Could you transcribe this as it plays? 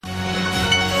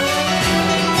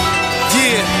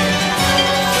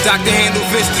Dr. Handle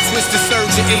Vista, Twisted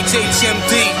Surgeon,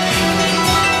 HHMD,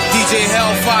 DJ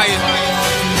Hellfire,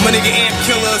 my nigga Amp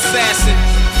Killer Assassin,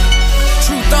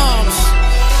 Truth Arms,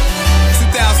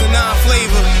 2009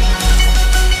 Flavor,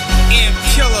 Amp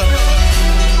Killer,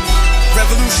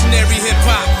 Revolutionary Hip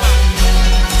Hop,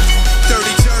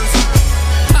 Dirty Jersey,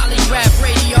 Polygraph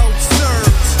Radio,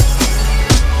 Surge,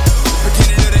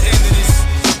 beginning to the end of this.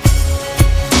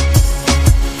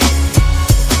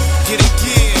 Get it,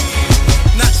 yeah.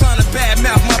 Not trying to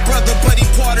badmouth my brother, but he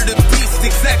part of the beast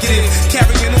executive.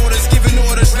 Carrying orders, giving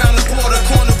orders round the border.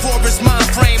 Carnivorous mind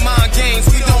frame, mind games,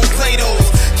 we don't play those.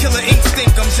 Killer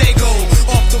instinct, I'm Jago.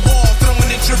 Off the wall,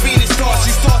 throwing intravenous darts.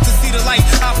 You start to see the light.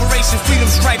 Operation Freedom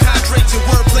Strike, hydrate your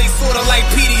wordplay, sorta like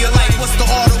Pedialyte. What's the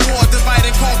art of war? Divide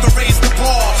and conquer, raise the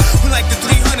bar. We like the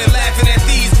 300, laughing at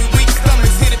these with weak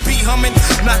stomachs. Hit it, beat humming,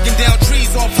 knocking down trees,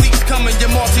 all fleets coming.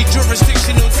 Your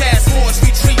multi-jurisdictional task force,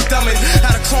 retreat dumbing.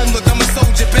 How the chrome look, I'm a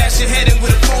soldier, bash your head in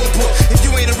with a phone book. If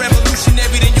you ain't a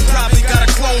revolutionary, then you probably got a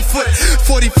clone foot.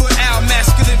 40-foot out,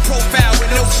 masculine profile with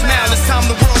no smile. It's time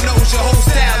the world knows your whole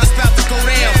style is about to go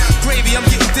down. Gravy, I'm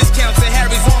getting discounts at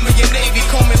Harry's Army and Navy.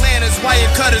 Combing lanterns, wire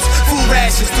cutters, food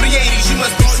rations, 380s, you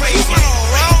must be crazy.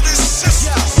 Around this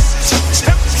system to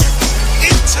tempt you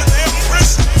into their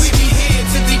prison. we be here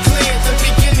to declare the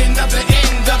beginning of the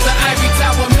end of the ivory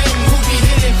tower men who be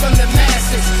hidden from the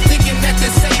masses, thinking that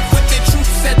they're safe with their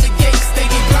troops at the gates. They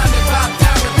be blinded by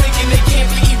power, thinking they can't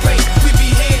be erased. We be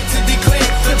here to declare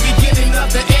the beginning of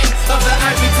the end of the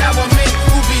ivory tower men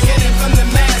who be hidden from the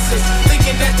masses,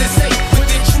 thinking that they're safe with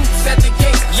their troops at the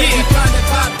gates. They be blinded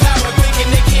by power, thinking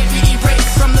they can't be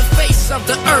erased from the face of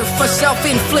the earth. A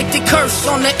self-inflicted curse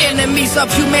on the enemies of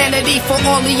humanity for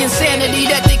all the insanity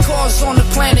that they cause on the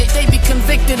planet. They be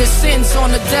convicted of sins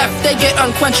on the death. They get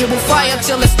unquenchable fire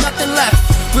till there's nothing left.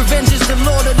 Revenge is the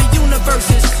lord of the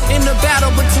universes. In the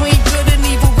battle between good and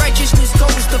evil, righteousness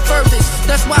goes the furthest.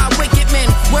 That's why wicked men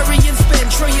worry and spend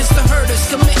trillions to hurt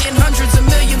us, committing hundreds of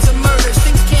millions of murders.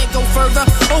 Things can't go further.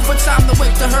 Over time to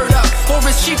wake the herd up, or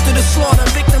it's sheep to the slaughter.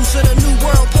 Victims of the new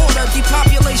world order,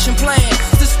 depopulation plan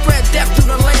to spread death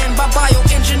through the land by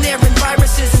bioengineering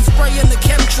viruses and spraying the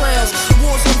chemtrails.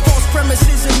 Wars on false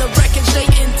premises and the wreckage they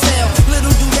entail.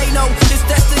 Little do they know this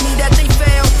destiny that they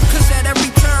fail, cause at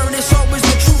every turn it's always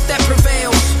the truth that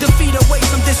prevails. Defeat away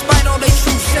from despite all they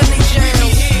troops and they jails. We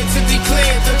be here to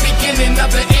declare the beginning of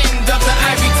the end of the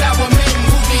ivory tower men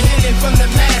who be hidden from the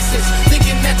masses,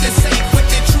 thinking that they're safe with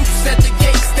their troops at the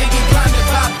gates. They be blinded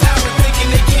by power, thinking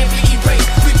they can't be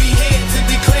erased. We be here to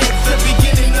declare the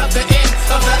beginning of the end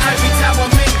of the ivory tower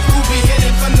men who be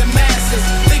hidden from the masses,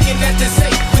 thinking that they're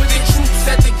safe with their troops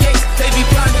at the gates. They be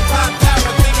blinded by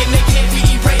power, thinking they can't be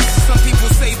erased. Some people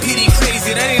say PD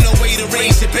crazy, that ain't no way to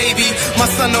raise your baby. My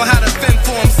son know how to fend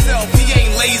for himself, he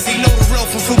ain't lazy. Know the real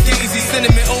from Fugazi,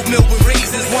 cinnamon oatmeal with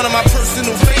raisins. One of my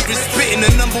personal favorites, spitting the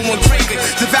 #1 craving.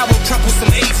 Devour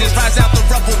troublesome agents, rise out the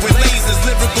rubble with lasers.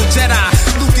 Lyrical Jedi,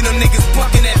 Luke and them niggas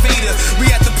bucking at Vader.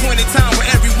 We at the point in time where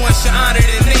everyone should honor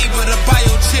their neighbor. The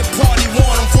biochip party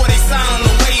warn them before they sign on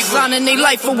the waiver. Signing their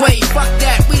life away, fuck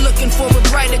that, we looking for a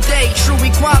brighter day. True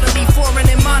equality, foreign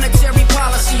and monetary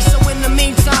policy. So in the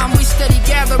meantime, we steady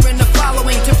gathering the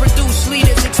following to produce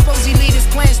leaders, expose leaders'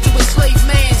 plans to enslave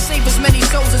man. Save as many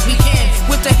souls as we can,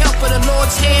 with the help of the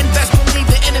Lord's hand. Best believe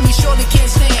the enemy surely can't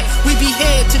stand. We be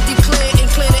here to declare and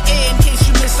clear the air in case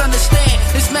you misunderstand.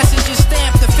 This message is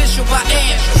stamped official by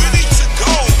AMP. We need to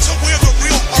go to where the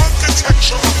real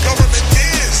architecture of government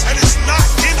is, and it's not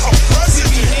in her We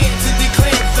president. be here to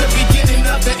declare the beginning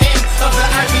of the end of the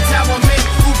ivory tower men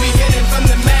who be hidden from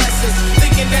the masses,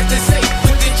 thinking that they're safe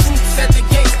with their troops at the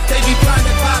gates. They be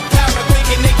blinded by power,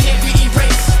 thinking they can't be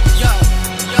erased. Yo,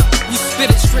 we spit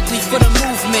it strictly for the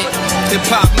movement. Hip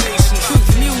Hop Nation, Truth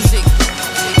music,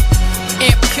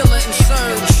 Amp Killer and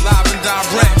Surge. live and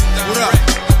direct. What up?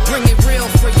 Bring it real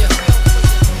for you.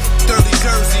 Dirty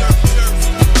Jersey,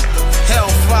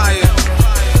 Hellfire,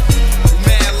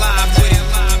 Mad Live with it.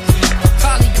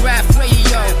 Polygraph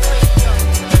Radio.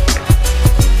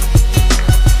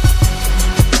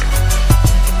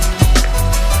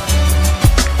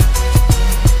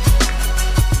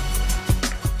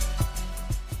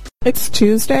 It's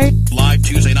Tuesday. Live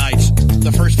Tuesday nights,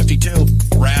 the first 52.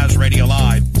 Raz Radio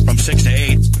Live from 6 to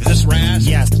 8. Is this Raz?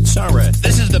 Yes, sorry.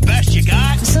 This is the best you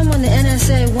got? Someone the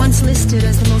NSA once listed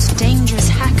as the most dangerous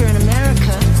hacker in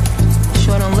America.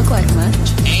 Sure don't look like much.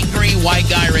 Angry White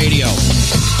Guy Radio.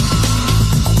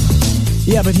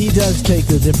 Yeah, but he does take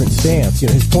a different stance. You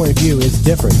know, his point of view is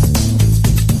different.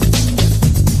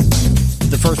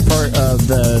 The first part of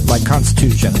the,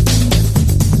 Constitution.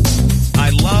 I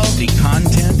love the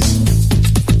content.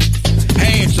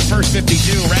 Hey, it's the first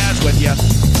 652, Raz with you.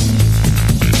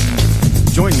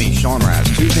 Join me, Sean Raz,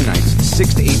 Tuesday nights,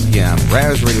 6 to 8 p.m.,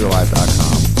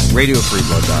 RazRadioLive.com,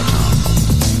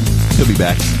 RadioFreeBlood.com. He'll be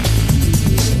back.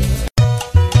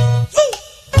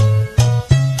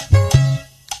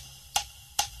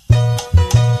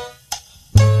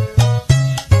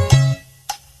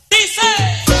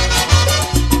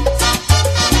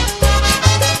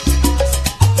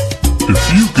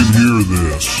 If you can hear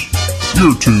this,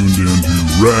 you're tuned into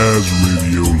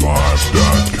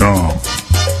RazRadioLive.com,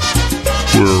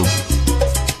 where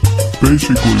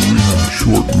basically we have a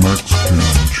short Mexican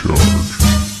in charge.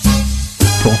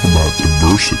 Talk about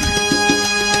diversity.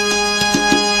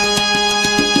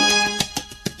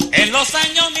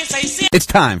 It's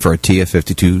time for a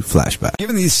TF-52 flashback.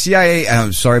 Given the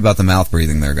CIA... sorry about the mouth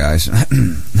breathing there, guys.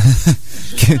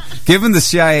 Given the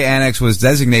CIA annex was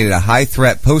designated a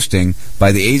high-threat posting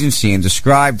by the agency and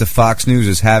described to Fox News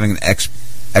as having an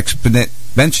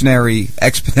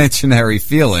exponentiary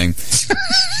feeling...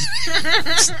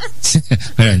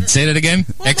 Say that again?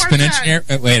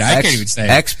 Exponentiary? Wait, I can't even say it.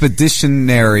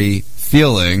 Expeditionary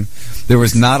feeling... There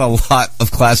was not a lot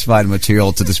of classified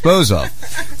material to dispose of.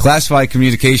 Classified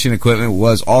communication equipment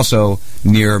was also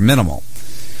near minimal.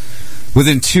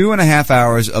 Within 2.5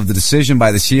 hours of the decision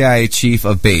by the CIA chief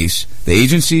of base, the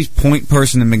agency's point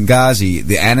person in Benghazi,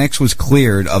 the annex was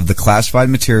cleared of the classified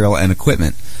material and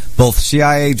equipment. Both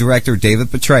CIA Director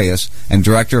David Petraeus and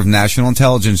Director of National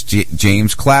Intelligence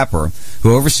James Clapper,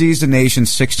 who oversees the nation's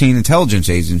 16 intelligence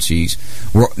agencies,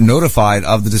 were notified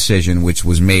of the decision, which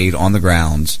was made on the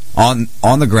ground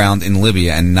in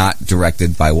Libya and not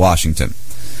directed by Washington.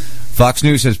 Fox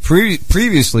News has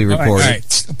previously reported... All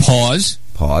right. Pause.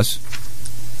 All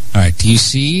right, do you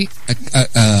see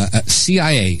a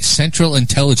CIA, Central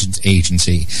Intelligence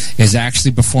Agency, is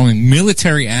actually performing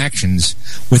military actions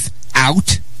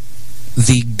without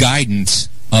the guidance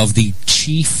of the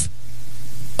chief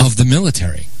of the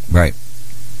military? Right.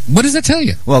 What does that tell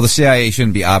you? Well, the CIA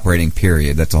shouldn't be operating,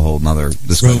 period. That's a whole nother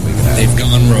discussion we could have. They've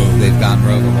gone rogue. They've gone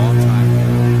rogue a long time.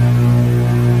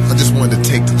 I just wanted to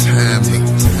take the time to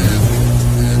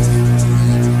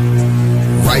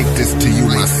write this to you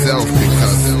myself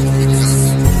because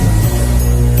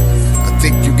I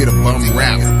think you get a bum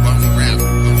rap.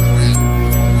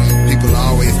 People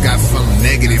always got something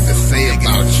negative to say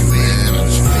about you, man.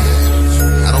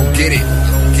 I don't get it.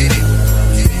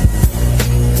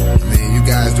 I mean, you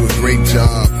guys do a great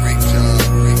job.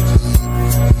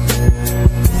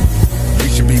 We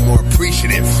should be more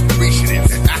appreciative.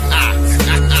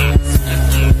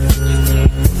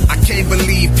 I can't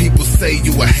believe people say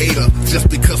you a hater just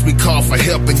because we call for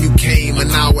help and you came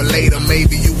an hour later.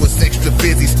 Maybe you was extra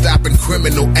busy stopping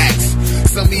criminal acts.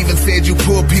 Some even said you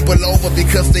pull people over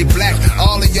because they black.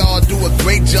 All of y'all do a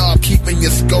great job keeping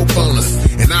your scope on us,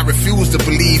 and I refuse to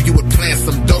believe you would plant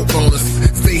some dope on us.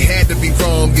 They had to be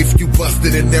wrong if you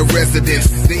busted in their residence.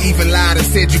 They even lied and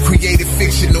said you created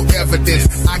fictional evidence.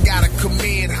 I gotta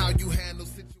commend how you handle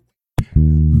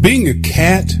situations. Being a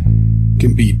cat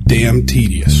can be damn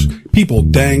tedious. People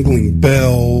dangling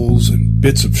bells and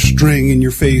bits of string in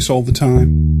your face all the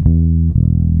time.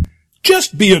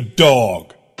 Just be a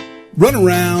dog. Run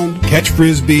around, catch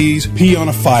frisbees, pee on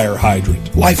a fire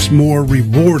hydrant. Life's more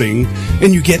rewarding,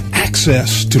 and you get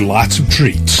access to lots of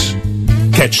treats.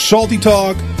 Catch Salty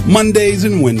Talk Mondays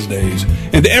and Wednesdays,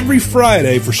 and every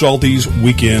Friday for Salty's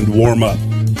Weekend Warm-Up,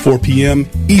 4 p.m.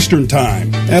 Eastern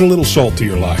Time. Add a little salt to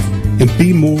your life, and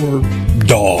be more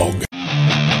dog.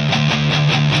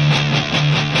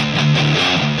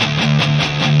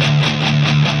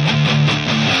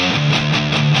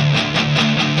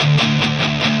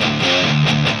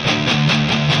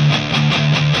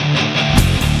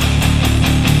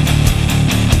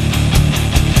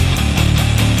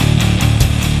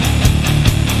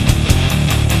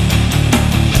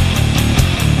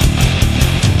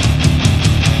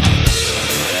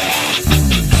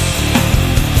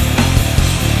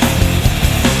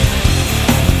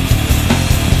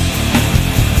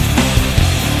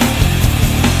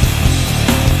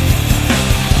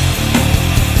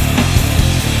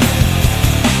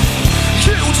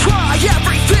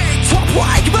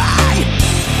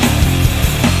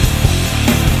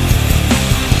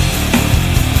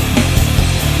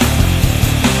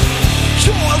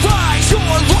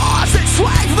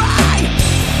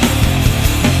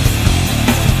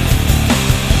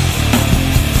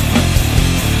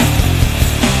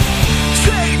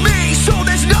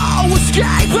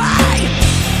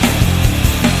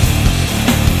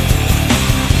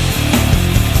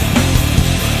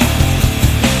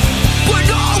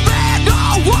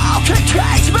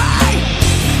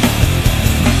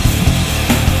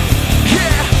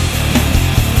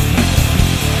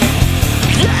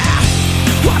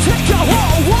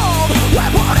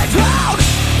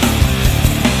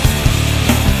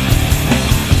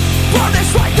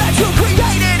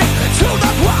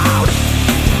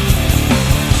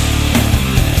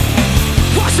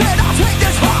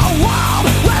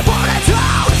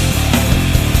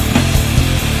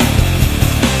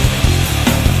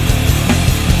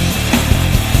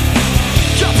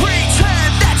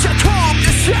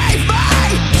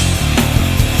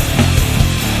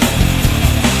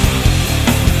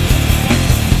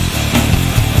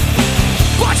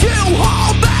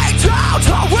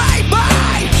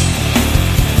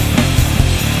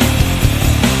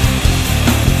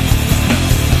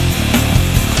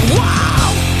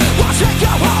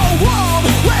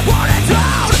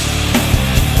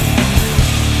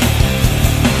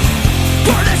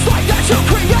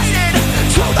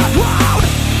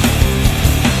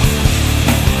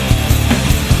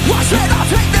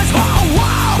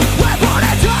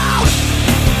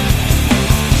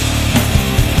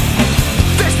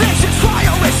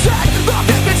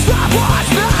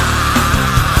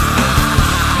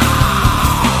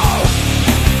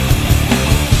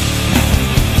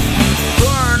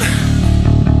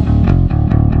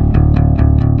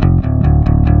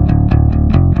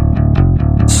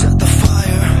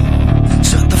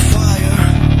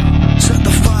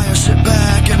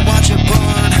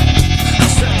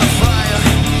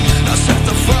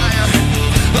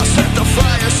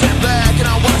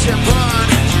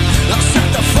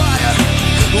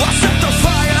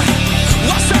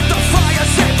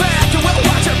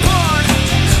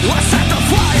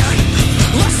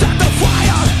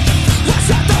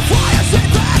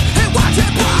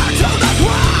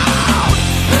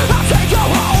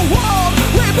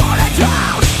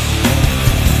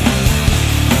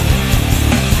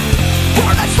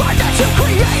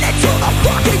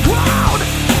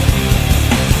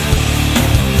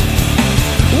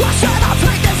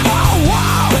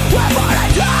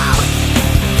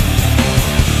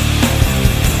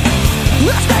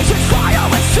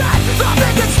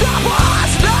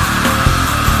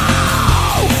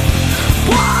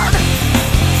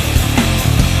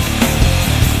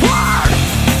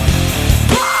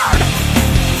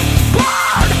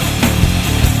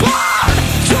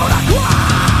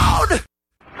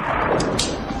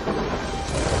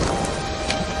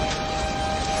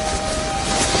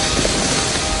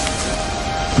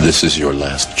 This is your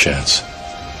last chance.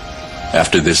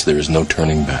 After this, there is no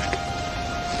turning back.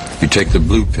 You take the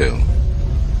blue pill,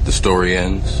 the story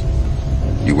ends.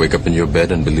 You wake up in your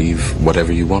bed and believe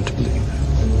whatever you want to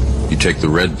believe. You take the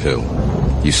red pill,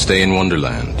 you stay in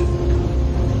Wonderland,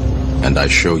 and I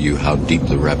show you how deep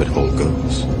the rabbit hole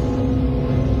goes.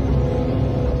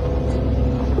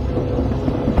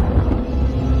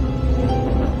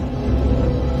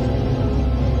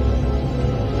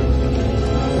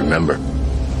 Remember,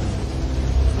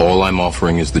 all I'm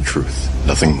offering is the truth,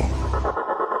 nothing more.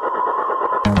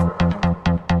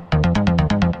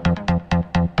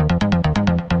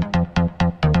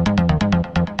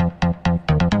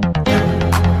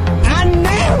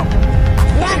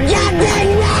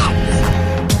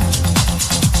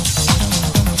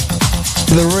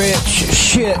 The rich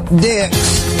shit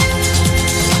dicks.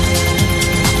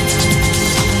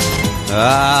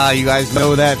 You guys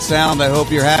know that sound. I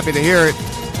hope you're happy to hear it.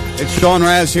 It's Sean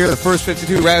Raz here, the First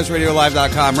 52,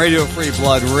 RazRadioLive.com, Radio Free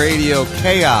Blood, Radio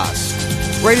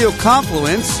Chaos, Radio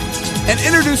Confluence, and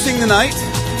introducing tonight,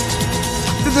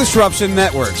 the Disruption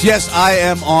Networks. Yes, I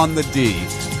am on the D.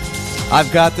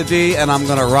 I've got the D, and I'm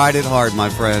going to ride it hard, my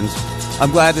friends.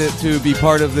 I'm glad to be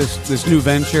part of this new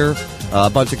venture.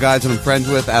 A bunch of guys that I'm friends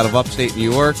with out of upstate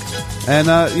New York. And,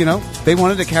 they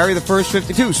wanted to carry the First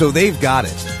 52, so they've got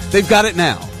it. They've got it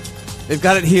now. They've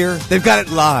got it here. They've got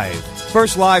it live.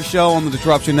 First live show on the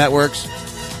Disruption Networks.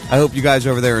 I hope you guys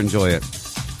over there enjoy it.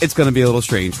 It's going to be a little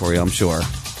strange for you, I'm sure.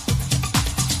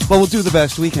 But we'll do the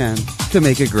best we can to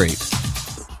make it great.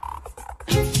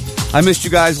 I missed you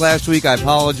guys last week. I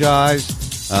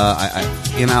apologize.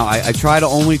 I try to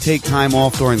only take time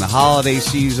off during the holiday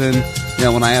season.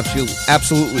 When I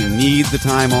absolutely need the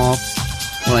time off,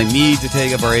 when I need to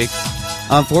take a break.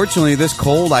 Unfortunately, this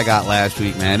cold I got last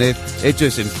week, man, it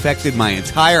just infected my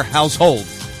entire household.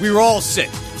 We were all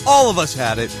sick. All of us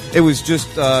had it. It was just,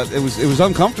 it was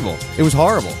uncomfortable. It was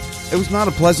horrible. It was not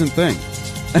a pleasant thing.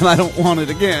 And I don't want it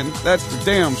again. That's for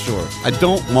damn sure. I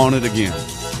don't want it again.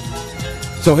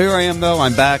 So here I am, though.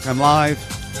 I'm back. I'm live.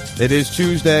 It is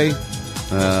Tuesday.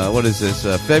 What is this?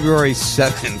 February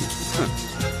 2nd.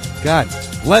 God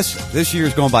bless, this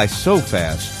year's going by so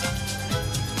fast.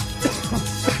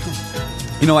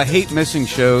 I hate missing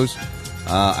shows.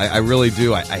 I really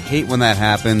do. I hate when that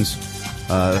happens.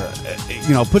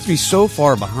 It puts me so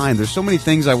far behind. There's so many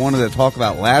things I wanted to talk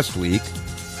about last week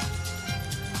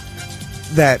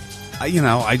that, I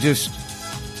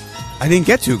didn't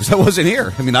get to because I wasn't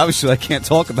here. I mean, obviously I can't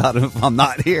talk about it if I'm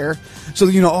not here. So,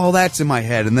 all that's in my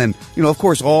head. And then, of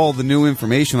course, all the new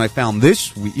information I found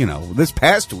this week, this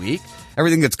past week,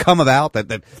 everything that's come about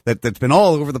that's been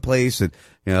all over the place. That,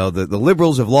 the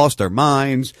liberals have lost their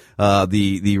minds.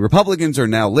 The Republicans are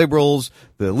now liberals.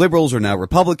 The liberals are now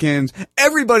Republicans.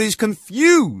 Everybody's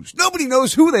confused. Nobody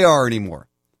knows who they are anymore.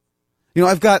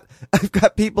 I've got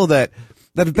people that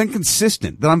have been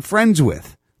consistent, that I'm friends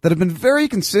with, that have been very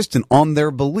consistent on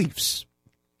their beliefs.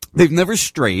 They've never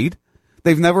strayed.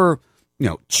 They've never,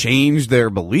 changed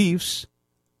their beliefs.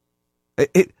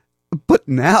 But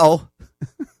now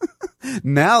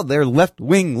they're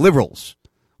left-wing liberals.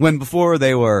 When before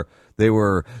they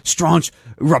were staunch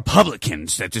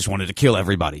Republicans that just wanted to kill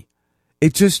everybody.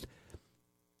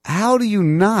 How do you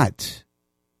not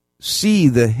see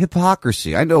the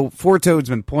hypocrisy? I know Four Toad's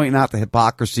been pointing out the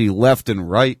hypocrisy left and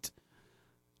right.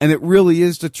 And it really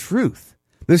is the truth.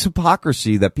 This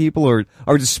hypocrisy that people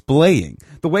are displaying,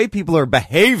 the way people are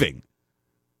behaving.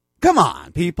 Come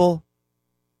on, people.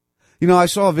 I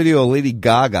saw a video of Lady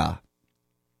Gaga.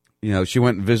 She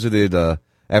went and visited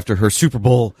after her Super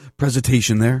Bowl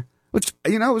presentation there, which,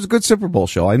 it was a good Super Bowl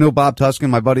show. I know Bob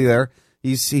Tuskin, my buddy there.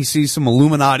 He sees some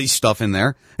Illuminati stuff in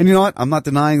there. And you know what? I'm not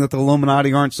denying that the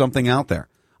Illuminati aren't something out there.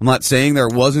 I'm not saying there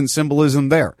wasn't symbolism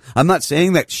there. I'm not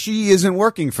saying that she isn't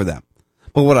working for them.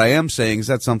 But what I am saying is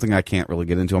that's something I can't really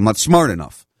get into. I'm not smart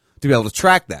enough to be able to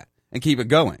track that and keep it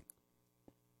going.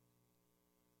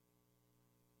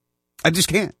 I just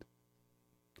can't.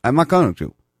 I'm not going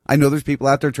to. I know there's people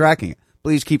out there tracking it.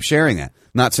 Please keep sharing that.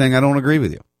 Not saying I don't agree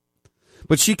with you.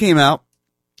 But she came out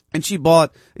and she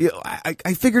bought,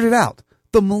 I figured it out.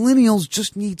 The millennials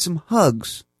just need some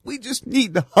hugs. We just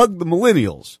need to hug the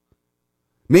millennials.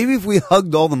 Maybe if we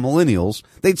hugged all the millennials,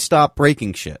 they'd stop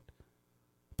breaking shit.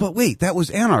 But wait, that was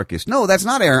anarchist. No, that's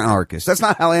not anarchist. That's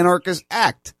not how anarchists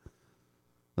act.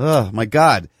 Oh, my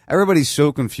God. Everybody's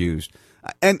so confused.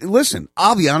 And listen,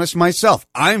 I'll be honest myself.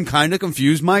 I'm kind of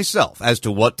confused myself as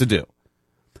to what to do.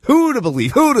 Who to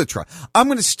believe, who to trust. I'm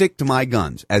going to stick to my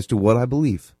guns as to what I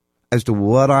believe, as to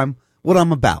what I'm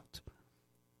about.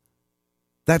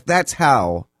 That's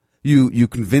how you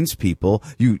convince people,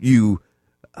 you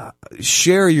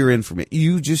share your information.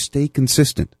 You just stay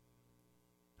consistent.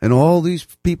 And all these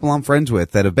people I'm friends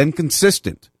with that have been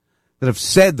consistent, that have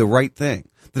said the right thing,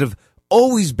 that have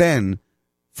always been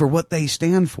for what they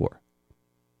stand for.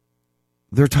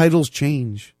 Their titles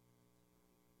change.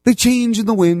 They change in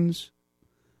the winds.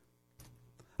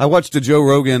 I watched the Joe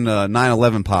Rogan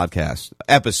 9/11 podcast,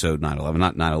 episode 9/11,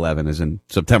 not 9/11 as in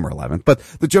September 11th, but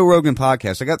the Joe Rogan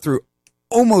podcast. I got through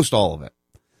almost all of it.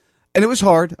 And it was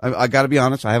hard. I got to be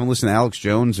honest. I haven't listened to Alex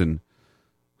Jones in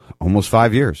almost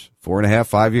 5 years, 4.5,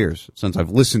 5 years since I've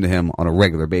listened to him on a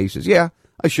regular basis. Yeah,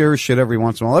 I share his shit every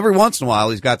once in a while. Every once in a while,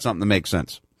 he's got something that makes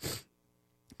sense.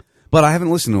 But I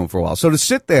haven't listened to him for a while. So to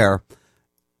sit there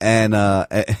and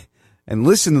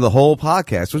listen to the whole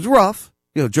podcast was rough.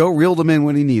 You know, Joe reeled him in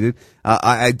when he needed.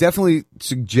 I definitely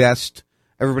suggest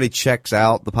everybody checks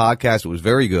out the podcast. It was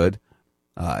very good.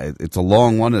 It's a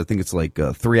long one. I think it's like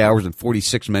 3 hours and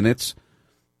 46 minutes.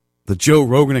 The Joe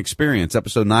Rogan Experience,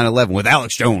 episode 9/11 with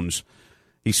Alex Jones.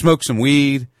 He smokes some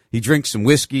weed. He drinks some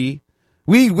whiskey.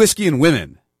 Weed, whiskey, and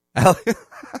women.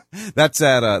 That's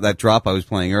that drop I was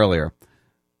playing earlier.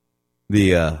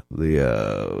 The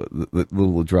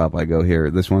little drop I go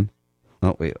here. This one.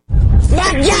 Oh, wait.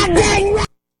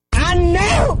 I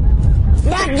know.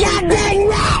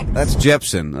 That's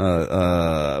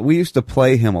Jepsen. We used to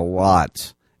play him a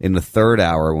lot in the third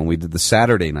hour when we did the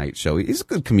Saturday night show. He's a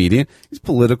good comedian. He's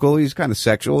political. He's kind of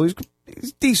sexual. He's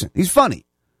decent. He's funny.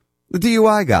 The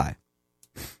DUI guy.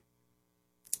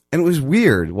 And it was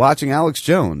weird watching Alex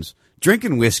Jones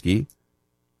drinking whiskey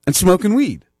and smoking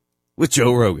weed with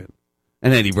Joe Rogan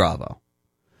and Eddie Bravo.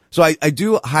 So I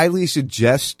do highly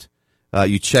suggest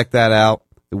you check that out.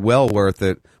 Well worth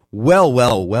it. Well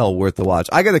worth the watch.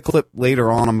 I got a clip later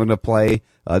on I'm going to play,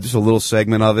 just a little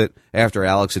segment of it after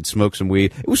Alex had smoked some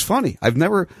weed. It was funny. I've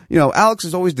never, Alex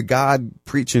is always the God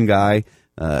preaching guy.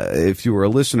 If you were a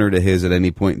listener to his at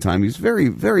any point in time, he's very,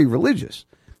 very religious.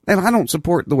 And I don't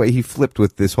support the way he flipped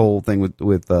with this whole thing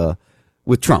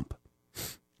with Trump.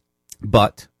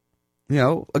 But,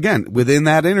 again, within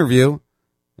that interview,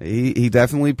 he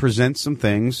definitely presents some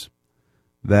things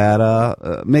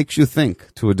that makes you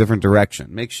think to a different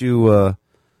direction. Makes you go,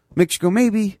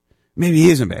 maybe he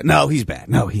isn't bad. No, he's bad.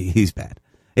 No, he's bad.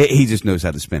 He just knows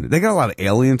how to spin it. They got a lot of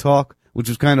alien talk, which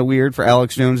was kind of weird for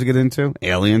Alex Jones to get into.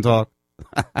 Alien talk.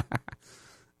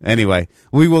 Anyway,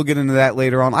 we will get into that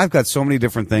later on. I've got so many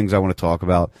different things I want to talk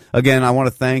about. Again, I want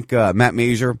to thank Matt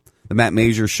Major, the Matt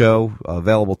Major Show,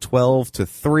 available 12 to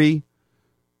 3,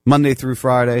 Monday through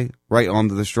Friday, right on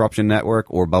the Disruption Network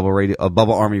or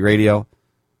Bubba Army Radio.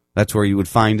 That's where you would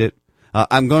find it.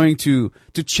 I'm going to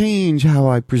change how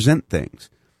I present things.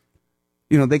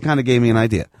 They kind of gave me an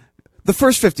idea. The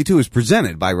First 52 is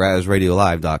presented by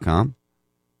RazRadioLive.com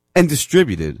and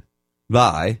distributed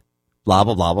by blah,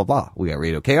 blah, blah, blah, blah. We got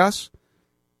Radio Chaos.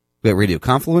 We got Radio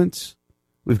Confluence.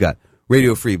 We've got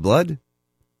Radio Free Blood.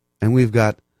 And we've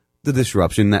got the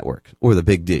Disruption Network, or the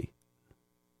Big D.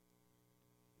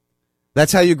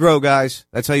 That's how you grow, guys.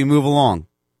 That's how you move along.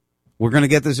 We're going to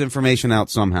get this information out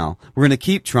somehow. We're going to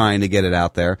keep trying to get it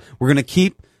out there. We're going to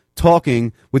keep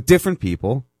talking with different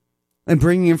people and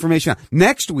bringing information out.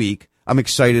 Next week, I'm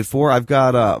excited for, I've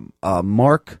got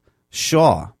Mark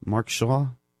Shaw. Mark Shaw?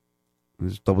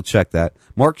 Let's double check that.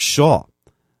 Mark Shaw.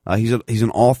 He's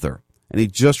an author, and he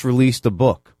just released a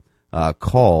book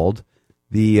called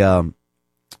there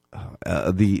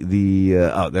it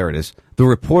is. The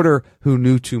Reporter Who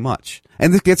Knew Too Much.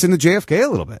 And this gets into JFK a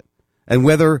little bit. And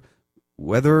whether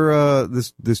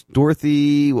this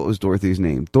Dorothy, what was Dorothy's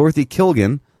name? Dorothy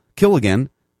Kilgallen,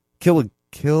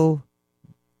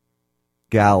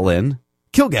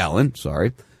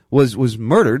 sorry, was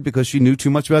murdered because she knew too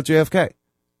much about JFK.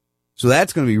 So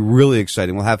that's going to be really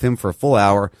exciting. We'll have him for a full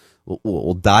hour.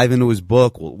 We'll dive into his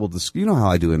book. We'll you know how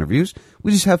I do interviews.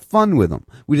 We just have fun with him.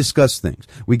 We discuss things.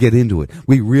 We get into it.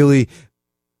 We really,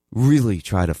 really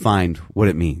try to find what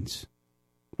it means,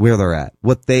 where they're at,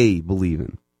 what they believe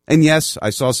in. And yes,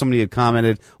 I saw somebody had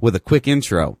commented with a quick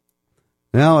intro.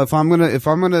 Now, if I'm gonna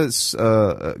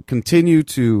continue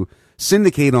to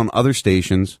syndicate on other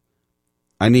stations,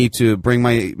 I need to bring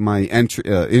my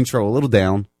intro a little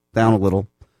down a little.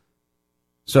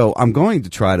 So I'm going to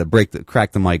try to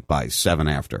crack the mic by 7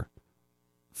 after,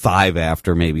 5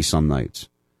 after, maybe some nights.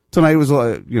 Tonight was,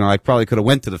 I probably could have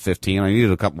went to the 15. I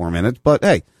needed a couple more minutes, but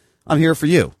hey, I'm here for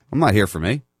you. I'm not here for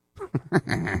me.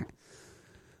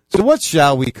 So what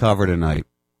shall we cover tonight?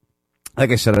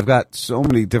 Like I said, I've got so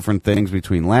many different things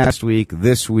between last week,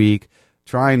 this week,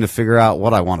 trying to figure out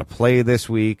what I want to play this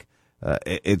week.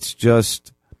 It's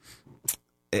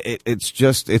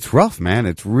rough, man.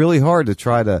 It's really hard to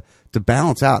try to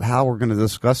balance out how we're going to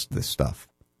discuss this stuff.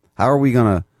 How are we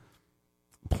going to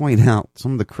point out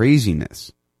some of the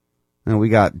craziness? And we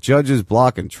got judges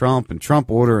blocking Trump and Trump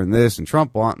ordering this and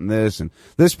Trump wanting this and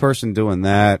this person doing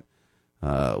that.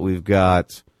 We've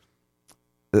got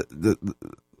the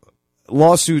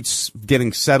lawsuits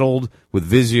getting settled with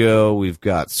Vizio. We've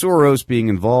got Soros being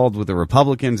involved with the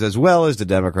Republicans as well as the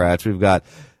Democrats. We've got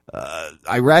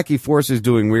Iraqi forces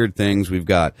doing weird things. We've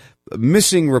got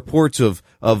missing reports of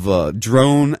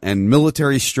drone and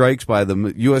military strikes by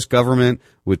the U.S. government,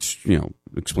 which,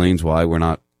 explains why we're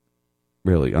not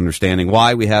really understanding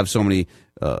why we have so many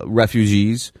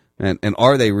refugees. And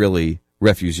are they really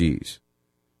refugees?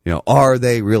 Are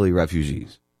they really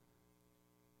refugees?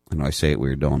 I know I say it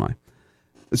weird, don't I?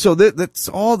 So that's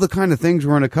all the kind of things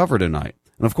we're going to cover tonight.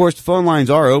 And, of course, the phone lines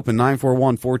are open,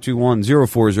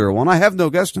 941-421-0401. I have no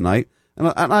guest tonight, and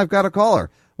I've got a caller,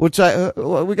 which we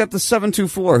got the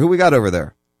 724. Who we got over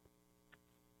there?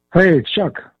 Hey, it's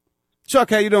Chuck. Chuck,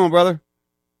 how you doing, brother?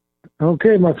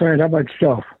 Okay, my friend. How about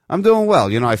yourself? I'm doing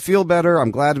well. I feel better.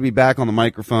 I'm glad to be back on the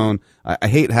microphone. I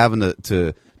hate having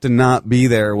to not be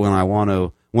there when I want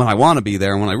to be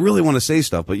there and when I really want to say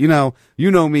stuff. But, you know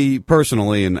me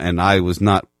personally, and I was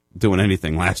not doing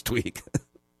anything last week.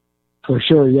 For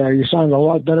sure, yeah. You sound a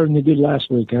lot better than you did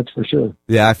last week, that's for sure.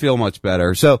 Yeah, I feel much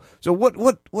better. So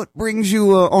what brings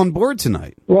you on board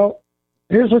tonight? Well,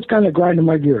 here's what's kind of grinding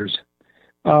my gears.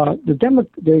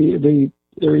 The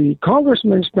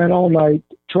congressman spent all night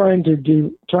trying to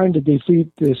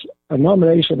defeat this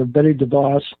nomination of Betty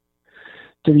DeVos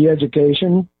to the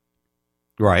education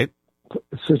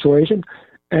situation.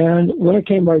 And when it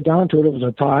came right down to it, it was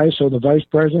a tie, so the vice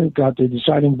president got the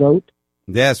deciding vote.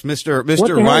 Yes, Mr.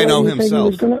 Rhino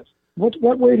himself.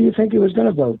 What way do you think he was going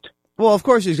to vote? Well, of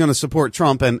course he's going to support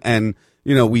Trump, and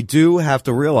we do have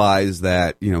to realize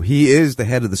that, he is the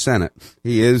head of the Senate.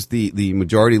 He is the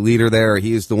majority leader there.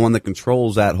 He is the one that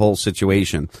controls that whole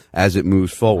situation as it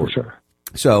moves forward. For sure.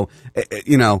 So,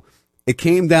 it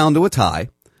came down to a tie.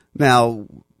 Now,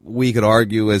 we could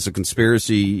argue as a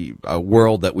conspiracy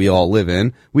world that we all live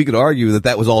in, we could argue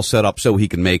that was all set up so he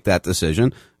can make that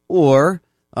decision, or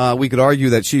we could argue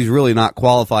that she's really not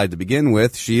qualified to begin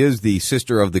with. She is the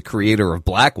sister of the creator of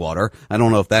Blackwater. I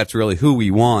don't know if that's really who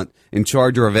we want in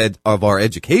charge of our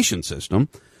education system.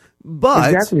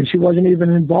 But exactly, she wasn't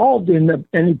even involved in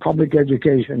any public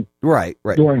education. Right.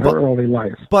 During her early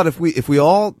life. But if we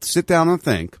all sit down and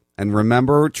think and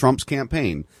remember Trump's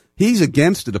campaign, he's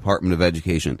against the Department of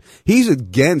Education. He's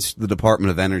against the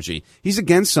Department of Energy. He's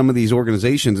against some of these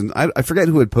organizations. And I forget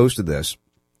who had posted this.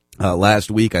 Last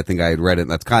week, I think I had read it.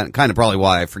 And that's kind of probably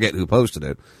why I forget who posted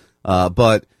it.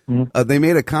 But they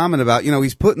made a comment about,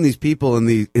 he's putting these people in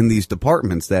these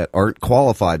departments that aren't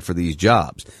qualified for these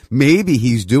jobs. Maybe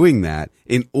he's doing that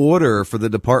in order for the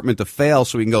department to fail,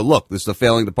 so he can go, look, this is a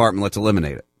failing department. Let's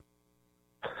eliminate it.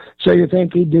 So you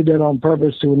think he did that on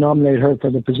purpose to nominate her for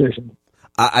the position?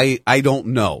 I don't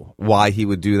know why he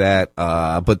would do that,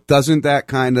 but doesn't that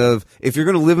kind of, if you're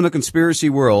going to live in a conspiracy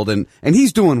world, and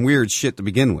he's doing weird shit to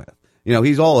begin with.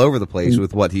 He's all over the place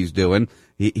with what he's doing.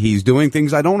 He's doing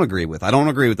things I don't agree with. I don't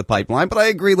agree with the pipeline, but I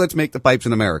agree, let's make the pipes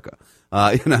in America.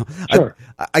 Sure.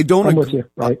 I don't I'm with you,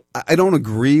 right? I don't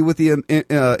agree with the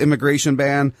immigration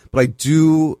ban, but I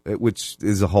do, which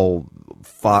is a whole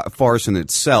farce in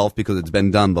itself because it's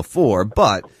been done before,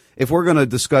 but if we're going to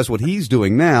discuss what he's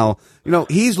doing now,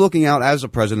 he's looking out as a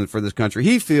president for this country.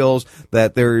 He feels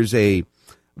that there's a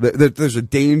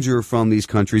danger from these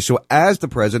countries. So as the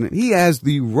president, he has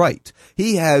the right.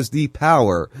 He has the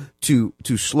power to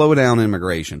slow down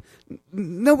immigration.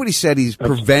 Nobody said he's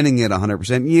preventing it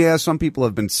 100%. Yeah, some people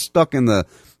have been stuck in the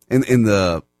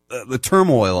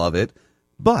turmoil of it,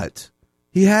 but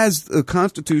he has a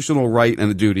constitutional right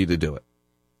and a duty to do it.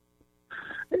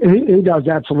 He does,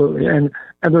 absolutely. And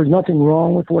there's nothing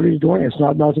wrong with what he's doing. It's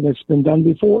nothing that's not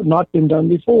been done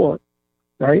before,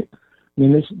 right? I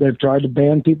mean, they've tried to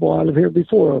ban people out of here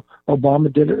before.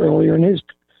 Obama did it earlier in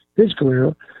his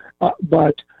career.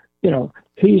 But,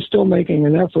 he's still making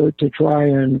an effort to try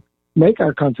and make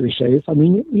our country safe. I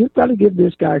mean, you've got to give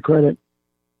this guy credit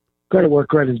where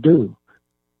credit's due.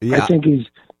 Yeah. I think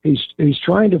he's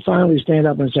trying to finally stand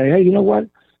up and say, hey, you know what?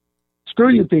 Screw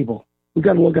you people. We've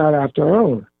got to look out after our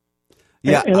own.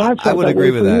 Yeah, and I would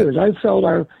agree with that. Years. I felt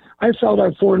our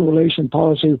foreign relation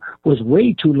policy was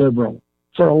way too liberal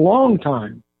for a long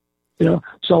time.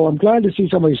 So I'm glad to see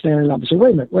somebody standing up and say,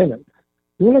 wait a minute.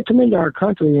 You want to come into our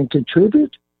country and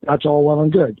contribute? That's all well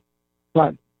and good.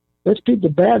 But let's keep the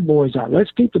bad boys out.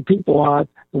 Let's keep the people out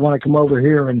that want to come over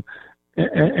here and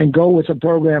go with the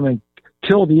program and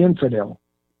kill the infidel.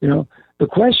 The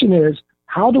question is,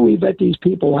 how do we vet these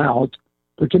people out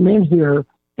to come in here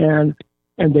and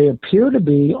and they appear to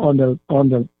be on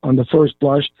the first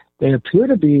blush, they appear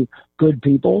to be good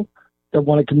people that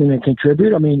want to come in and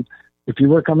contribute. I mean, if you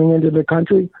were coming into the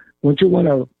country, wouldn't you want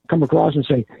to come across and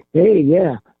say, hey,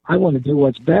 yeah, I want to do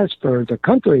what's best for the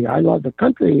country. I love the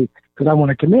country because I want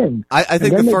to come in. I think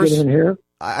and then the they first get in here.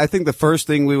 I think the first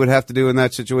thing we would have to do in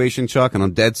that situation, Chuck, and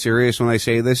I'm dead serious when I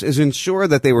say this, is ensure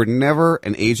that they were never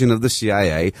an agent of the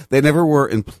CIA. They never were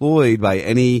employed by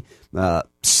any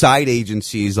side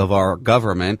agencies of our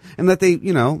government, and that they,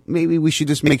 maybe we should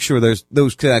just make sure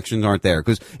those connections aren't there.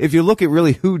 Because if you look at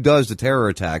really who does the terror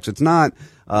attacks, it's not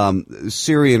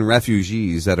Syrian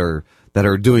refugees that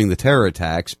are doing the terror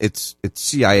attacks. It's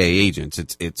CIA agents.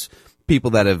 It's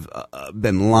people that have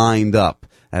been lined up,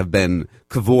 have been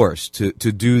coerced to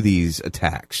do these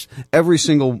attacks. Every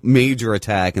single major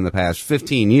attack in the past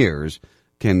 15 years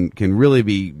can really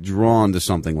be drawn to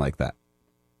something like that.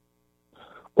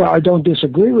 Well, I don't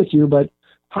disagree with you, but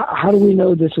how do we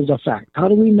know this is a fact? How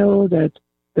do we know that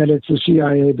it's the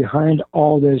CIA behind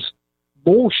all this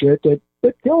bullshit that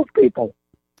kills people?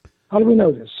 How do we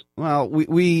know this? Well,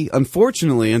 we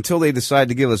unfortunately, until they decide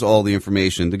to give us all the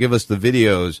information, to give us the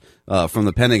videos from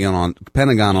the Pentagon on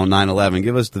 9/11,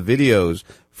 give us the videos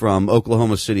from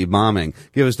Oklahoma City bombing,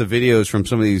 give us the videos from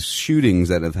some of these shootings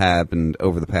that have happened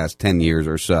over the past 10 years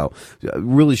or so,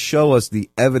 really show us the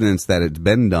evidence that it's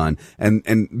been done, and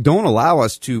don't allow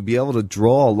us to be able to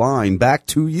draw a line back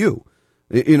to you.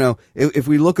 If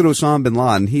we look at Osama bin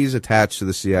Laden, he's attached to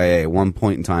the CIA at one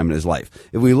point in time in his life.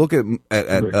 If we look at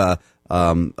the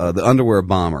underwear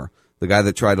bomber, the guy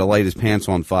that tried to light his pants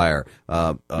on fire,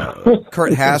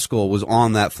 Kurt Haskell was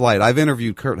on that flight. I've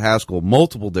interviewed Kurt Haskell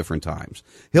multiple different times.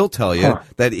 He'll tell you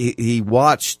that he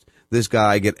watched this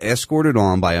guy get escorted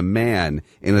on by a man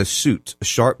in a suit, a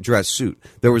sharp dress suit.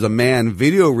 There was a man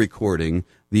video recording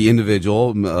the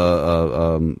individual,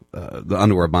 the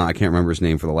underwear bomb. I can't remember his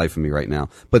name for the life of me right now.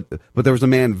 But there was a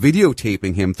man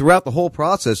videotaping him throughout the whole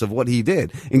process of what he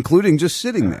did, including just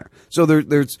sitting there. So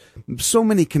there's so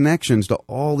many connections to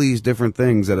all these different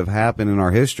things that have happened in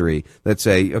our history that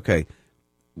say, okay,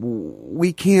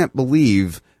 we can't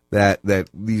believe that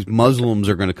these Muslims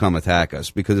are going to come attack us,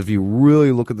 because if you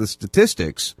really look at the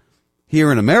statistics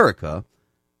here in America,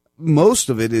 most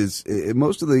of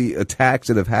the attacks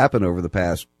that have happened over the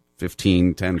past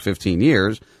 10, 15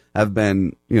 years have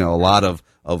been, a lot of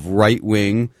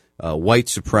right-wing, white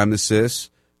supremacists,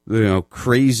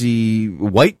 crazy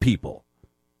white people,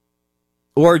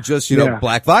 or just,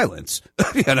 black violence,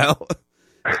 That's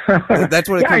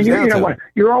what it comes down to. What?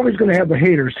 You're always going to have the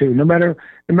haters too, no matter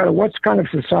what kind of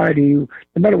society no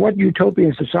matter what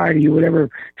utopian society you would ever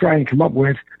try and come up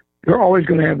with, you're always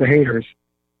going to have the haters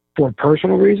for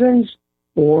personal reasons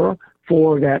or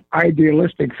for that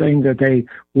idealistic thing that they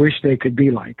wish they could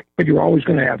be like. But you're always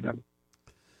going to have them.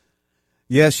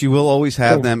 Yes, you will always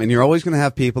have them, and you're always going to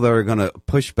have people that are going to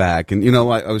push back. And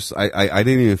I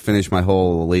didn't even finish my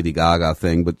whole Lady Gaga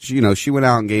thing, but she went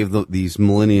out and gave these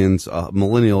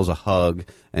millennials a hug,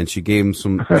 and she gave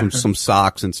them some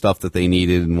socks and stuff that they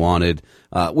needed and wanted.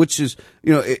 Which is,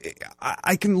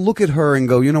 I can look at her and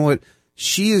go, you know what?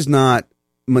 She is not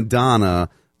Madonna,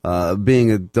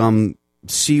 being a dumb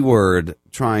C-word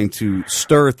trying to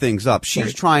stir things up.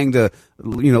 She's trying to,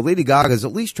 Lady Gaga is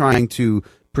at least trying to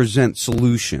present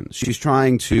solutions. She's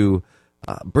trying to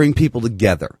bring people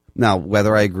together. Now,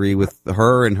 whether I agree with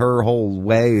her and her whole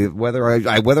way, whether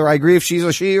I agree if she's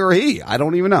a she or a he, I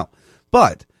don't even know.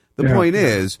 But the point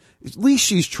is, at least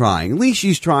she's trying. At least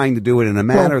she's trying to do it in a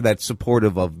manner that's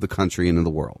supportive of the country and of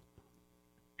the world.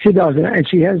 She does, and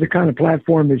she has the kind of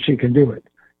platform that she can do it.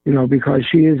 Because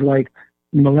she is like,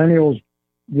 millennials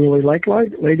really like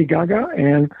Lady Gaga,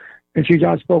 and she's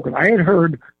outspoken. I had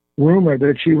heard rumor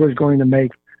that she was going to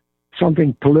make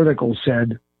something political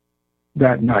said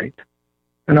that night.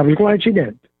 And I was glad she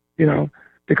did,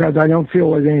 because I don't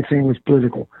feel like anything was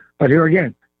political. But here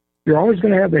again, you're always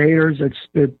going to have the haters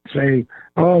that say,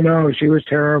 oh, no, she was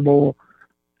terrible.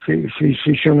 She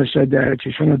shouldn't have said that.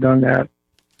 She shouldn't have done that.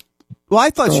 Well, I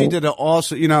thought she did it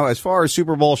also, as far as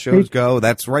Super Bowl shows go,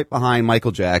 that's right behind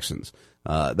Michael Jackson's.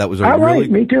 That was right.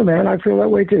 Me too, man. I feel that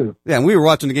way too. Yeah, and we were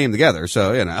watching the game together,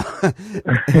 so it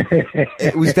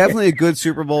was definitely a good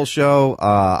Super Bowl show.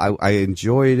 I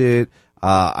enjoyed it.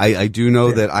 I do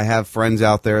know that I have friends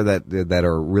out there that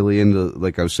are really into,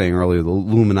 like I was saying earlier, the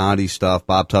Illuminati stuff.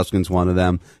 Bob Tuskin's one of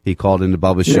them. He called into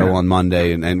Bubba's show on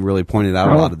Monday and really pointed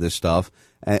out a lot of this stuff.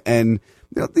 And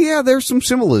there's some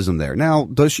symbolism there. Now,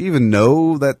 does she even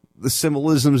know that the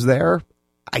symbolism's there?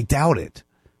 I doubt it.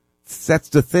 That's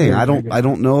the thing. I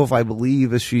don't know if I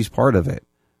believe that she's part of it.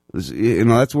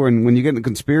 That's where when you get into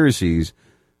conspiracies,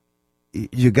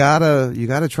 you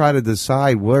gotta try to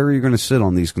decide where you're going to sit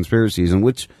on these conspiracies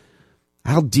and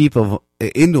how deep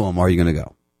into them are you going to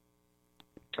go?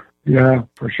 Yeah,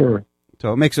 for sure.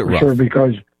 So it makes it for rough. Sure,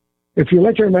 because if you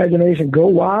let your imagination go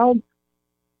wild,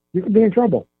 you could be in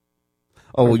trouble.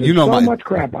 Oh, well, there's so much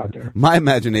crap out there. My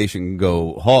imagination can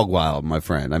go hog wild, my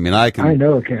friend. I mean, I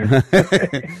know it can.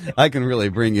 I can really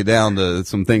bring you down to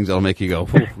some things that'll make you go,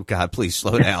 oh, God, please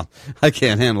slow down. I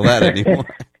can't handle that anymore.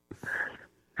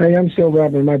 Hey, I'm still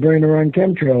wrapping my brain around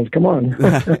chemtrails. Come on.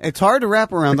 It's hard to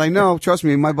wrap around. I know. Trust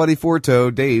me, my buddy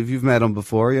Forto, Dave, you've met him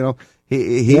before. You know,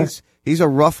 he's a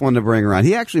rough one to bring around.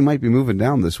 He actually might be moving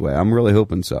down this way. I'm really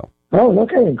hoping so. Oh,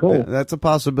 okay, cool. That's a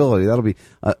possibility. That'll be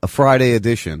a Friday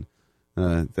edition.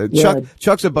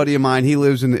 Chuck's a buddy of mine. He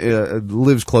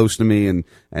lives close to me, and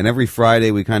every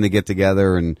Friday we kind of get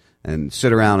together and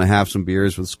sit around and have some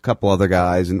beers with a couple other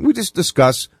guys, and we just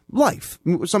discuss life.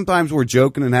 Sometimes we're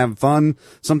joking and having fun.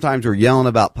 Sometimes we're yelling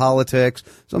about politics.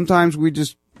 Sometimes we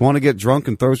just want to get drunk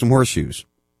and throw some horseshoes.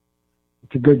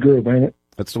 It's a good group, ain't it?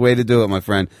 That's the way to do it, my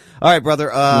friend. All right, brother.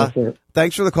 Yes,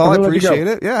 thanks for the call. I appreciate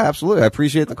it. Yeah, absolutely. I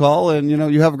appreciate the call, and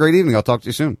you have a great evening. I'll talk to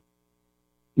you soon.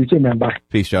 You too, man. Bye.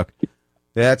 Peace, Chuck.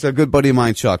 Yeah, it's a good buddy of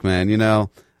mine, Chuck, man. You know,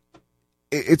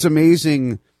 it's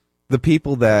amazing the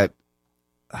people that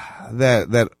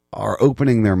are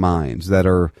opening their minds, that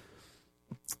are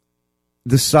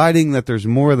deciding that there's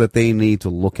more that they need to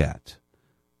look at,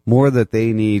 more that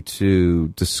they need to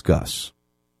discuss,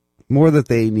 more that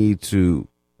they need to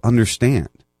understand.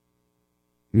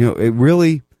 You know,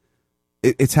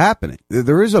 it's happening.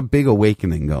 There is a big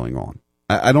awakening going on.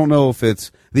 I don't know if it's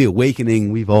the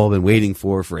awakening we've all been waiting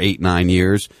for 8-9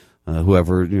 years,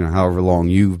 however long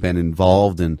you've been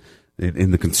involved in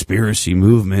the conspiracy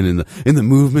movement, in the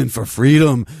movement for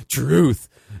freedom, truth,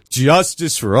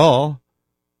 justice for all.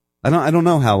 I don't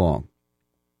know how long,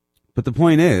 but the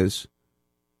point is,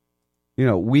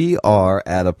 we are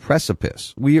at a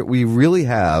precipice. We really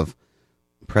have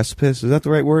precipice. Is that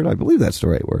the right word? I believe that's the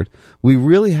right word. We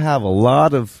really have a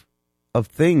lot of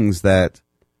things that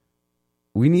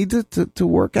we need to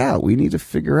work out. We need to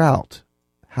figure out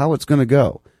how it's going to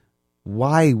go,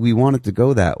 why we want it to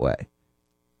go that way.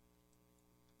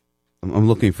 I'm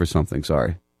looking for something.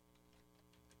 Sorry.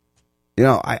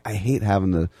 I hate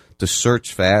having to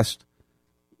search fast,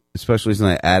 especially since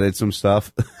I added some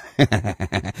stuff,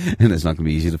 and it's not going to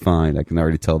be easy to find. I can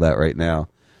already tell that right now.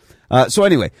 So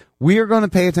anyway, we are going to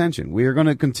pay attention. We are going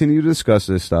to continue to discuss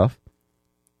this stuff,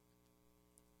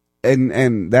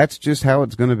 and that's just how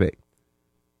it's going to be.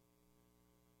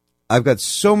 I've got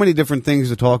so many different things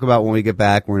to talk about when we get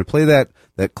back. We're going to play that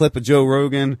clip of Joe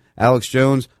Rogan, Alex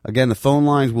Jones. Again, the phone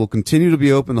lines will continue to be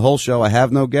open the whole show. I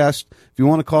have no guest. If you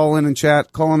want to call in and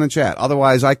chat, call in and chat.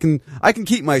 Otherwise, I can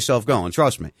keep myself going.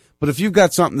 Trust me. But if you've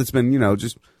got something that's been,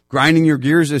 just grinding your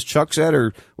gears, as Chuck said,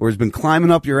 or has been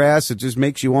climbing up your ass, it just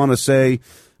makes you want to say,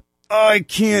 I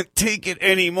can't take it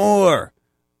anymore.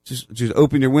 Just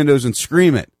open your windows and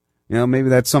scream it. Maybe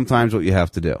that's sometimes what you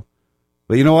have to do.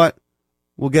 But you know what?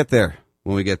 We'll get there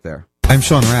when we get there. I'm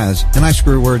Sean Raz, and I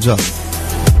screw words up.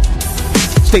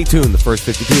 Stay tuned. The First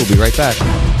 52 will be right back.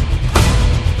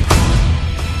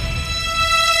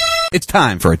 It's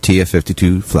time for a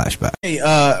TF52 flashback. Hey,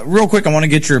 real quick, I want to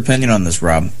get your opinion on this,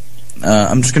 Rob.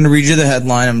 I'm just going to read you the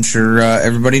headline. I'm sure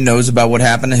everybody knows about what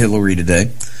happened to Hillary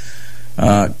today.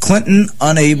 Clinton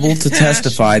unable to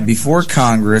testify before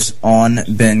Congress on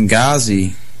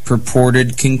Benghazi,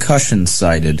 purported concussion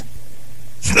cited.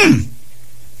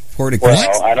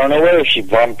 Well, I don't know whether she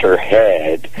bumped her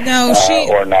head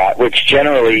or not, which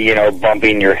generally,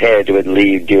 bumping your head would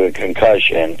lead to a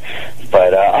concussion.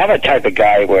 But I'm a type of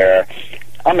guy where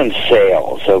I'm in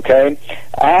sales, okay?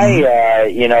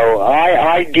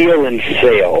 I deal in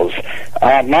sales.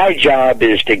 My job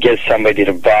is to get somebody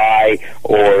to buy,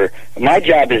 or my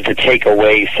job is to take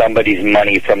away somebody's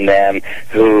money from them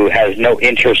who has no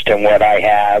interest in what I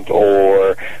have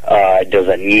or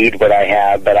doesn't need what I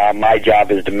have, but my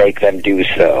job is to make them do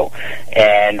so.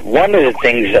 And one of the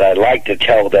things that I like to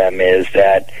tell them is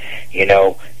that,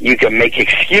 you can make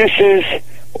excuses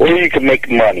or you can make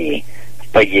money,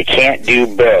 but you can't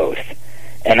do both.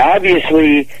 And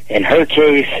obviously, in her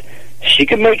case, she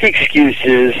could make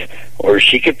excuses or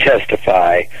she could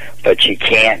testify, but she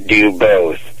can't do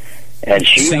both. And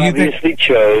she obviously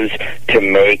chose to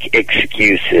make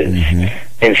excuses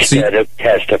instead of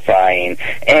testifying.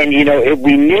 And,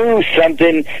 we knew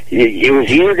something. It was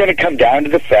either going to come down to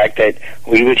the fact that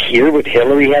we would hear what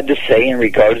Hillary had to say in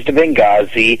regards to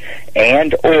Benghazi,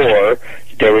 and or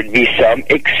there would be some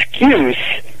excuse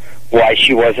why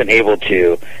she wasn't able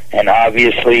to. And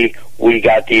obviously, we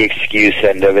got the excuse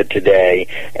end of it today,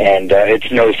 and it's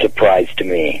no surprise to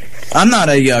me. I'm not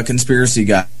a conspiracy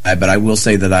guy, but I will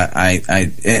say that I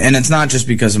and it's not just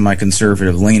because of my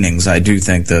conservative leanings. I do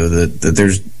think, though,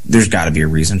 that there's got to be a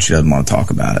reason she doesn't want to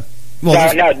talk about it.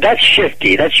 Well, now, that's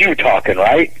shifty. That's you talking,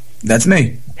 right? That's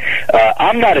me.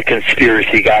 I'm not a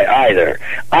conspiracy guy either.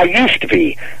 I used to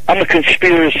be. I'm a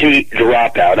conspiracy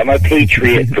dropout. I'm a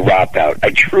patriot dropout. I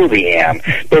truly am.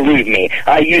 Believe me,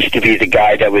 I used to be the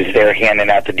guy that was there handing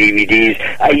out the DVDs.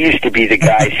 I used to be the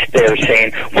guy there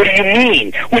saying, what do you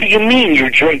mean? What do you mean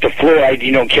you drink the fluoride,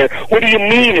 you don't care? What do you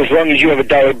mean as long as you have a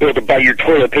dollar bill to buy your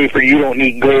toilet paper, you don't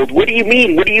need gold? What do you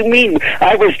mean? What do you mean?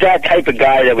 I was that type of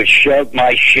guy that would shove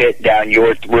my shit down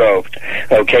your throat,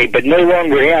 okay? But no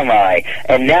longer am I.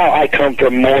 And now I come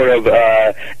from more of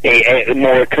a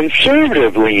more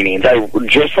conservative leanings.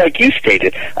 Just like you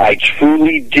stated, I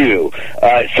truly do.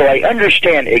 So I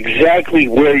understand exactly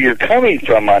where you're coming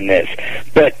from on this.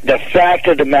 But the fact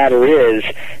of the matter is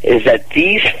that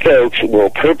these folks will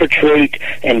perpetrate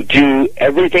and do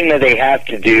everything that they have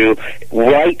to do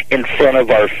right in front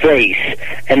of our face,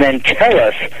 and then tell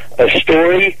us a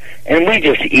story, and we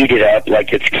just eat it up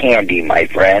like it's candy, my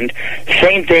friend.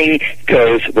 Same thing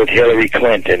goes with Hillary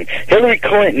Clinton. Hillary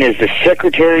Clinton is the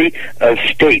Secretary of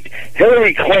State.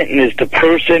 Hillary Clinton is the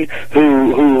person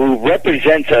who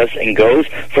represents us and goes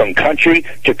from country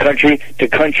to country to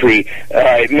country,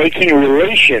 making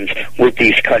relations with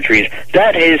these countries.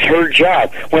 That is her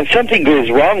job. When something goes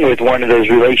wrong with one of those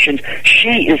relations,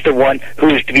 she is the one who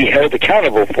is to be held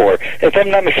accountable for. If I'm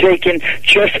not mistaken,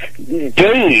 just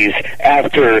days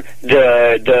after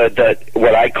the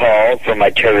what I call, for my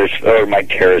terrorist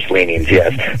leanings,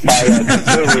 yes, my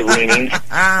conservative leanings.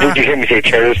 Did you hear me say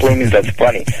terrorist leanings? That's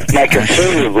funny. My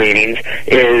conservative leanings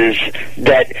is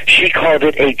that she called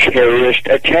it a terrorist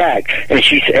attack, and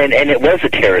and it was a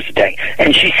terrorist attack.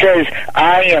 And she says,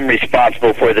 I am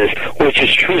responsible for this, which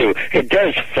is true. It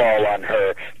does fall on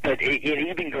her, but it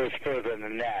even goes further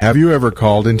than that. Have you ever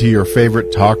called into your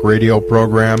favorite talk radio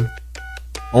program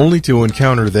only to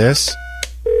encounter this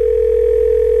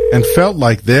and felt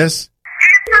like this?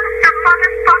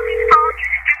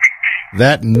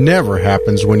 That never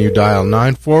happens when you dial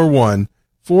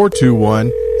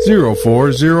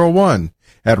 941-421-0401.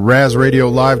 At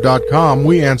RazRadioLive.com,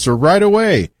 we answer right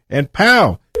away. And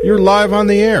pow, you're live on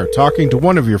the air talking to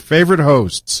one of your favorite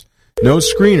hosts. No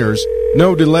screeners,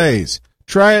 no delays.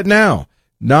 Try it now.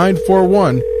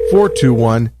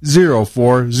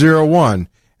 941-421-0401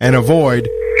 and avoid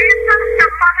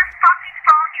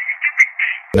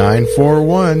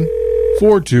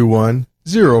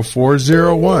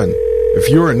 941-421-0401. If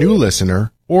you're a new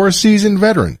listener or a seasoned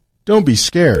veteran, don't be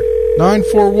scared.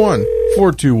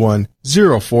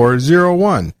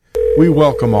 941-421-0401. We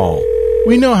welcome all.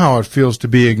 We know how it feels to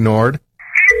be ignored.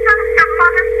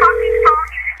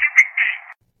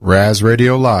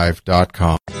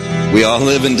 RazRadioLive.com. We all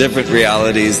live in different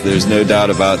realities. There's no doubt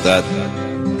about that.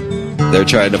 They're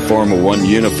trying to form a one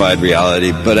unified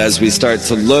reality. But as we start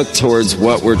to look towards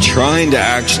what we're trying to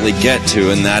actually get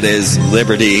to, and that is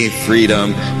liberty,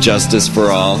 freedom, justice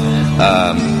for all,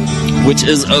 which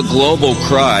is a global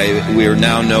cry. We are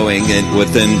now knowing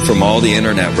from all the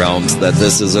internet realms that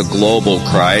this is a global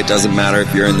cry. It doesn't matter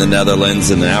if you're in the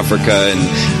Netherlands, in Africa, in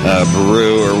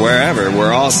Peru, or wherever.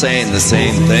 We're all saying the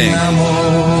same thing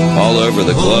all over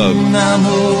the globe.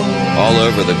 All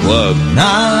over the globe.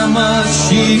 Namah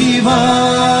Shivaya.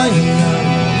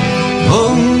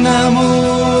 Om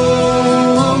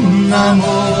Namo, Om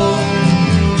Namo,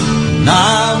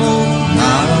 Namo,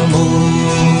 Namo.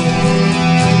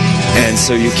 And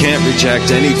so you can't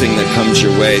reject anything that comes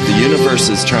your way. The universe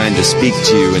is trying to speak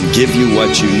to you and give you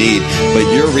what you need, but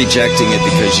you're rejecting it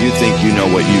because you think you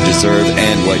know what you deserve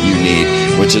and what you need,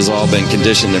 which has all been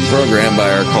conditioned and programmed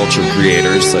by our culture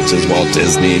creators such as Walt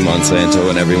Disney, Monsanto,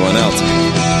 and everyone else.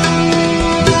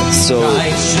 So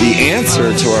the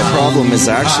answer to our problem is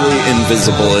actually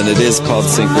invisible, and it is called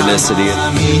synchronicity,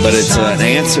 but it's an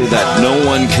answer that no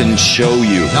one can show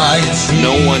you.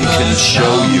 No one can show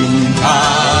you.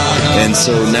 And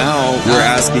so now we're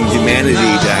asking humanity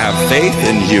to have faith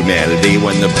in humanity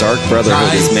when the Dark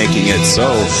Brotherhood is making it so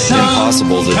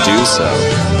impossible to do so.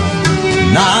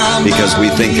 Because we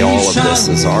think all of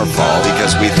this is our fault.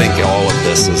 Because we think all of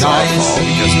this is our fault.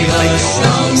 Because we think all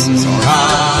of this is our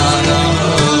fault.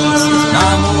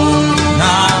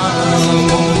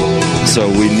 So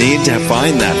we need to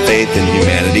find that faith in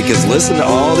humanity, because listen to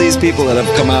all these people that have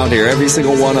come out here, every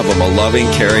single one of them, a loving,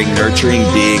 caring, nurturing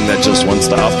being that just wants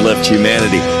to uplift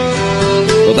humanity.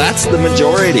 Well, that's the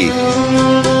majority.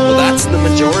 Well, that's the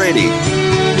majority.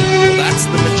 Well,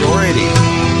 that's the majority.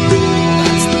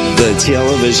 The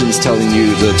television's telling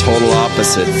you the total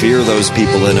opposite. Fear those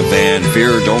people in a van.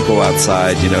 Fear, don't go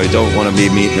outside. You don't want to be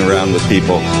meeting around with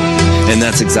people. And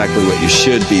that's exactly what you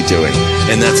should be doing.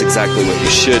 And that's exactly what you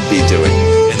should be doing.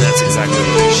 And that's exactly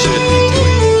what you should be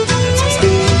doing.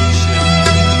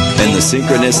 And the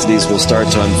synchronicities will start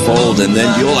to unfold, and then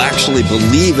you'll actually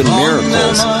believe in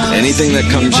miracles. Anything that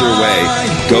comes your way,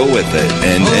 go with it,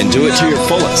 and do it to your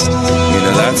fullest.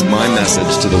 That's my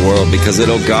message to the world, because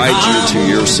it'll guide you to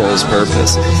your soul's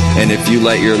purpose. And if you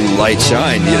let your light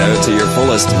shine, to your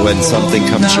fullest when something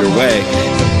comes your way,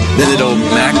 then it'll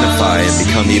magnify and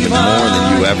become even more than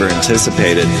you ever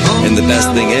anticipated. And the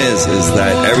best thing is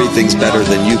that everything's better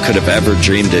than you could have ever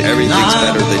dreamed it. Everything's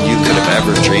better than you could have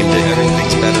ever dreamed it.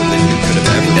 Everything's better than you could have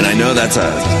ever. And I know that's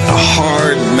a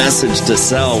hard message to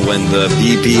sell when the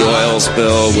BP oil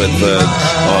spill, with the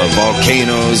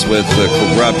volcanoes, with the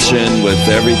corruption, with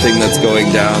everything that's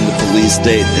going down, the police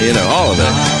state, all of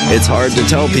it. It's hard to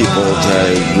tell people to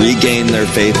regain their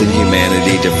faith in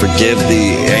humanity, to forgive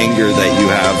the anger that you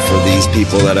have for these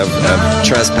people that have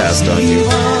trespassed on you,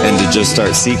 and to just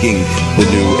start seeking the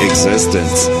new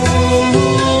existence.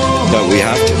 But we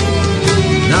have to.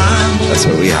 That's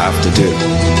what we have to do.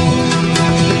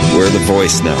 We're the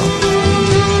voice now.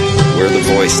 We're the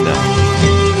voice now.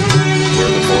 We're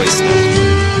the voice now.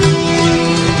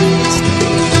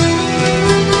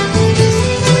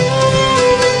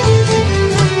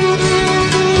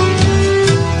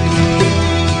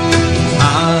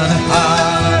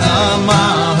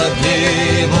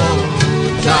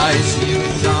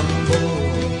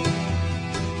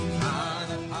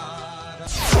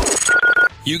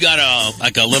 You got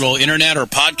a little internet or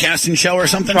podcasting show or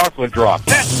something? Chocolate Drop.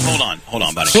 Hold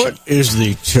on, buddy. What is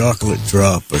the Chocolate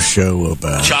Drop a show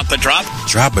about? Chocolate Drop?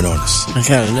 Drop it on us. I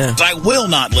gotta know. I will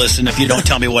not listen if you don't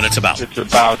tell me what it's about. It's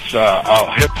about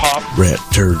hip-hop. Rat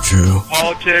Turd Show.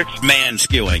 Politics. Man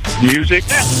skewing. Music.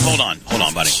 Hold on,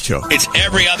 buddy. It's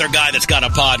every other guy that's got a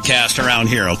podcast around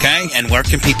here, okay? And where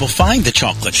can people find the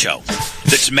Chocolate Show?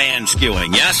 That's man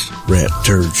skewing, yes? Rat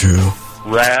Turd Show.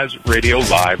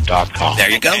 RazRadioLive.com. There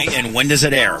you go. Okay, and when does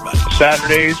it air, buddy?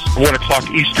 Saturdays, 1 o'clock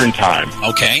Eastern Time.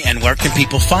 Okay, and where can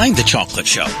people find the Chocolate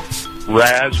Show?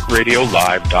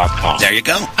 RazRadioLive.com. There you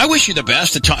go. I wish you the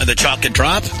best, the Chocolate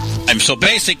Drop. So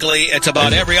basically, it's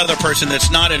about every other person that's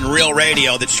not in real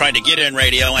radio that's trying to get in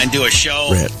radio and do a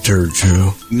show. Rat Turd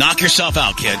Show. Knock yourself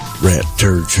out, kid. Rat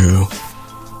Turd Show.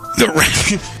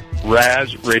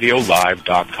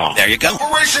 RazRadioLive.com. There you go.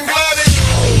 Operation Gladys.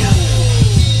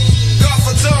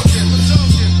 Duncan.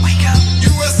 Wake up.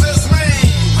 USS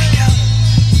Maine. Wake up.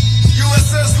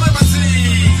 USS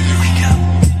Liberty. Wake up.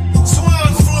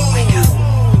 Swan Flu. Wake up.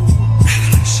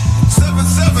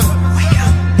 7-7. Wake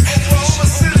up. Oklahoma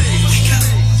City. Wake up.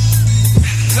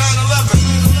 9/11.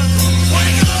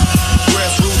 Wake up.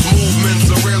 Grassroots movements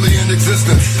are rarely in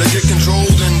existence. They get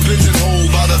controlled and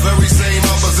pigeonholed by the very same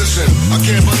opposition. I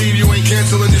can't believe you ain't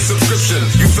canceling your subscription.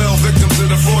 You fell victim to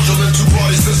the fraudulent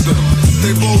two-party system.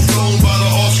 They both owned by the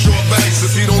offshore banks.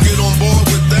 If you don't get on board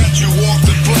with that, you walk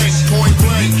the plank, point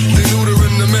blank. They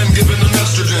neutering the men, giving them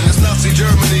estrogen. It's Nazi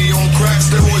Germany on crack,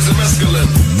 steroids, and mescaline.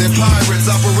 They're pirates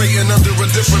operating under a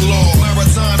different law.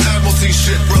 Maritime admiralty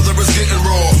shit, brother, is getting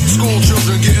raw. School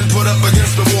children getting put up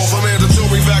against the wall for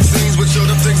mandatory vaccines, which show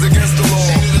them things against the law.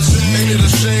 Ain't it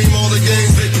a shame all the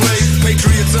games they play?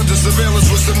 Patriots under surveillance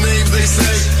with some names they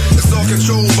say. It's all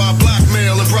controlled by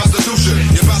blackmail and prostitution.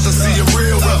 You're about to see a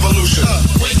real revolution.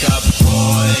 Wake up,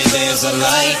 boy, there's a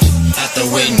light at the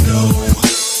window.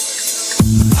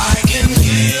 I can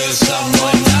hear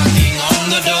someone knocking on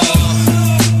the door.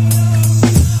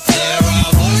 There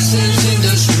are voices in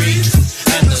the street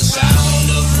and the sound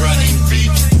of running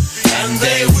feet, and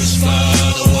they whisper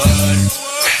the word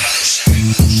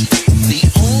revolution. The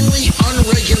only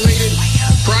unregulated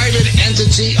private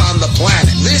entity on the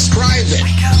planet. This private,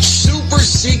 super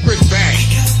secret bank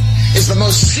is the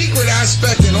most secret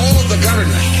aspect in all of the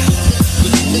government.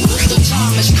 The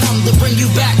time has come to bring you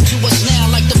back to us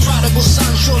now, like the prodigal son.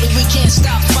 Surely we can't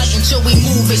stop fighting till we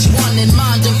move as one in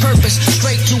mind and purpose.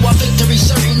 Straight to our victory,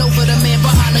 certain over the man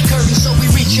behind the curtain. So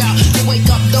we reach out to wake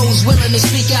up those willing to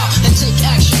speak out and take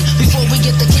action before we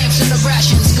get the camps and the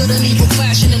rations. Good and evil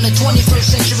clashing in the 21st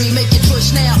century. Make your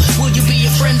choice now. Will you be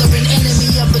a friend or an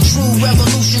enemy of the true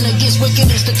revolution against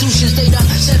wicked institutions? They done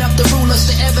set up the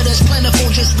rulers. The evidence plentiful.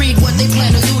 Just read what they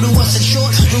plan to do to us. In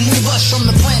short, remove us from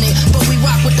the planet, but we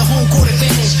rock with the home court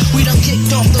advantage. We done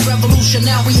kicked off the revolution,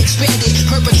 now we expanded.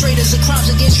 Perpetrators of crimes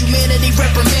against humanity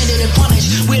reprimanded and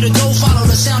punished.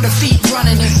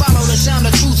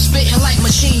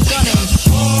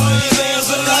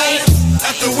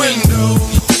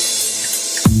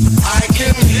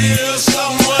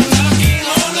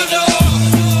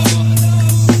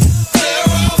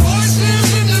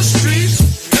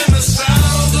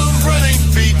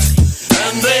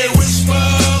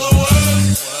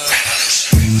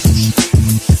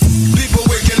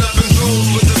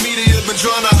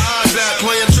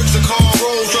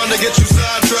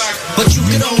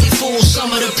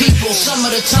 some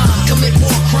of the time, commit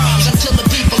more crimes until the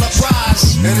people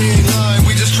uprise. And he ain't lying,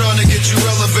 we just trying to get you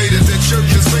elevated. The church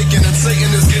is vacant and Satan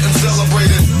is getting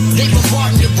celebrated. They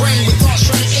bombarding your brain with thoughts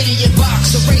from the idiot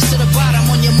box. A race to the bottom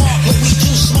on your mark, but we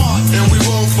too smart. And we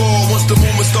won't fall once the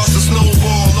movement starts to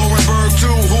snowball. Laurenberg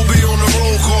too, who'll be on the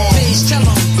roll call? Please tell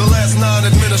them. The last 9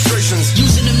 administrations.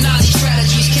 Using them Nazi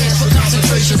strategies, cares for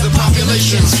concentration of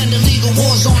populations. And illegal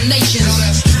wars on nations. Now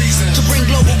that's treason. To bring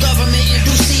global government in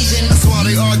due season. That's why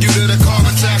they argue that a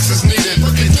carbon tax is needed.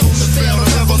 But they don't fail, the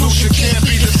revolution can't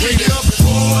be defeated.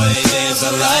 Boy, there's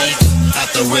a light at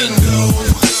the window.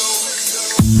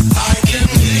 I can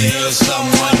hear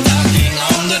someone knocking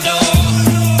on the door.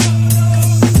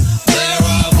 There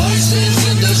are voices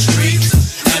in the street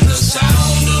and the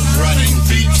sound of running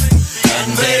feet,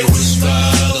 and they whisper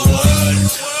the word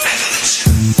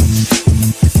revolution.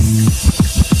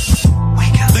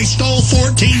 They stole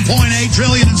 $14.8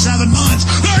 trillion in 7 months.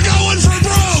 They're going for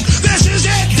broke. This is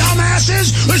it,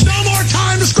 dumbasses. There's no more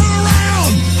time to screw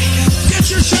around. Get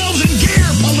yourselves in gear,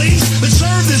 police, that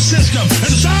serve this system, and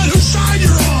decide whose side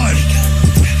you're on.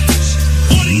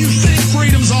 What do you think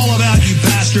freedom's all about, you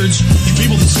bastards? You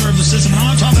people that serve the system. And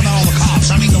I'm not talking about all the cops.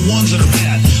 I mean the ones that are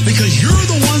bad. Because you're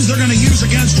the ones they're going to use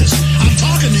against us. I'm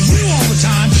talking to you all the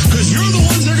time because you're the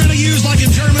ones they're going to use like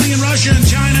in Germany and Russia and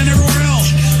China and everywhere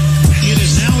else. It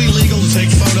is now illegal to take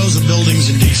photos of buildings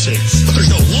in D.C. But there's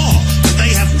no law. But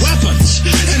they have weapons.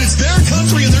 And it's their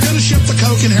country, and they're going to ship the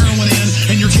coke and heroin in,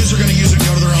 and your kids are going to use it and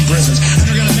go to their own prisons. And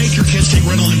they're going to make your kids take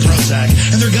Ritalin and Prozac.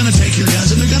 And they're going to take your guns,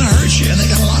 and they're going to hurt you. And they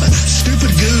got a lot of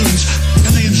stupid goons,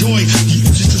 and they enjoy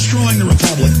just destroying the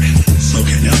republic.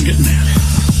 Okay, now I'm getting mad.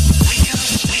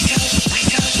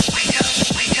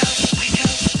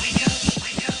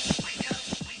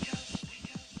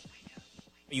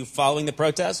 Are you following the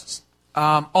protests?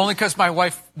 Only because my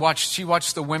wife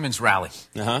watched the women's rally.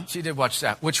 Uh-huh. She did watch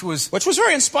that, which was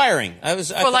very inspiring.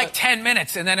 For like 10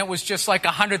 minutes, and then it was just like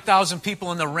 100,000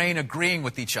 people in the rain agreeing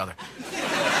with each other.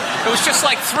 It was just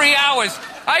like 3 hours.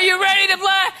 Are you ready to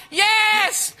play?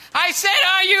 Yes! I said,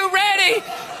 are you ready?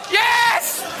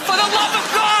 Yes! For the love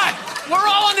of God! We're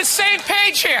all on the same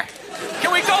page here.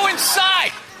 Can we go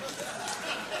inside?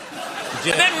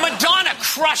 And then Madonna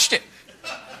crushed it.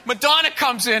 Madonna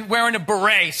comes in wearing a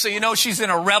beret, so you know she's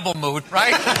in a rebel mood,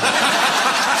 right?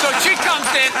 So she comes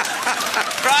in,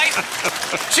 right?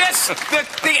 Just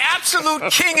the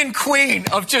absolute king and queen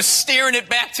of just steering it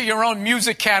back to your own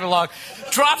music catalog.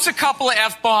 Drops a couple of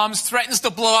F-bombs, threatens to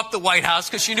blow up the White House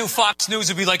because she knew Fox News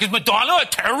would be like, is Madonna a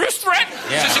terrorist threat?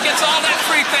 Yeah. So she gets all that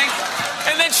free thing.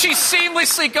 And then she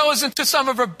seamlessly goes into some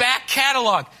of her back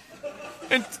catalog.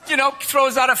 And,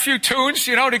 throws out a few tunes,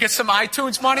 to get some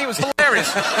iTunes money. It was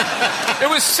hilarious. It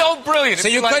was so brilliant. So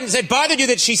you couldn't, it bothered you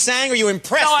that she sang, or you were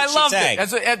impressed No, that I loved she sang?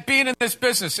 it. At being in this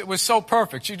business, it was so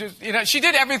perfect. She just, she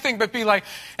did everything but be like,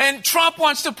 and Trump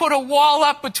wants to put a wall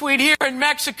up between here and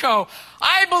Mexico.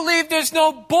 I believe there's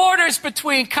no borders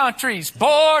between countries.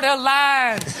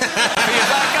 Borderlines. Feels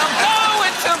like I'm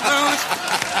going to lose.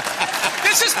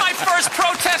 This is my first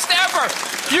protest ever.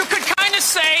 You could kind of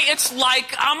say it's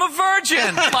like I'm a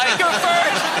virgin. Like a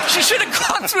virgin. She should have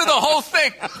gone through the whole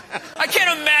thing. I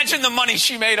can't imagine the money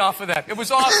she made off of that. It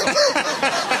was awesome.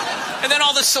 And then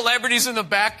all the celebrities in the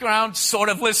background sort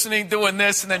of listening, doing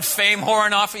this, and then fame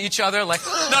whoring off at each other. Like,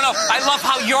 no, I love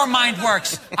how your mind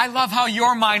works. I love how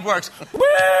your mind works. Woo!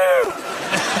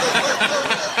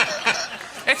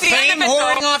 At the end of it,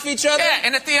 whoring off each other? Yeah,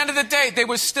 and at the end of the day, they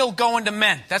were still going to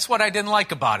men. That's what I didn't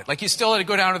like about it. Like, you still had to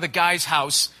go down to the guy's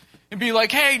house and be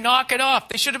like, hey, knock it off.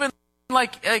 They should have been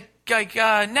like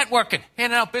networking,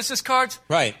 handing out business cards.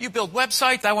 Right. You build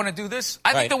websites. I want to do this.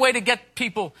 I think the way to get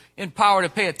people in power to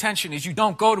pay attention is you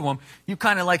don't go to them. You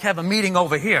kind of like have a meeting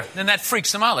over here. Then that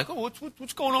freaks them out. Like, oh,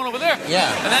 what's going on over there?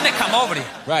 Yeah. And then they come over to you.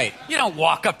 Right. You don't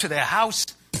walk up to their house.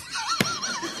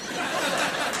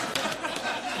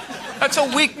 That's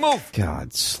a weak move.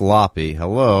 God, sloppy.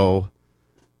 Hello.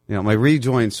 My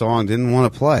rejoin song didn't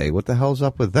want to play. What the hell's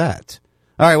up with that?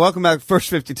 All right, welcome back. First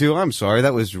 52. I'm sorry.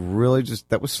 That was really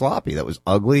that was sloppy. That was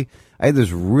ugly. I had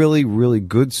this really, really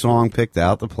good song picked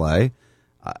out to play.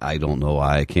 I don't know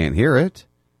why I can't hear it.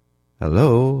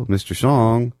 Hello, Mr.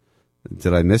 Song.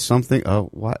 Did I miss something? Oh,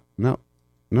 what? No,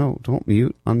 don't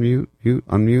mute, unmute, mute,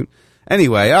 unmute.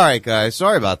 Anyway, all right, guys.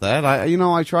 Sorry about that.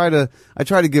 I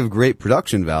try to give great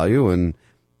production value, and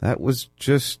that was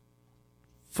just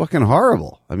fucking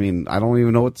horrible. I mean, I don't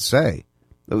even know what to say.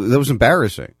 That was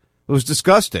embarrassing. It was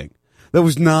disgusting. That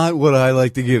was not what I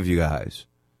like to give you guys.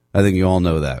 I think you all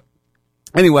know that.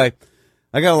 Anyway,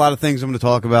 I got a lot of things I'm going to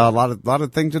talk about. A lot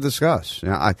of things to discuss.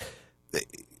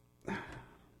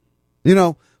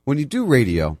 When you do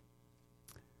radio,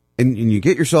 and you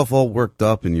get yourself all worked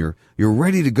up, and you're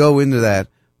ready to go into that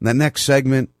next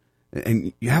segment,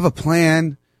 and you have a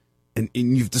plan, and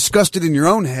you've discussed it in your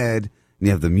own head, and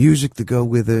you have the music to go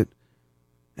with it,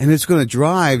 and it's going to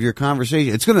drive your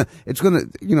conversation. It's going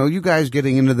to, you guys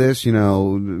getting into this,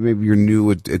 maybe you're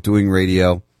new at doing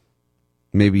radio.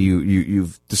 Maybe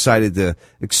you've decided to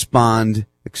expunge,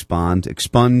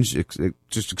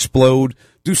 just explode,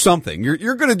 do something.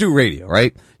 You're going to do radio,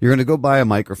 right? You're going to go buy a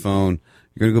microphone.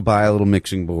 You're going to go buy a little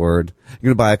mixing board. You're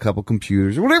going to buy a couple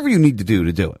computers or whatever you need to do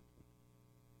it.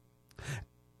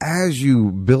 As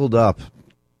you build up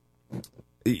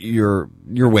your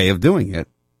way of doing it,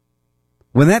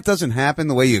 when that doesn't happen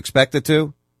the way you expect it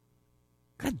to,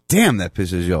 God damn, that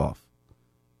pisses you off.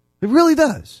 It really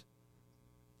does.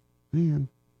 Man,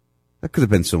 that could have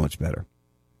been so much better.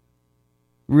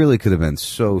 Really could have been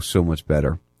so much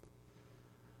better.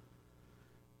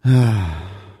 Well,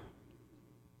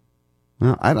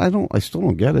 I still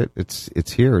don't get it.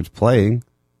 It's here. It's playing.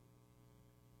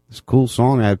 This cool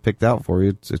song I had picked out for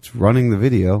you. It's running the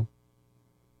video.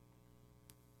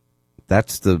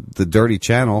 That's the dirty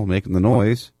channel making the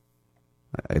noise.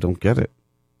 I don't get it.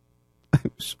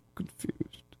 I'm so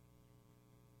confused.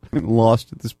 I'm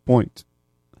lost at this point.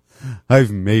 I've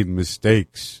made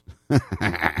mistakes.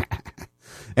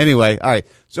 Anyway, all right.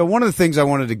 So one of the things I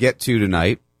wanted to get to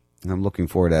tonight, and I'm looking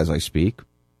for it as I speak.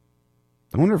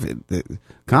 I wonder if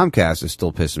Comcast is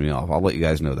still pissing me off. I'll let you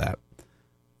guys know that.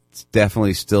 It's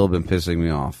definitely still been pissing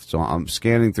me off. So I'm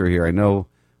scanning through here. I know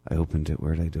I opened it.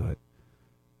 Where did I do it?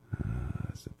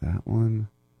 Is it that one?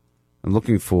 I'm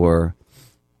looking for...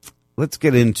 Let's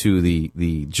get into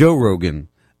the Joe Rogan,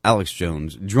 Alex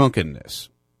Jones drunkenness.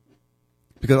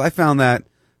 Because I found that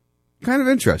kind of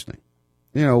interesting.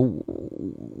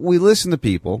 We listen to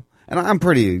people, and I'm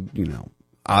pretty,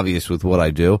 obvious with what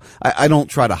I do. I don't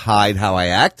try to hide how I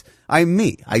act. I'm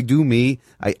me. I do me.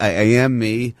 I am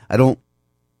me. I don't,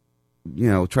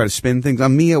 try to spin things.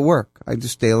 I'm me at work. I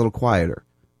just stay a little quieter.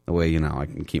 The way, I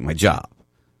can keep my job.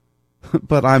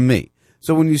 But I'm me.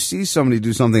 So when you see somebody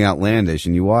do something outlandish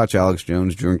and you watch Alex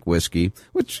Jones drink whiskey,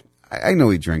 which I know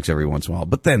he drinks every once in a while,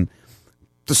 but then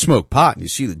to smoke pot and you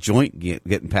see the joint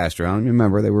getting passed around.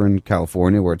 Remember, they were in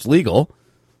California where it's legal.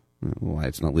 Why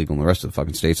it's not legal in the rest of the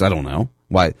fucking states, I don't know.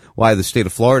 Why the state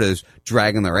of Florida is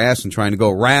dragging their ass and trying to go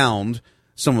around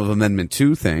some of Amendment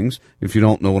 2 things. If you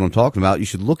don't know what I'm talking about, you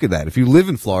should look at that. If you live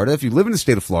in Florida, if you live in the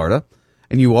state of Florida,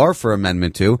 and you are for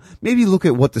Amendment 2, maybe look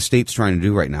at what the state's trying to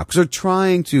do right now. Because they're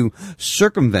trying to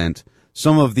circumvent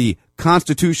some of the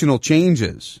constitutional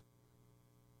changes.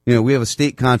 We have a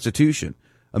state constitution.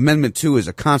 Amendment 2 is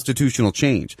a constitutional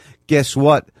change. Guess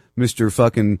what, Mr.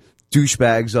 fucking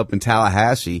douchebags up in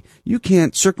Tallahassee? You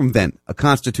can't circumvent a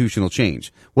constitutional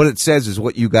change. What it says is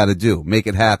what you got to do. Make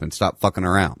it happen. Stop fucking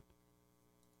around.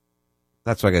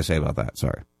 That's what I got to say about that.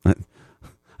 Sorry.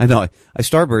 I know. I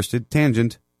starbursted.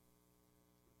 Tangent.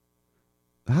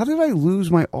 How did I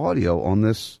lose my audio on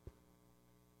this?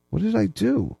 What did I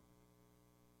do?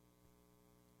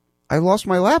 I lost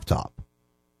my laptop.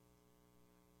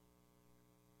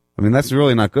 I mean, that's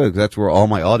really not good because that's where all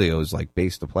my audio is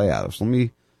based to play out of. So let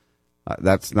me,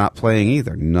 that's not playing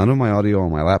either. None of my audio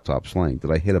on my laptop's playing.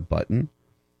 Did I hit a button?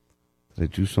 Did I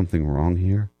do something wrong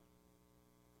here?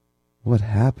 What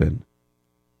happened?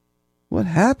 What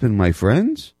happened, my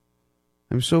friends?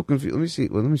 I'm so confused. Let me see.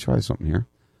 Let me try something here.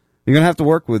 You're going to have to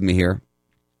work with me here.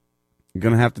 You're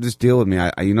going to have to just deal with me.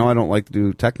 I don't like to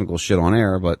do technical shit on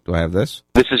air, but do I have this?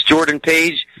 This is Jordan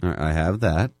Page. All right, I have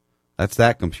that. That's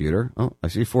that computer. Oh, I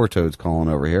see Four Toads calling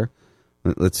over here.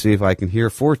 Let's see if I can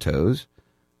hear Four Toads.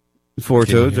 Four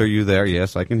Toads, are you there?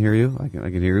 Yes, I can hear you. I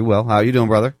can hear you well. How are you doing,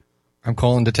 brother? I'm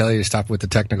calling to tell you to stop with the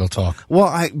technical talk.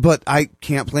 Well, but I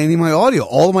can't play any of my audio.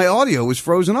 All of my audio is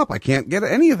frozen up. I can't get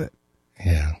any of it.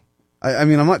 Yeah. I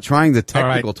mean, I'm not trying to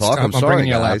technical talk. I'm sorry,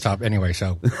 bringing you a guys. laptop anyway,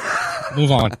 so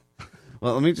move on.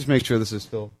 Well, let me just make sure this is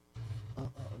still...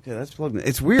 Okay, that's plugged in.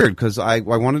 It's weird because I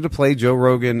wanted to play Joe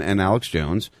Rogan and Alex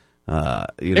Jones.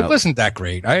 It wasn't that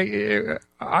great.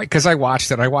 Because I watched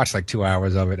it. I watched 2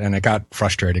 hours of it, and it got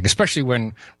frustrating, especially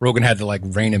when Rogan had to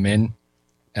rein him in.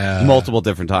 Multiple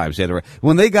different times.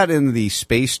 When they got into the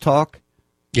space talk...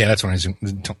 Yeah, that's when I zoomed.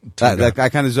 I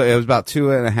kind of... It was about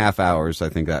 2.5 hours, I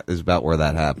think that is about where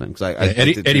that happened.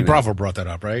 Eddie Bravo brought that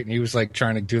up, right? And he was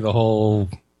trying to do the whole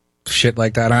shit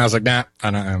like that. And I was like, nah,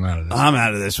 I'm out of this. I'm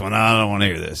out of this one. I don't want to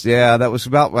hear this. Yeah,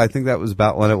 I think that was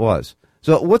about when it was.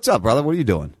 So what's up, brother? What are you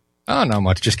doing? Oh, not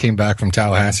much. Just came back from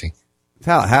Tallahassee.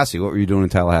 Tallahassee? What were you doing in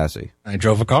Tallahassee? I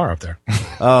drove a car up there.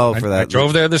 Oh, for that. I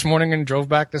drove there this morning and drove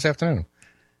back this afternoon.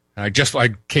 I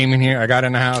came in here. I got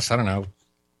in the house, I don't know,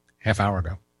 half hour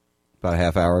ago. About a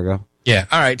half hour ago? Yeah.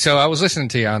 All right. So I was listening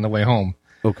to you on the way home.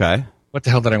 Okay. What the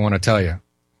hell did I want to tell you?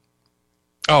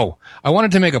 Oh, I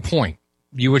wanted to make a point.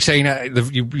 You were saying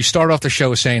that you start off the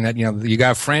show saying that, you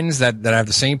got friends that have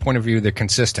the same point of view. They're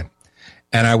consistent.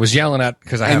 And I was yelling at,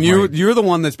 because you're the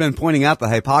one that's been pointing out the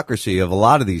hypocrisy of a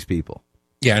lot of these people.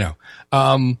 Yeah, I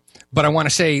know. But I want to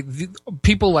say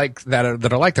people like that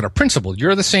are principled.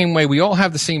 You're the same way. We all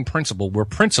have the same principle. We're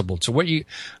principled. So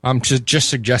I'm just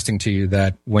suggesting to you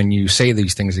that when you say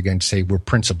these things again, say we're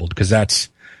principled, because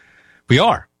we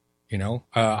are.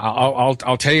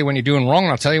 I'll tell you when you're doing wrong,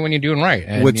 and I'll tell you when you're doing right.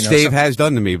 And, which Dave has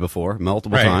done to me before,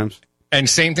 multiple times. And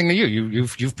same thing to you.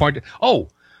 You've pointed.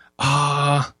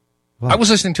 I was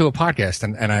listening to a podcast,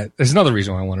 and there's another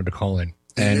reason why I wanted to call in.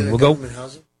 And we'll go.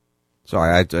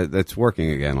 Sorry, it's working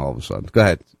again all of a sudden. Go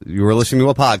ahead. You were listening to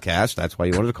a podcast. That's why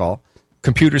you wanted to call.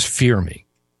 Computers fear me.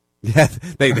 Yeah,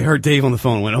 they heard Dave on the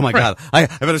phone and went, oh, my God, I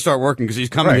better start working because he's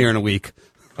coming here in a week.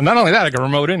 And not only that, I can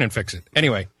remote in and fix it.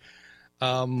 Anyway,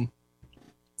 one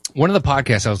of the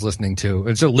podcasts I was listening to,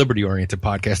 it's a liberty-oriented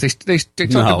podcast. They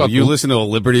talk about... you listen to a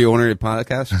liberty-oriented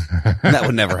podcast? That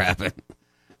would never happen.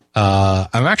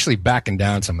 I'm actually backing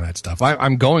down some of that stuff.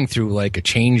 I'm going through like a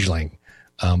changeling.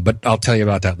 But I'll tell you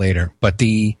about that later. But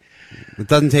it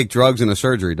doesn't take drugs in a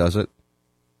surgery, does it?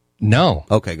 No.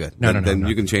 Okay, good. No. Then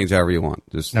you can change however you want.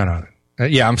 No.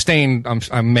 Yeah, I'm staying.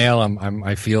 I'm male.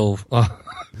 I feel.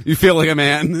 You feel like a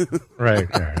man, right?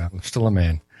 I'm still a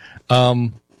man.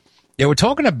 Yeah, we're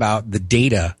talking about the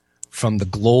data from the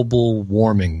global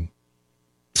warming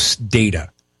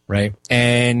data, right?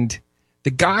 And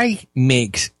the guy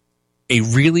makes a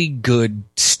really good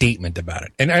statement about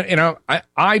it. And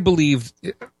I believe...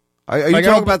 Are you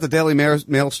talking about the Daily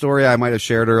Mail story I might have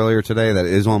shared earlier today that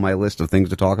is on my list of things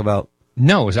to talk about?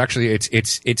 No, it's actually,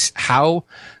 it's how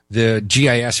the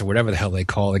GIS or whatever the hell they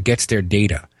call it gets their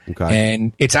data. Okay.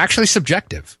 And it's actually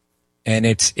subjective. And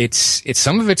it's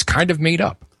some of it's kind of made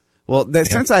up. Well,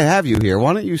 since I have you here,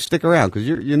 why don't you stick around?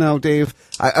 Because Dave,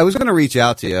 I was going to reach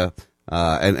out to you.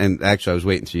 And actually, I was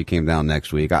waiting until you came down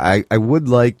next week. I would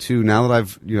like to, now that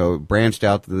I've, branched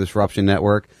out to the Disruption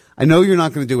Network, I know you're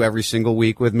not going to do every single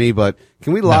week with me, but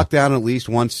can we lock down at least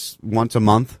once a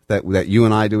month that you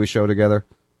and I do a show together?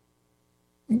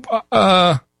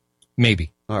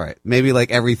 Maybe. All right. Maybe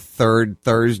like every third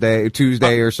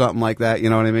Tuesday or something like that. You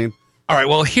know what I mean? All right.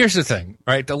 Well, here's the thing,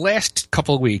 right? The last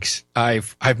couple of weeks,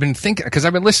 I've been thinking, because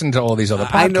I've been listening to all these other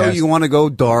podcasts. I know you want to go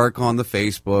dark on the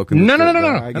Facebook. And No.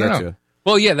 I get you.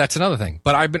 Well, yeah, that's another thing.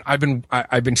 But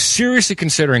I've been seriously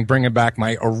considering bringing back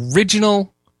my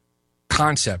original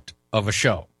concept of a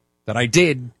show that I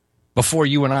did before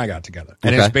you and I got together.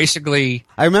 And it's basically...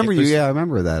 I remember I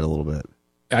remember that a little bit.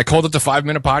 I called it the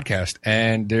 5-Minute Podcast,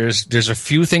 and there's a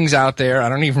few things out there. I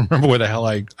don't even remember where the hell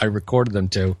I recorded them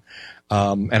to.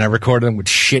 And I recorded them with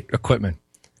shit equipment.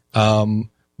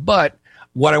 But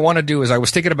what I want to do is I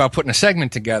was thinking about putting a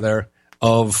segment together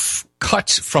of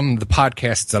cuts from the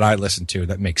podcasts that I listen to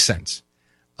that make sense.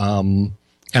 And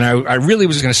I really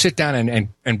was going to sit down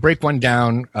and break one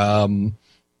down. And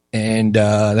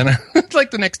then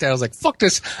like the next day I was like, fuck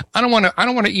this. I don't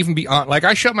want to even be on. Like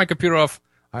I shut my computer off.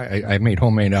 I made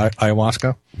homemade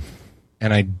ayahuasca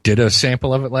and I did a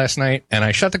sample of it last night and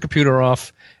I shut the computer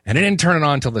off and I didn't turn it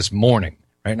on until this morning.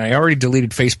 Right. And I already deleted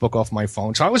Facebook off my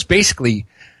phone. So I was basically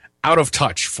out of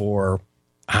touch for,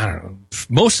 I don't know,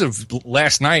 most of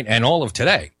last night and all of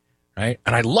today. Right.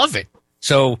 And I love it.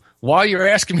 So while you're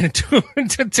asking me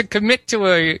to commit to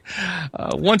a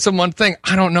once a month thing,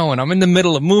 I don't know. And I'm in the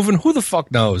middle of moving. Who the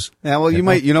fuck knows? Yeah, well, you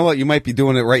might be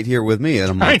doing it right here with me in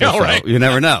a month. I know, or so. right? You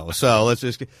never know. So let's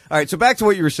just all right. So back to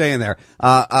what you were saying there.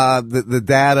 The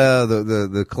data,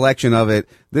 the collection of it.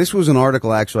 This was an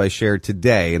article actually I shared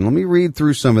today, and let me read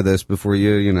through some of this before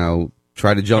you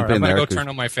try to jump in there. I'm gonna go turn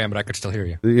on my fan, but I could still hear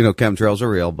you. Chemtrails are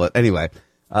real, but anyway.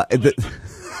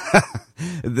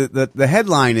 The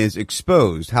headline is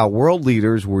exposed how world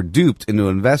leaders were duped into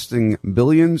investing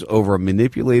billions over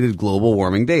manipulated global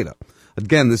warming data.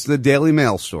 Again, this is the Daily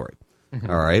Mail story. Mm-hmm.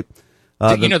 All right.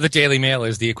 The Daily Mail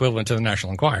is the equivalent to the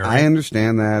National Enquirer. Right? I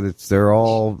understand that they're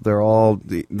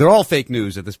all fake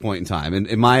news at this point in time.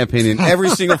 In my opinion, every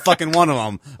single fucking one of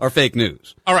them are fake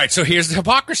news. All right. So here's the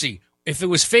hypocrisy. If it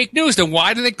was fake news, then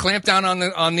why did they clamp down on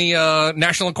the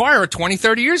National Enquirer 20,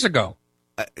 30 years ago?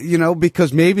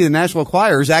 Because maybe the National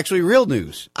Enquirer is actually real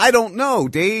news. I don't know,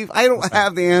 Dave. I don't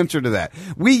have the answer to that.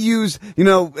 We use,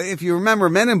 if you remember,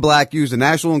 Men in Black used the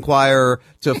National Enquirer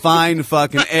to find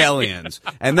fucking aliens.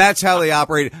 And that's how they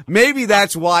operate. Maybe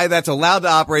that's why that's allowed to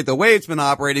operate the way it's been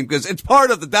operating, because it's part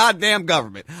of the goddamn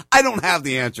government. I don't have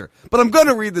the answer. But I'm going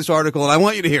to read this article, and I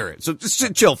want you to hear it. So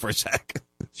just chill for a sec.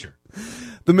 Sure.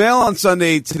 The Mail on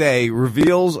Sunday today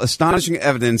reveals astonishing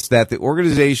evidence that the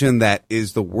organization that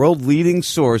is the world leading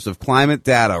source of climate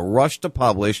data rushed to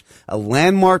publish a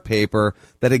landmark paper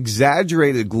that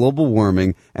exaggerated global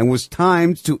warming and was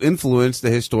timed to influence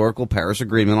the historical Paris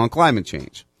Agreement on climate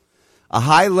change. A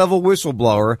high-level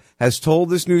whistleblower has told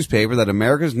this newspaper that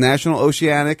America's National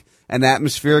Oceanic and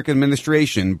Atmospheric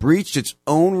Administration breached its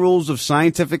own rules of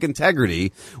scientific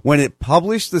integrity when it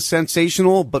published the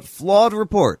sensational but flawed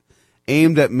report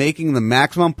aimed at making the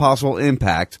maximum possible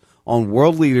impact on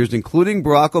world leaders, including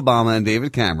Barack Obama and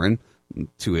David Cameron,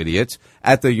 two idiots,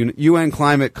 at the UN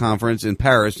Climate Conference in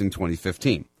Paris in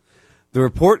 2015. The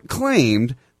report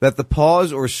claimed that the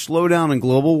pause or slowdown in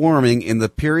global warming in the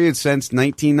period since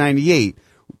 1998,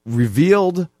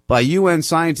 revealed by UN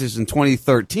scientists in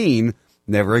 2013,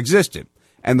 never existed,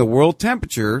 and the world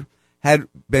temperature had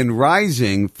been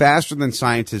rising faster than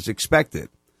scientists expected.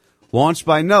 Launched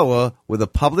by NOAA with a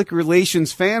public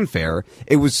relations fanfare,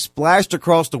 it was splashed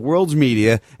across the world's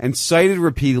media and cited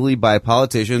repeatedly by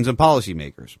politicians and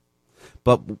policymakers.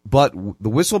 But the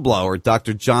whistleblower,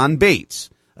 Dr. John Bates,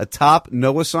 a top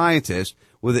NOAA scientist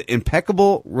with an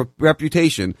impeccable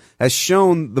reputation, has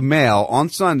shown the Mail on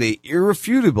Sunday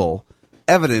irrefutable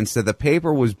evidence that the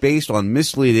paper was based on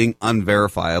misleading,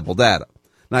 unverifiable data.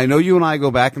 Now, I know you and I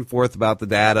go back and forth about the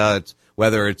data,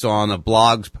 whether it's on a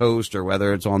blog's post or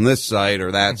whether it's on this site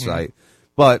or that site,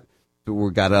 but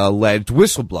we've got an alleged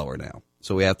whistleblower now.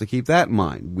 So we have to keep that in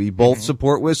mind. We both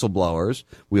support whistleblowers.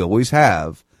 We always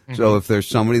have. So if there's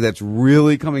somebody that's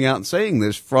really coming out and saying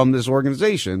this from this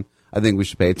organization, I think we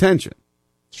should pay attention.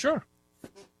 Sure.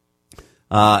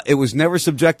 It was never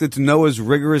subjected to NOAA's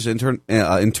rigorous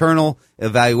internal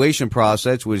evaluation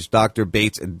process, which Dr.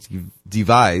 Bates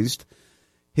devised.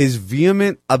 His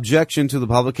vehement objection to the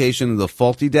publication of the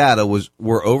faulty data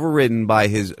were overridden by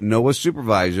his NOAA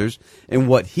supervisors in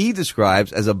what he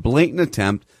describes as a blatant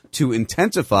attempt to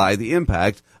intensify the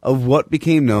impact of what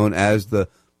became known as the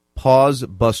Pause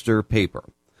Buster paper.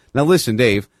 Now listen,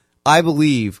 Dave, I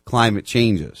believe climate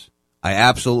changes. I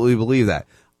absolutely believe that.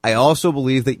 I also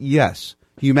believe that, yes,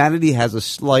 humanity has a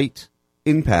slight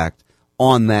impact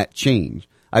on that change.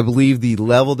 I believe the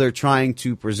level they're trying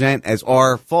to present as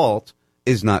our fault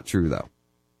is not true, though.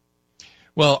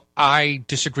 Well, I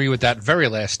disagree with that very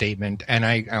last statement, and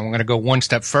I'm going to go one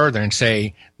step further and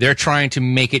say they're trying to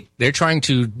make it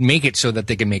so that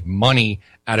they can make money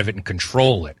out of it and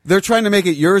control it. They're trying to make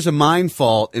it yours and mine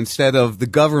fault instead of the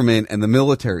government and the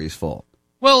military's fault.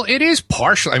 Well, it is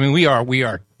partial. I mean, we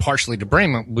are partially to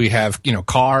blame. We have,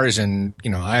 cars and,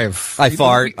 I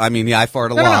fart. I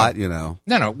fart a lot, No.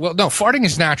 Well, no, farting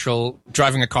is natural.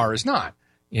 Driving a car is not.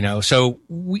 So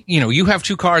you have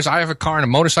two cars. I have a car and a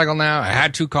motorcycle now. I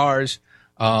had two cars.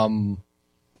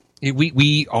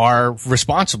 We are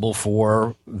responsible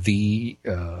for the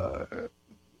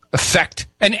effect.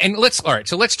 And let's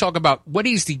talk about what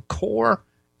is the core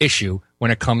issue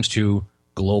when it comes to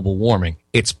global warming.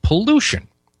 It's pollution.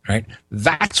 Right?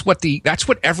 That's what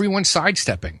everyone's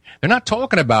sidestepping. They're not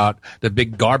talking about the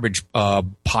big garbage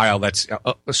pile that's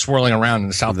swirling around in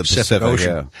the South Pacific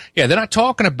Ocean. Yeah, they're not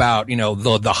talking about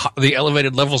the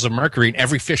elevated levels of mercury in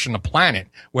every fish on the planet.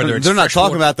 They're not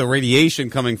talking about the radiation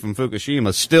coming from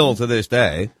Fukushima still to this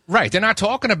day. Right? They're not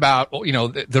talking about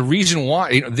the reason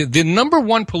why the number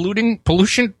one polluting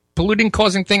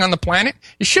causing thing on the planet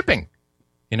is shipping.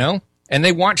 And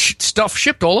they want stuff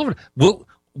shipped all over. Well,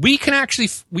 we can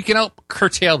help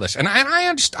curtail this, and I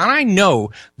understand. And I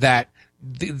know that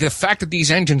the fact that these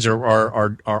engines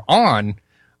are on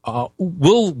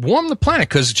will warm the planet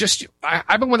because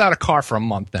I've been without a car for a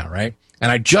month now, right?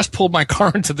 And I just pulled my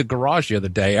car into the garage the other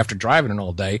day after driving it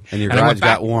all day, and your garage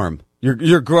got warm.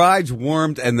 Your garage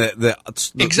warmed, and the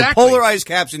polar ice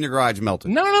caps in your garage melted.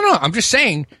 No. I'm just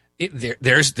saying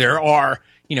there are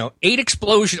 8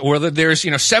 explosions, or there's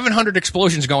 700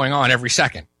 explosions going on every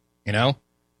second.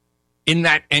 In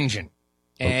that engine.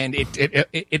 And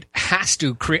it has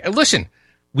to create. Listen,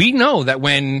 we know that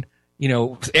when,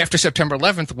 after September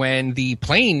 11th, when the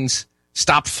planes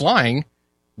stopped flying,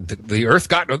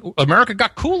 America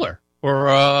got cooler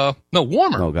or,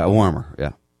 warmer. No, got warmer.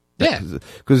 Yeah. Yeah.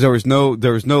 Because there was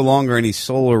no longer any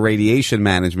solar radiation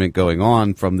management going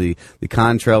on from the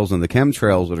contrails and the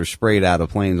chemtrails that are sprayed out of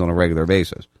planes on a regular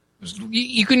basis.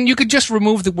 You could just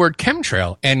remove the word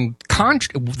chemtrail and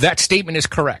that statement is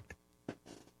correct.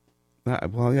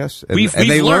 Well, yes. And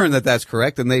they learned that that's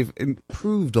correct, and they've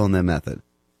improved on their method.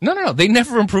 No. They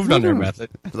never improved on their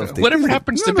method. Whatever it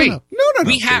happens to be. No.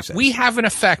 We have an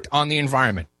effect on the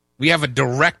environment. We have a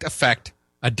direct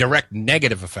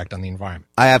negative effect on the environment.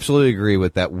 I absolutely agree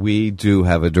with that. We do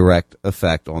have a direct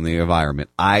effect on the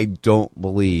environment. I don't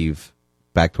believe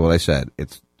back to what I said.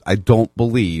 I don't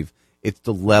believe it's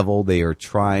the level they are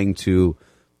trying to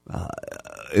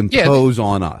impose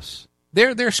on us.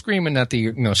 They're screaming that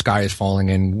the sky is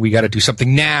falling and we got to do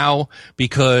something now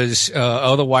because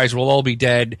otherwise we'll all be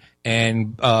dead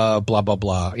and blah blah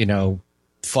blah.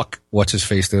 Fuck what's his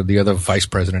face, the other vice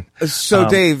president. So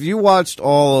Dave, you watched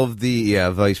all of the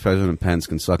Vice President Pence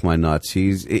can suck my nuts. He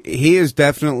is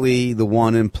definitely the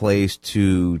one in place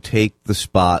to take the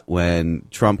spot when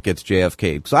Trump gets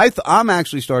JFK'd. Because I'm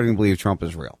actually starting to believe Trump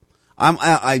is real.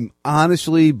 I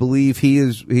honestly believe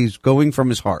he's going from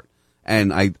his heart.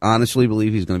 And I honestly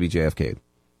believe he's going to be JFK'd.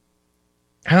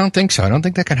 I don't think so. I don't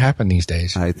think that can happen these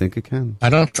days. I think it can.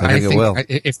 I think it will.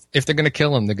 If they're going to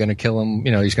kill him, they're going to kill him.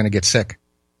 He's going to get sick.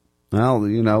 Well,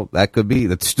 that could be.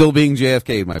 That's still being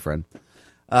JFK'd, my friend.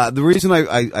 The reason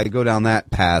I go down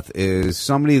that path is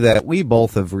somebody that we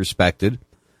both have respected.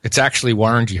 It's actually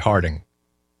Warren G. Harding.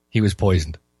 He was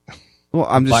poisoned. Well,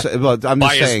 I'm just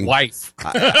by saying. His wife.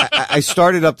 I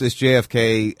started up this the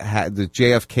JFK'd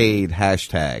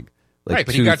hashtag. Right,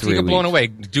 but he got blown away.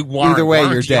 Do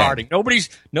Warren G. Harding. Nobody's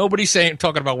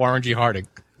talking about Warren G. Harding.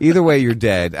 Either way, you're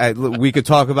dead. We could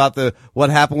talk about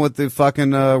what happened with the fucking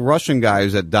Russian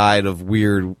guys that died of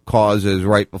weird causes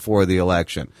right before the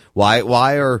election. Why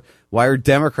are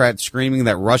Democrats screaming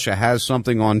that Russia has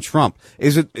something on Trump?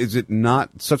 Is it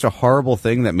not such a horrible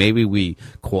thing that maybe we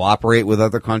cooperate with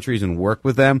other countries and work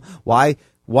with them? Why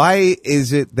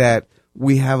is it that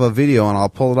we have a video, and I'll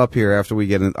pull it up here after we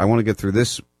get in. I want to get through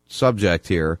this subject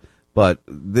here, but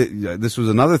this was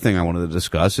another thing I wanted to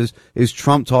discuss is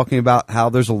Trump talking about how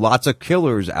there's lots of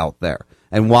killers out there,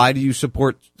 and why do you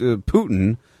support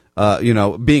Putin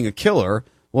being a killer?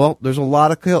 Well, there's a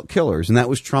lot of killers, and that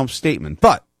was Trump's statement.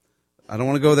 But I don't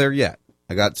want to go there yet.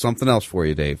 I got something else for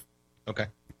you, Dave. Okay.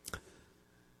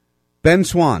 Ben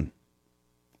Swann,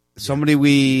 somebody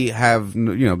we have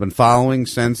been following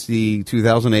since the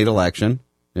 2008 election.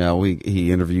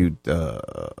 He interviewed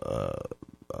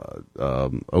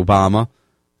Obama.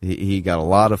 He got a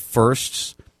lot of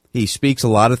firsts. He speaks a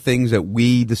lot of things that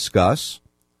we discuss.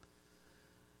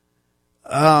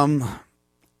 And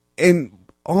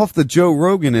off the Joe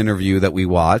Rogan interview that we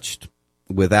watched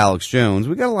with Alex Jones,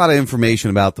 we got a lot of information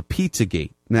about the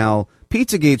Pizzagate. Now,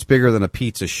 Pizzagate's bigger than a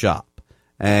pizza shop.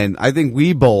 And I think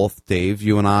we both, Dave,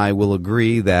 you and I, will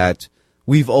agree that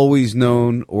we've always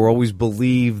known or always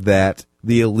believed that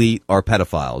the elite are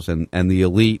pedophiles and the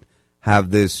elite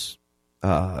have this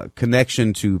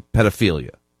connection to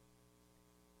pedophilia.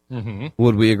 Mm-hmm.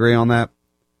 Would we agree on that?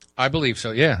 I believe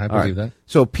so. Yeah, I believe that.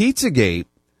 So Pizzagate,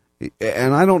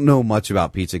 and I don't know much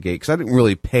about Pizzagate because I didn't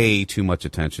really pay too much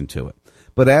attention to it.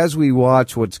 But as we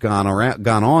watch what's gone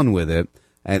on with it,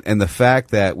 and the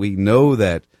fact that we know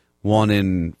that 1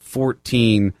 in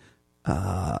 14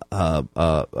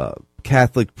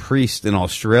 Catholic priests in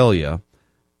Australia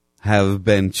have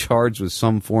been charged with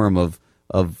some form of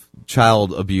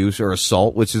child abuse or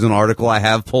assault, which is an article I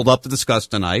have pulled up to discuss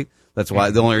tonight. That's why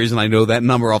the only reason I know that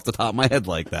number off the top of my head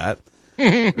like that.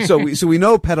 So we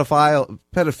know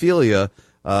pedophilia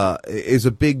is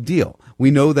a big deal.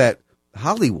 We know that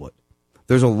Hollywood,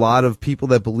 there's a lot of people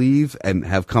that believe and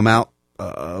have come out.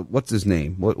 What's his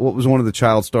name? What was one of the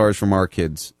child stars from our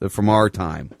kids from our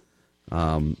time?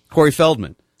 Corey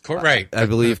Feldman. Right. I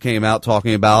believe came out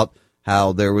talking about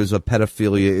how there was a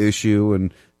pedophilia issue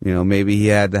and, maybe he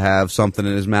had to have something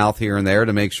in his mouth here and there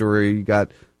to make sure he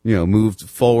got, moved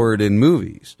forward in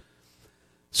movies.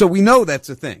 So we know that's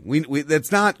a thing. We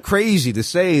that's not crazy to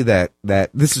say that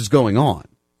this is going on.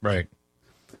 Right.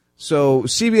 So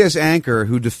CBS anchor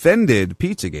who defended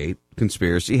Pizzagate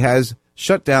conspiracy has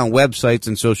shut down websites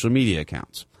and social media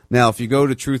accounts. Now, if you go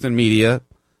to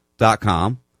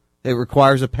truthandmedia.com, it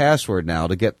requires a password now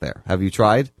to get there. Have you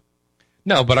tried?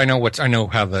 No, but I know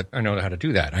how to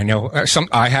do that. I know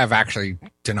I have actually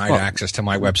denied access to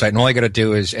my website, and all I got to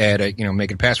do is add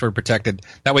make it password protected.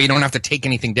 That way, you don't have to take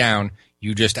anything down.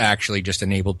 You just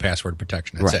enabled password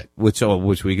protection. That's it.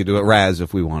 Which we could do at Raz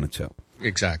if we wanted to.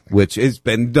 Exactly. Which has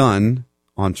been done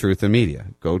on Truth and Media.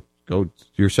 Go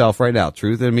yourself right now.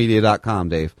 Truthandmedia.com,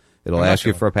 Dave. It'll ask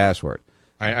you for a password.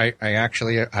 I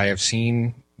have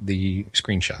seen the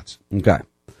screenshots. Okay.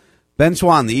 Ben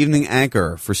Swann, the evening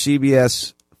anchor for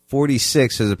CBS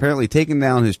 46, has apparently taken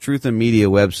down his Truth and Media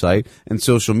website and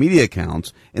social media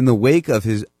accounts in the wake of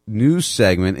his news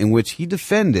segment in which he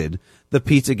defended the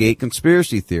Pizzagate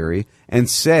conspiracy theory and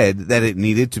said that it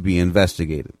needed to be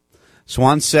investigated.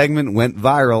 Swann's segment went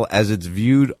viral as it's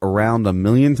viewed around 1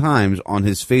 million times on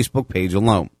his Facebook page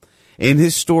alone. In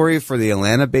his story for the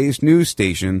Atlanta-based news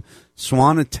station,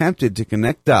 Swann attempted to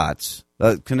connect dots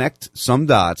connect some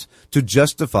dots to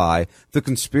justify the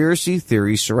conspiracy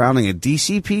theory surrounding a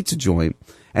DC pizza joint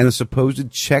and a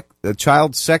supposed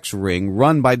child sex ring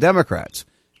run by Democrats,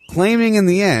 claiming in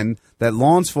the end that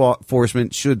law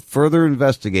enforcement should further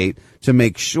investigate to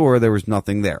make sure there was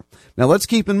nothing there. Now, let's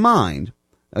keep in mind,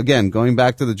 again, going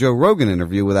back to the Joe Rogan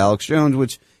interview with Alex Jones,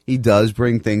 which he does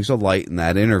bring things to light in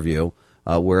that interview,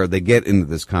 where they get into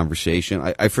this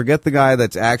conversation. I forget the guy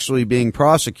that's actually being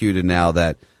prosecuted now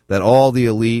that all the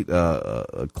elite,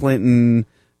 Clinton,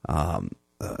 do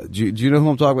you know who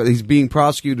I'm talking about? He's being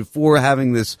prosecuted for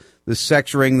having this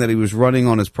sex ring that he was running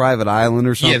on his private island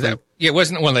or something. Yeah, it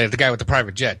wasn't one of the guy with the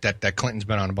private jet that Clinton's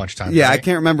been on a bunch of times. Yeah, right? I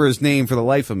can't remember his name for the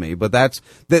life of me, but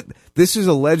this is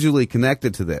allegedly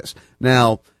connected to this.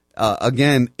 Now,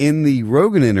 again, in the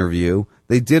Rogan interview,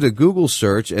 they did a Google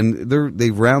search and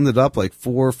they've rounded up like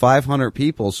 400 or 500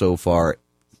 people so far,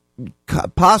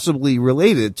 possibly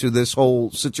related to this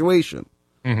whole situation.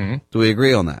 Mm-hmm. Do we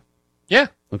agree on that? Yeah.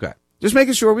 Okay. Just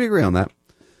making sure we agree on that.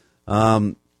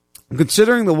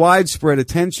 Considering the widespread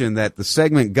attention that the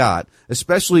segment got,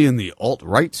 especially in the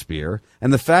alt-right sphere,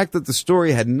 and the fact that the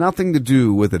story had nothing to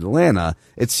do with Atlanta,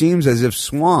 it seems as if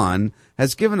Swan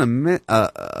has given a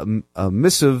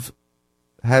missive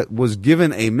by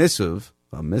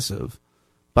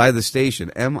the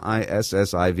station,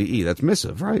 MISSIVE. That's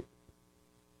missive, right?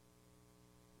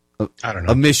 I don't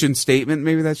know. A mission statement,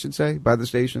 maybe that should say, by the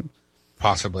station?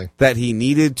 Possibly. That he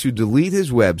needed to delete his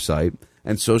website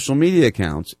and social media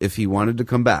accounts if he wanted to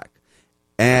come back,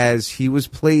 as he was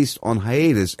placed on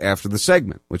hiatus after the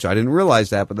segment, which I didn't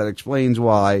realize that, but that explains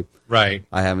why I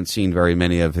haven't seen very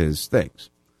many of his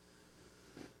things.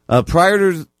 Prior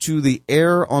to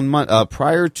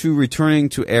returning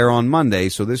to air on Monday,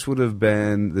 so this would have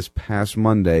been this past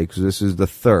Monday, because this is the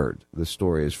 3rd the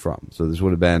story is from. So this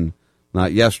would have been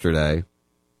not yesterday,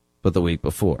 but the week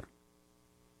before.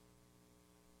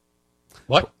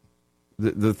 What?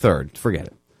 The 3rd. Forget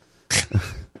it.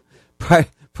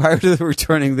 Prior to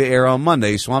returning the air on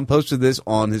Monday, Swan posted this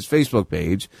on his Facebook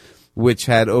page, which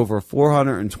had over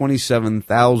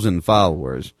 427,000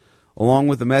 followers, along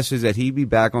with the message that he'd be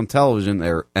back on television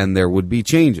and there would be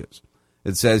changes.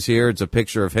 It says here, it's a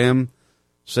picture of him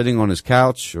sitting on his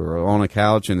couch or on a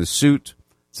couch in his suit.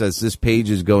 It says this page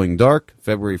is going dark,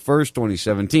 February 1st,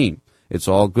 2017. It's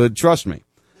all good, trust me.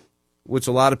 Which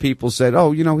a lot of people said,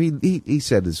 oh, you know, he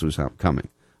said this was coming.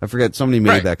 I forget, somebody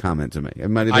made that comment to me. It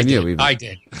might have been you even. I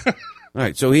did. All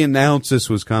right, so he announced this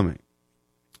was coming.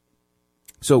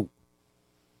 So,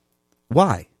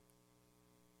 why?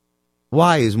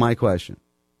 Why is my question?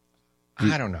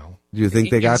 I don't know. Do you think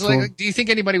they got to him? Do you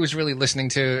think anybody was really listening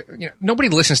to, nobody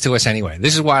listens to us anyway.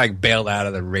 This is why I bailed out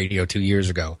of the radio 2 years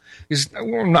ago. Because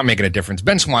we're not making a difference.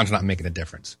 Ben Swan's not making a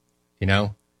difference,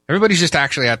 Everybody's just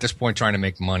actually at this point trying to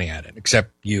make money at it,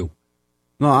 except you.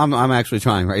 No, I'm actually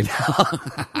trying right now.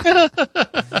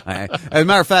 As a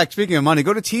matter of fact, speaking of money,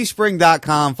 go to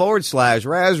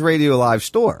teespring.com/Raz Radio Live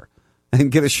Store and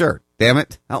get a shirt. Damn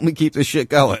it. Help me keep this shit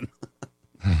going.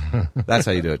 That's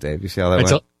how you do it, Dave. You see how that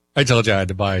went? I told you I had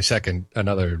to buy a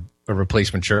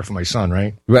replacement shirt for my son,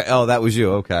 right? Right. Oh, that was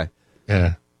you. Okay.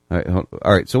 Yeah. All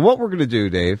right. So what we're going to do,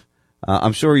 Dave,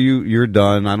 I'm sure you're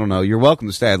done. I don't know. You're welcome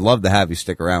to stay. I'd love to have you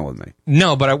stick around with me.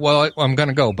 No, but I'm going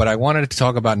to go. But I wanted to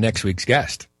talk about next week's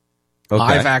guest.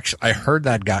 Okay. I heard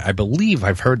that guy. I believe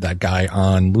I've heard that guy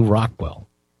on Lou Rockwell.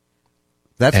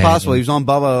 That's possible. He was on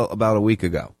Bubba about a week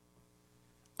ago.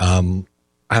 And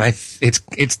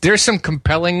there's some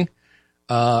compelling.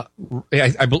 I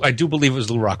do believe it was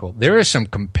Lou Rockwell. There is some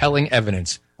compelling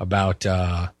evidence about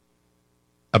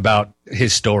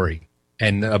his story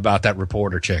and about that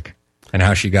reporter chick and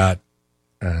how she got.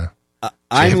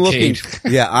 I'm looking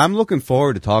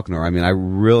forward to talking to her. I mean,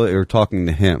 or talking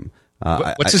to him.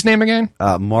 What's his name again?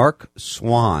 Mark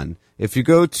Swan. If you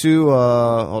go to,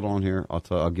 hold on here,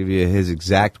 I'll give you his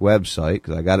exact website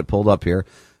because I got it pulled up here.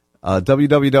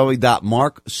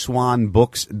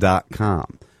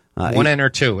 www.markswanbooks.com. One N or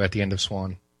two at the end of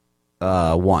Swan?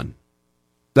 One.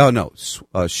 No,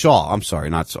 Shaw. I'm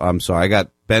sorry. I'm sorry. I got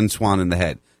Ben Swan in the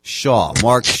head. Shaw.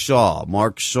 Mark Shaw.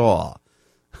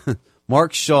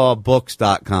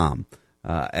 MarkShawBooks.com.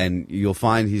 And you'll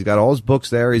find he's got all his books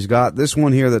there. He's got this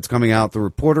one here that's coming out, The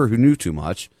Reporter Who Knew Too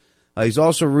Much. He's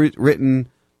also written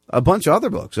a bunch of other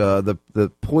books.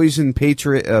 The Poison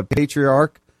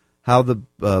Patriarch, How the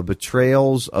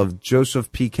Betrayals of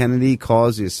Joseph P. Kennedy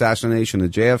Caused the Assassination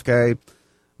of JFK.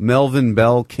 Melvin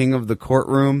Bell, King of the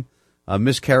Courtroom.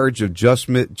 Miscarriage of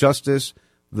Justice.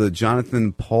 The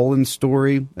Jonathan Pollan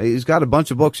Story. He's got a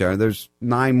bunch of books there. There's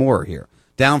 9 more here.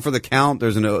 Down for the Count.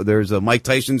 There's a Mike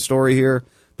Tyson story here.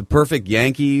 The Perfect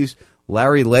Yankees.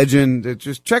 Larry Legend.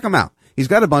 Just check him out. He's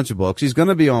got a bunch of books. He's going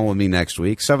to be on with me next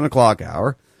week, 7 o'clock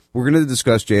hour. We're going to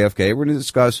discuss JFK. We're going to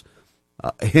discuss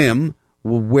him,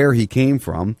 where he came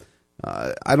from.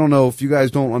 I don't know if you guys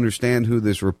don't understand who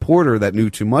this reporter that knew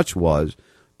too much was,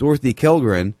 Dorothy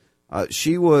Kilgren.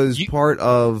 She was part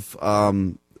of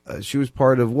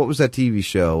what was that TV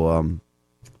show?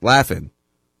 Laugh-In.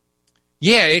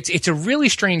 Yeah, it's a really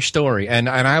strange story, and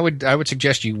I would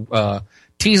suggest you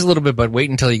tease a little bit, but wait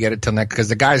until you get it till next, because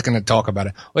the guy's going to talk about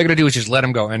it. All you got to do is just let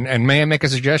him go. And may I make a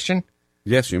suggestion?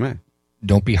 Yes, you may.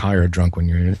 Don't be high or drunk when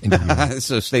you're interviewing.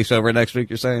 So stay sober next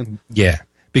week, you're saying? Yeah,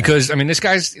 because I mean, this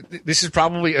is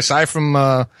probably, aside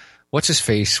from what's his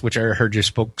face, which I heard you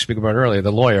speak about earlier,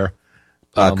 the lawyer,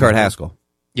 Kurt Haskell.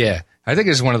 Yeah, I think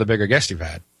this is one of the bigger guests you've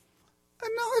had.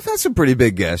 No, I've had some pretty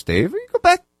big guests, Dave. You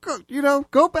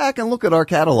go back and look at our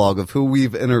catalog of who we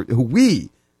have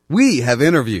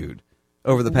interviewed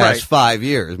over the past 5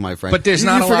 years, my friend. But there's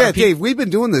not you a forget, lot of people. Dave, we've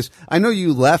been doing this. I know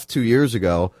you left 2 years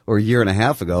ago or a year and a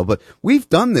half ago, but we've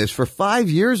done this for 5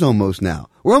 years almost now.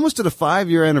 We're almost at a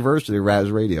 5-year anniversary of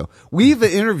Raz Radio. We've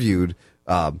interviewed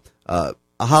Holland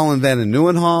Van and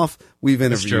Nieuwenhof. We've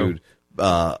interviewed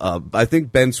I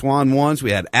think Ben Swan once.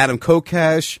 We had Adam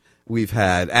Kokesh. We've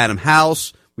had Adam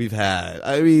House. We've had,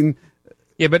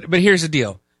 Yeah, but here's the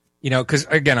deal. Because,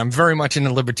 again, I'm very much in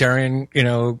the libertarian,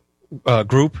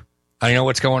 group. I know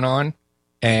what's going on.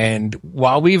 And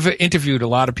while we've interviewed a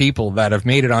lot of people that have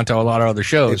made it onto a lot of other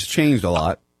shows. It's changed a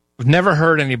lot. I've never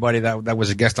heard anybody that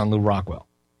was a guest on Lou Rockwell.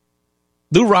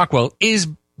 Lou Rockwell is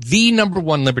the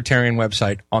 #1 libertarian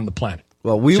website on the planet.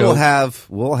 Well, we'll have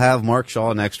Mark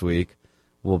Shaw next week.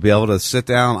 We'll be able to sit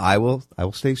down. I will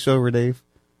stay sober, Dave.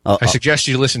 I suggest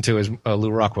you listen to his Lou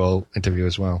Rockwell interview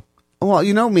as well. Well,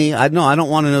 you know me. I don't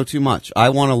want to know too much. I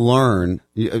want to learn.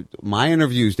 My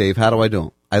interviews, Dave, how do I do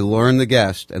them? I learn the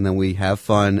guest, and then we have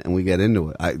fun, and we get into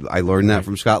it. I learned that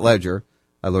from Scott Ledger.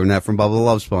 I learned that from Bubba the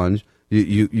Love Sponge.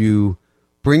 You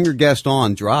bring your guest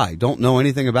on dry. Don't know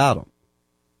anything about them.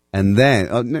 And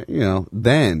then,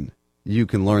 then you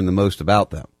can learn the most about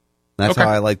them. That's how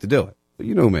I like to do it. But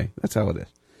you know me. That's how it is.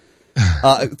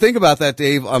 Think about that,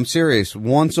 Dave. I'm serious.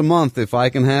 Once a month, if I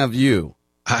can have you.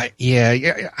 I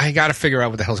got to figure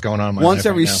out what the hell's going on in my Once life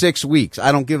every right now. 6 weeks.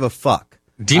 I don't give a fuck.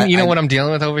 Do you know what I'm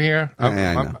dealing with over here?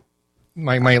 I know.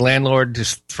 My landlord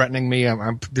is threatening me.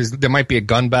 There might be a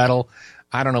gun battle.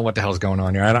 I don't know what the hell's going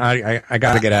on here. I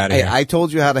got to get out of here. I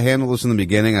told you how to handle this in the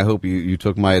beginning. I hope you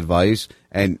took my advice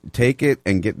and take it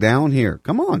and get down here.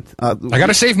 Come on. I got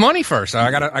to save money first. I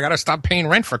got to stop paying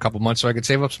rent for a couple months so I could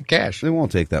save up some cash. It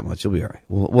won't take that much. You'll be all right.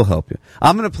 We'll help you.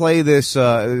 I'm going to play this,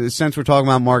 since we're talking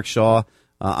about Mark Shaw,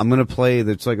 I'm going to play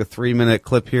that's like a 3-minute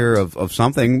clip here of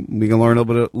something. We can learn a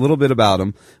little bit about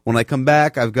him. When I come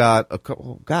back, I've got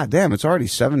God damn, it's already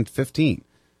 7:15.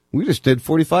 We just did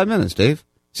 45 minutes, Dave.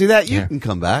 See that? You can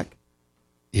come back.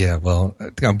 Yeah, well,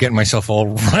 I'm getting myself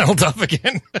all riled up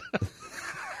again.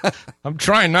 I'm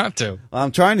trying not to.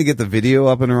 I'm trying to get the video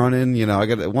up and running.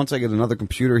 Once I get another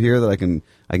computer here that I can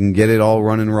get it all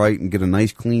running right and get a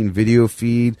nice clean video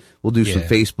feed. We'll do some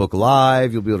Facebook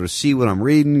Live. You'll be able to see what I'm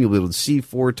reading. You'll be able to see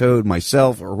Four Toed,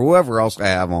 myself, or whoever else I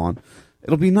have on.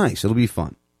 It'll be nice. It'll be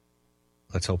fun.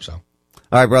 Let's hope so. All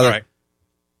right, brother. All right.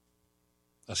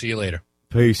 I'll see you later.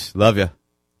 Peace. Love you.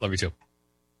 Love you too.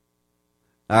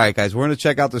 All right, guys, we're going to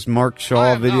check out this Mark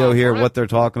Shaw video here, what they're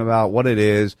talking about, what it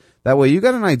is. That way you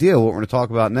got an idea of what we're going to talk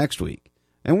about next week.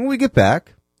 And when we get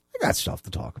back, I got stuff to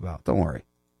talk about. Don't worry.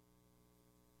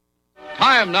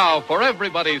 Time now for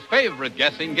everybody's favorite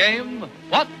guessing game,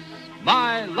 What's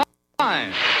My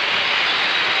Line?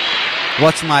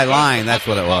 What's My Line? That's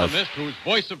what it was. Columnist whose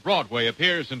voice of Broadway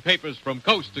appears in papers from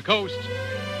coast to coast,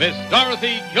 Miss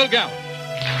Dorothy Kilgallen.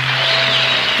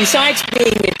 Besides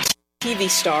being a TV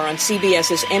star on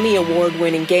CBS's Emmy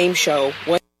Award-winning game show,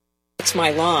 What's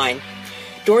My Line,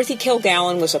 Dorothy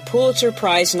Kilgallen was a Pulitzer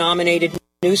Prize-nominated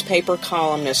newspaper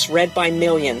columnist read by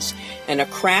millions and a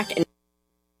crack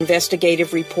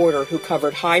investigative reporter who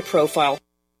covered high-profile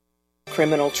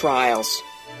criminal trials.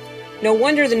 No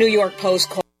wonder the New York Post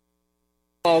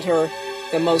called her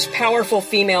the most powerful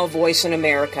female voice in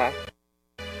America.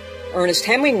 Ernest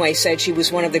Hemingway said she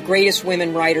was one of the greatest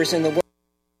women writers in the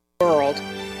world,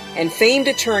 and famed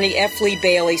attorney F. Lee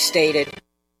Bailey stated,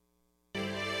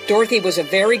 Dorothy was a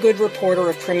very good reporter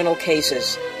of criminal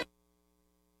cases.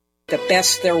 The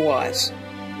best there was.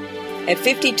 At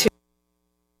 52,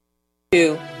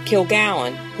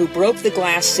 Kilgallen, who broke the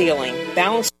glass ceiling,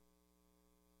 balancing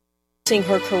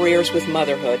her careers with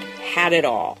motherhood, had it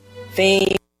all.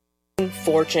 Fame,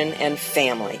 fortune, and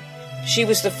family. She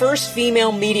was the first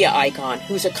female media icon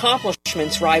whose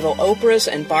accomplishments rival Oprah's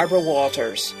and Barbara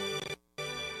Walters.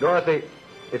 Dorothy,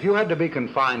 if you had to be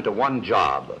confined to one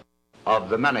job of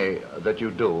the many that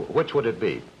you do, which would it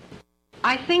be?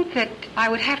 I think that I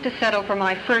would have to settle for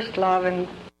my first love and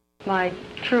my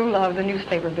true love, the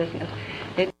newspaper business.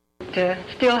 It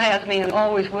still has me and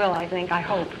always will, I think, I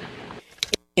hope.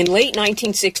 In late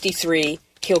 1963,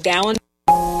 Kilgallen...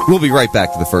 We'll be right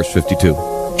back to the First 52.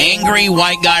 Angry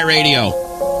White Guy Radio.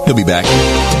 He'll be back.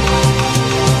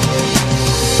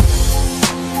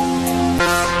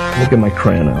 Look at my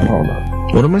crayon out. Hold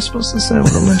on. What am I supposed to say?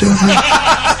 What am I doing?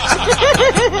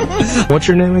 What's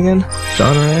your name again?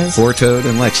 Sean Raz? Four Toad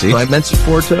and Lexi. I mentioned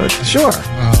Four Toad? Sure.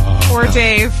 Or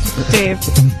Dave. Dave.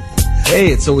 Hey,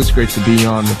 it's always great to be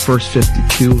on the First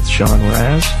 52 with Sean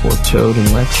Raz, Four Toad and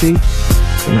Lexi.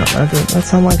 You know, that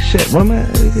sounds like shit. What am I?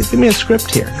 Give me a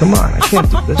script here. Come on, I can't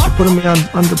do this. You're putting me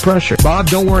under pressure. Bob,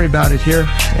 don't worry about it here.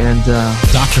 And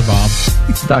Dr. Bob.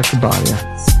 Dr. Bob,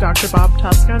 yeah. It's Dr. Bob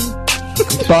Tuscan.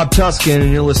 It's Bob Tuscan,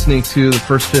 and you're listening to the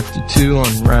First 52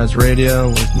 on Raz Radio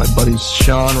with my buddies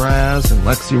Sean Raz and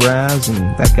Lexi Raz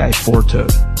and that guy Four Toad.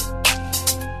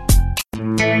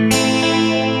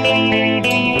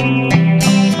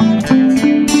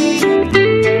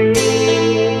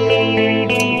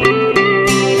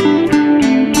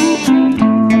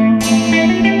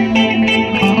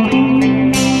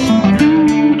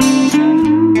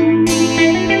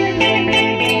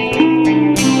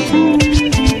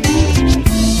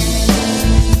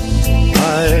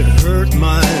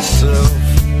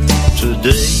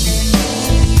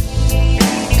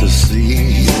 To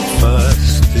see if I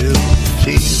still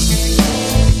feel.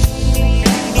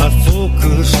 I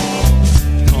focus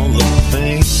on the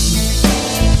pain,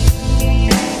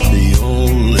 the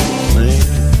only thing.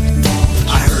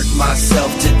 I hurt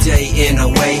myself today in a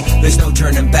way. There's no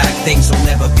turning back, things will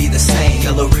never be the same.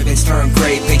 Yellow ribbons turn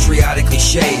gray, patriotic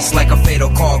cliches. Like a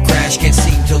fatal car crash, can't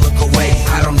seem to look away.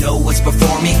 I don't know what's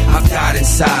before me, I've died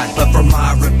inside. But from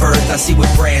my rebirth, I see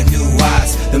with brand new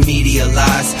eyes. The media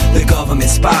lies, the government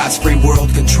spies. Free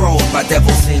world controlled by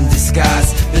devils in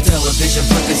disguise. The television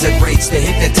flickers at rates to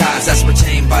hypnotize.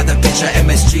 Aspartame by the picture,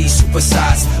 MSG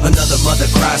supersized. Another mother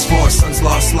cries for her son's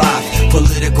lost life.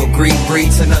 Political greed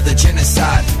breeds another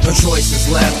genocide. No choices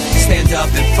left, stand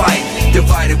up and fight.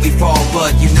 Divided we fall,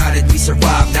 but united we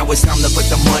survive. Now it's time to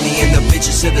put the money and the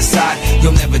bitches to the side.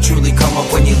 You'll never truly come up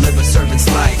when you live a servant's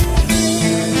life.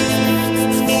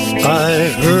 I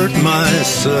hurt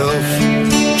myself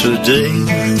today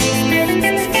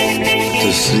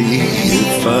to see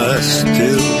if I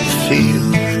still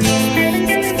feel.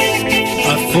 I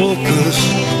focus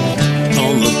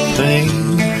on the pain,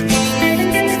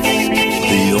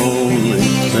 the only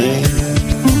thing.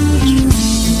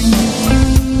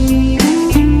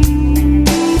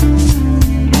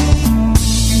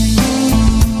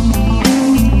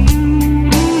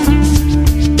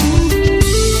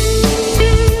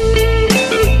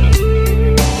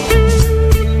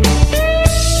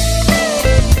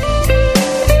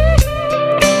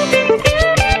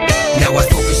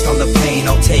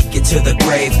 To the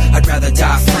grave, I'd rather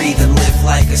die free than live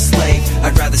like a slave.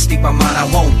 I'd rather speak my mind, I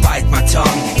won't bite my tongue.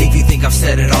 If you think I've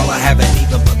said it all, I haven't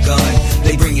even begun.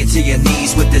 They bring you to your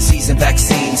knees with disease and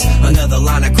vaccines. Another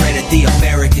line of credit, the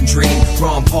American dream.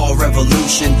 Ron Paul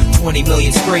revolution, 20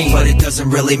 million scream, but it doesn't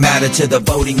really matter to the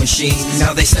voting machines.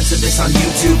 Now they censor this on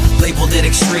YouTube, labeled it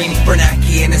extreme.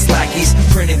 Bernanke and his lackeys,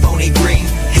 printing phony green.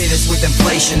 Hit us with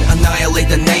inflation, annihilate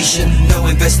the nation. No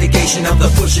investigation of the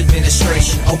Bush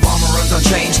administration. Obama runs on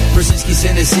change, Brzezinski's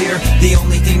in his ear. The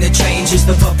only thing that changed is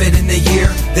the puppet in the year.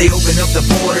 They open up the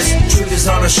borders, truth is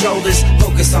on our shoulders.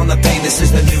 Focus on the pain, this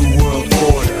is the new world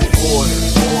order. Order.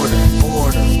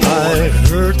 I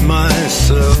hurt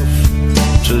myself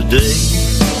today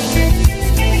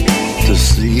to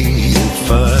see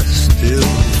if I still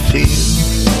feel.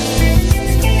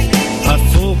 I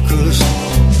focus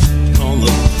on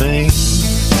the pain,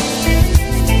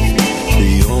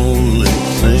 the only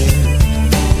thing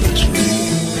that's real.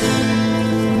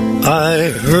 I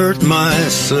hurt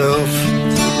myself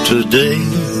today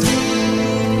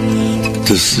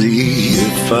to see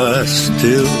if I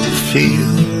still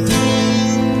feel.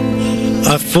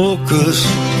 I focus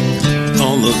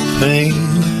on the pain,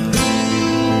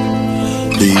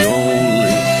 the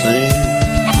only thing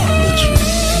that's real.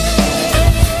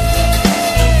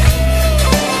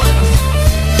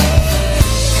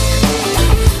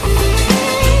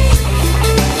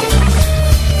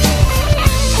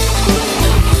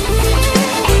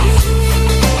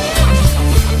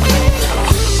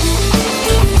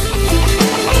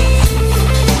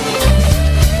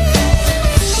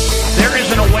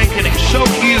 So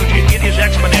huge, it is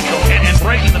exponential and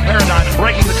breaking the paradigm and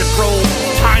breaking the controlled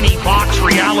tiny box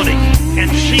reality.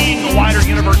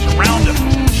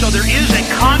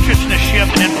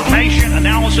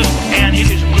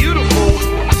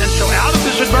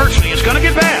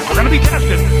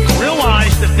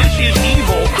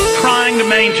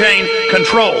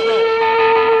 control.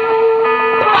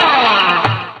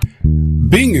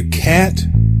 Being a cat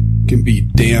can be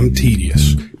damn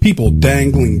tedious. People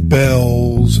dangling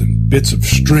bells and bits of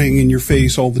string in your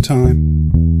face all the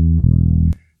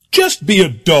time. Just be a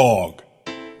dog.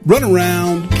 Run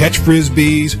around, catch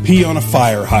frisbees, pee on a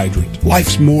fire hydrant.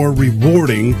 Life's more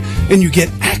rewarding, and you get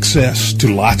access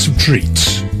to lots of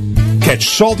treats. Catch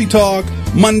Salty Talk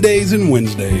Mondays and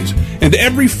Wednesdays, and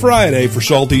every Friday for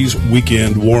Salty's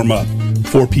Weekend Warm-Up,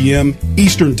 4 p.m.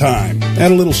 Eastern Time.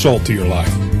 Add a little salt to your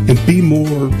life, and be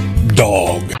more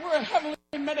dog. We're a heavily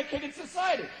medicated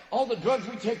society. All the drugs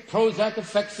we take, Prozac,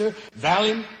 Effexor,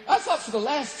 Valium. I thought for the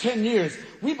last 10 years,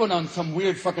 we've been on some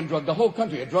weird fucking drug, the whole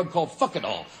country, a drug called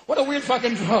Fuck-It-All. What a weird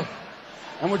fucking drug.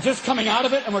 And we're just coming out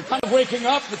of it, and we're kind of waking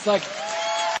up. It's like,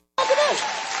 look at this.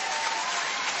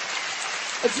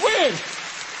 It's weird.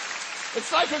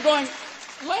 It's like we're going,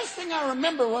 last thing I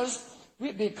remember was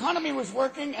the economy was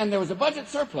working, and there was a budget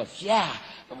surplus. Yeah.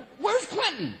 Where's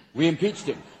Clinton? We impeached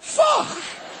him. Fuck!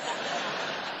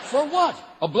 For what?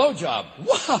 A blowjob.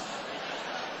 What?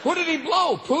 Who did he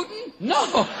blow? Putin?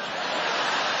 No.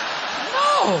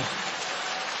 No.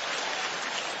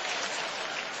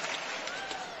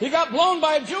 He got blown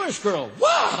by a Jewish girl.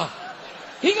 Wow.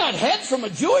 He got heads from a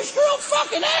Jewish girl?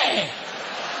 Fucking A.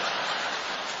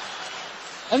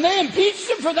 And they impeached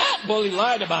him for that? Well, he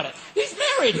lied about it. He's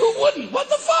married. Who wouldn't? What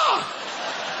the fuck?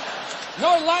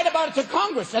 No, he lied about it to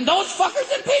Congress, and those fuckers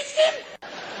impeached him?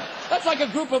 That's like a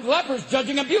group of lepers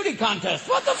judging a beauty contest.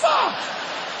 What the fuck?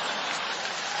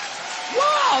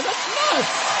 Wow, that's nuts.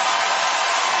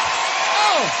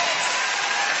 Oh.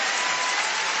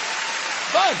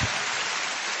 But,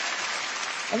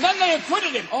 and then they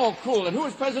acquitted him. Oh, cool. And who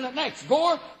was president next?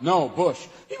 Gore? No, Bush.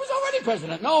 He was already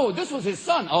president. No, this was his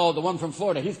son. Oh, the one from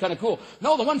Florida. He's kind of cool.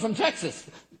 No, the one from Texas.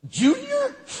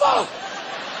 Junior? Fuck.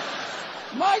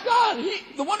 My God,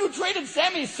 the one who traded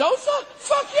Sammy Sosa?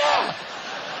 Fuck yeah!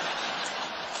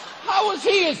 How was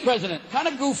he as president? Kind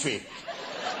of goofy.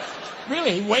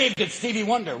 Really, he waved at Stevie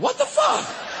Wonder. What the fuck?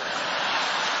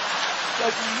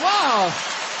 Like, wow.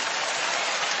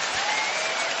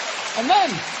 And then,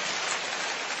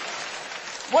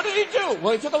 what did he do?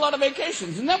 Well, he took a lot of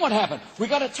vacations. And then what happened? We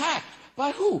got attacked.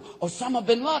 By who? Osama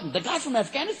bin Laden. The guy from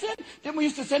Afghanistan? Didn't we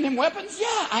used to send him weapons?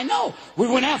 Yeah, I know. We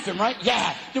went after him, right?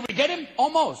 Yeah. Did we get him?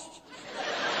 Almost.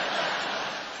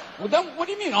 Well, then, what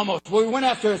do you mean almost? Well, we went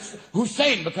after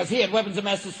Hussein because he had weapons of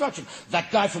mass destruction. That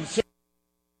guy from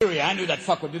Syria, I knew that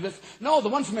fuck would do this. No, the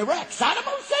one from Iraq. Saddam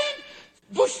Hussein?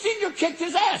 Bush Sr. kicked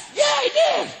his ass. Yeah, he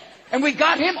did. And we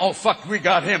got him. Oh, fuck, we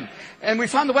got him. And we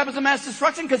found the weapons of mass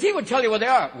destruction because he would tell you where they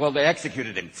are. Well, they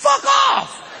executed him. Fuck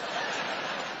off!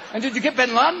 And did you get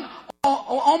bin Laden?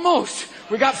 Almost.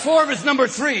 We got 4 of his number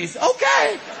 3s.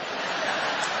 Okay.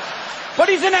 But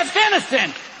he's in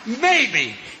Afghanistan.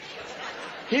 Maybe.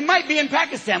 He might be in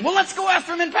Pakistan. Well, let's go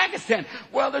after him in Pakistan.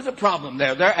 Well, there's a problem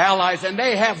there. They're allies, and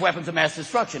they have weapons of mass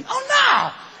destruction. Oh,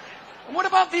 no! What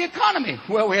about the economy?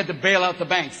 Well, we had to bail out the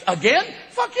banks. Again?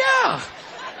 Fuck yeah!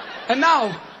 And now,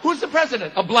 who's the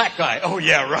president? A black guy. Oh,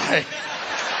 yeah, right.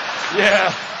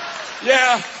 Yeah.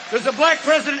 Yeah. There's a black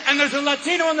president, and there's a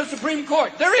Latino on the Supreme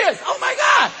Court. There is. Oh, my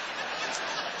God.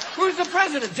 Who's the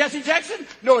president? Jesse Jackson?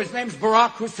 No, his name's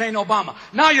Barack Hussein Obama.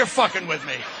 Now you're fucking with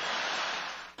me.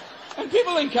 And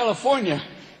people in California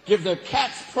give their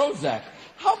cats Prozac.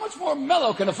 How much more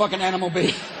mellow can a fucking animal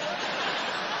be?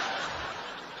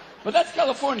 But that's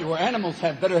California, where animals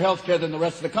have better health care than the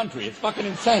rest of the country. It's fucking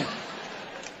insane.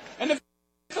 And if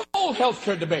the whole health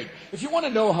care debate, if you want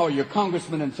to know how your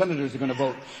congressmen and senators are going to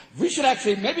vote, we should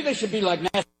actually, maybe they should be like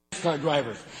NASCAR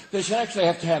drivers. They should actually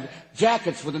have to have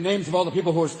jackets with the names of all the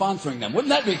people who are sponsoring them. Wouldn't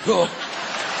that be cool?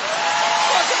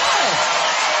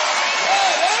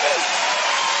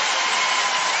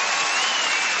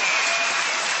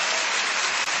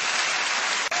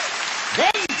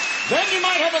 Then you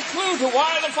might have a clue to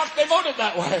why the fuck they voted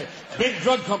that way. Big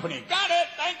drug company. Got it.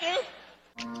 Thank you.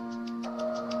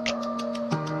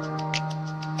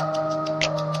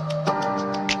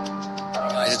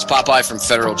 Guys, it's Popeye from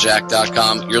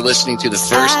FederalJack.com. You're listening to the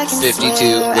First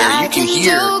 52, where you can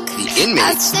hear the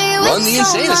inmates run the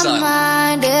insane asylum.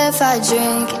 If I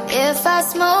drink, if I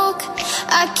smoke,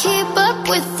 I keep up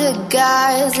with the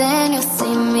guys, and you'll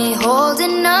see me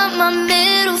holding up my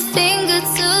middle finger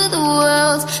to the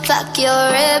world. Fuck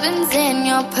your ribbons and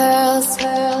your pearls.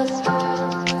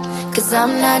 Cause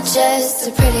I'm not just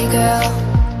a pretty girl,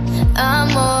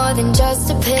 I'm more than just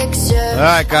a picture.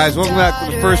 Alright guys, welcome back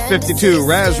to the First 52,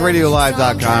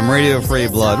 RazRadioLive.com, Radio Free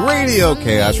Blood, Radio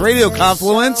Chaos, Radio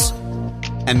Confluence,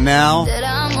 and now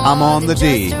I'm on the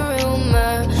D.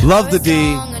 Love the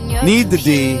D, need the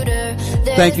D,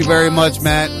 Thank you very much,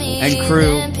 Matt and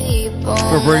crew,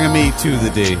 for bringing me to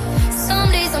the D. Some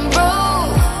days I'm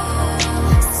broke,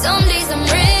 some days I'm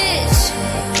rich,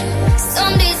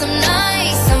 some days I'm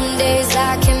nice, some days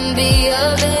I can be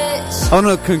a bitch. I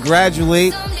want to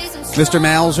congratulate Mr.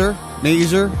 Mauser,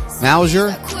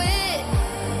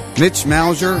 Mitch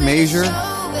Mauser,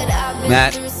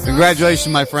 Matt.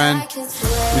 Congratulations, my friend.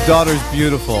 Your daughter's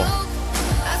beautiful.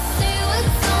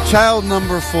 Child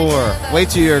number 4. Wait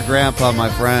till you're a grandpa, my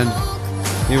friend.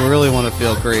 You really want to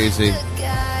feel crazy.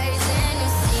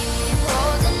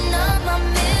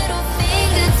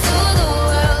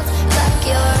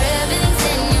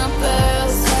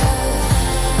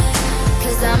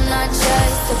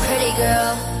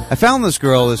 I found this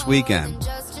girl this weekend.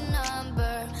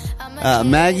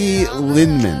 Maggie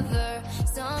Lindman.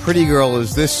 Pretty Girl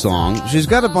is this song. She's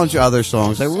got a bunch of other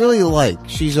songs I really like.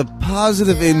 She's a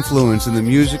positive influence in the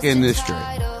music industry.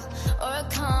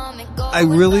 I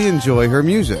really enjoy her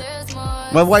music.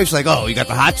 My wife's like, oh, you got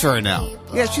the hots for her now.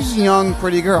 Yeah, she's a young,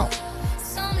 pretty girl.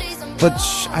 But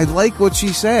I like what she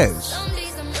says.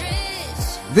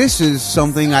 This is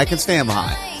something I can stand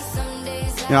behind.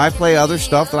 You know, I play other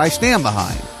stuff that I stand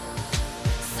behind.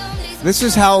 This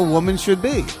is how a woman should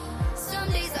be.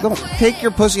 Don't take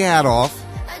your pussy hat off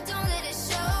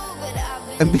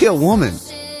and be a woman.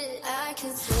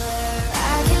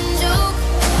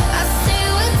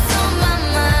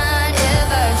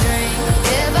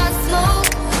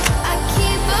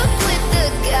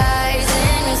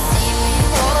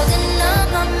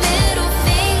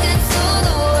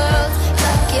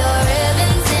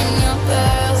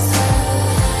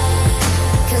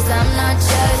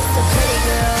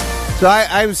 So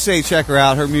I would say check her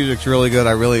out. Her music's really good.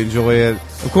 I really enjoy it.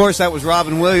 Of course, that was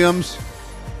Robin Williams.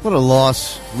 What a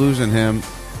loss, losing him.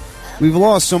 We've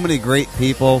lost so many great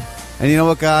people. And you know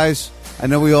what, guys? I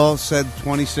know we all said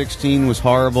 2016 was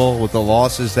horrible with the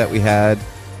losses that we had,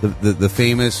 the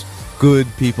famous good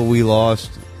people we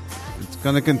lost. It's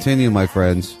going to continue, my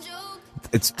friends.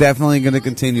 It's definitely going to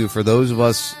continue for those of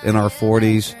us in our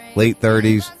 40s, late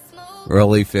 30s,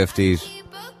 early 50s.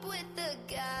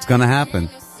 It's going to happen.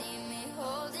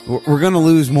 We're going to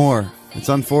lose more. It's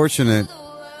unfortunate.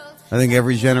 I think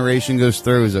every generation goes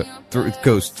through that.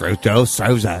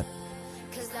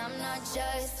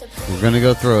 We're going to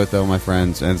go through it, though, my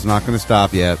friends, and it's not going to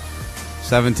stop yet.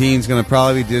 17 is going to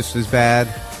probably be just as bad.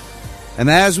 And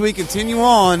as we continue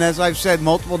on, as I've said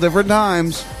multiple different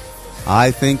times, I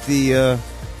think the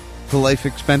life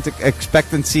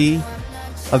expectancy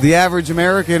of the average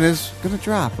American is going to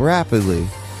drop rapidly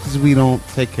because we don't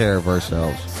take care of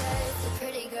ourselves.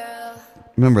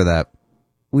 Remember that.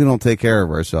 We don't take care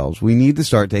of ourselves. We need to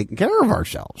start taking care of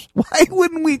ourselves. Why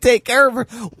wouldn't we take care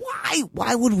of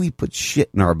Why would we put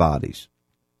shit in our bodies?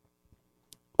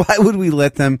 Why would we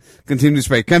let them continue to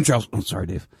spray chemtrails? Oh, sorry,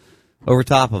 Dave. Over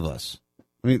top of us.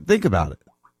 I mean, think about it.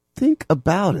 Think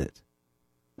about it.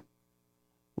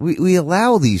 We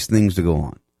allow these things to go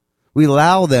on. We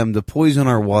allow them to poison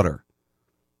our water.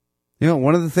 You know,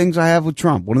 one of the things I have with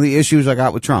Trump, one of the issues I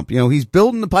got with Trump, you know, he's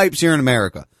building the pipes here in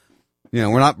America. You know,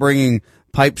 we're not bringing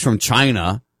pipes from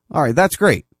China. All right, that's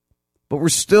great. But we're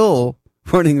still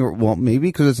running, well, maybe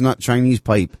because it's not Chinese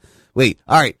pipe. Wait,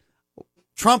 all right.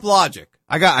 Trump logic.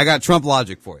 I got Trump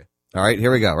logic for you. All right, here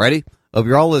we go. Ready? Hope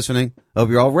you're all listening. Hope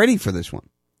you're all ready for this one.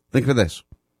 Think of this.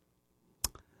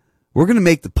 We're going to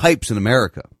make the pipes in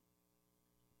America,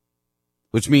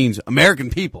 which means American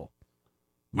people,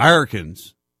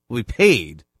 Americans, will be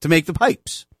paid to make the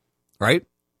pipes, right?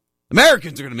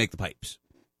 Americans are going to make the pipes.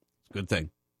 Good thing.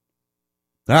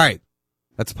 All right.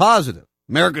 That's positive.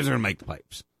 Americans are going to make the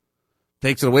pipes.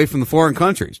 Takes it away from the foreign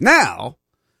countries. Now,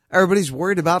 everybody's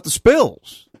worried about the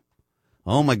spills.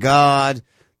 Oh, my God.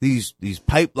 These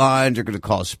pipelines are going to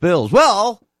cause spills.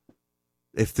 Well,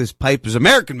 if this pipe is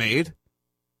American-made,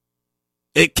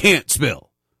 it can't spill.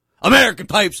 American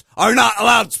pipes are not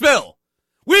allowed to spill.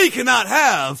 We cannot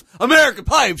have American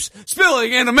pipes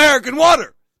spilling in American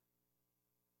water.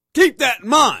 Keep that in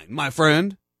mind, my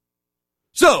friend.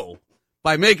 So,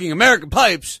 by making American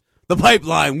pipes, the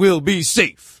pipeline will be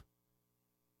safe.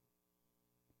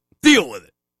 Deal with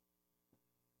it.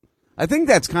 I think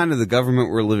that's kind of the government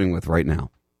we're living with right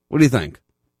now. What do you think?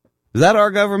 Is that our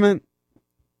government?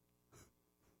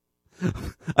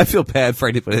 I feel bad for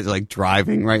anybody that's like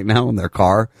driving right now in their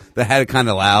car that had it kind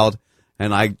of loud,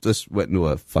 and I just went into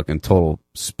a fucking total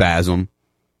spasm.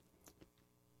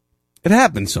 It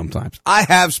happens sometimes. I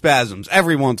have spasms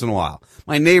every once in a while.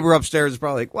 My neighbor upstairs is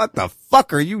probably like, what the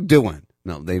fuck are you doing?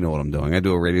 No, they know what I'm doing. I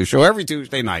do a radio show every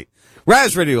Tuesday night.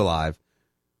 Raz Radio Live,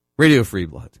 Radio Free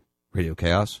Blood, Radio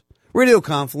Chaos, Radio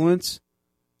Confluence,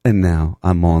 and now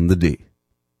I'm on the D.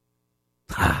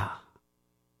 All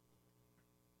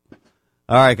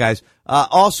right, guys.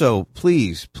 Also,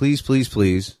 please,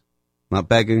 not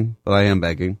begging, but I am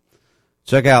begging,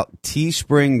 check out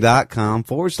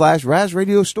teespring.com/Raz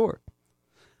Radio Store.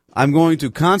 I'm going to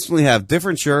constantly have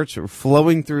different shirts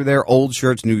flowing through there, old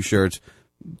shirts, new shirts,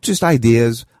 just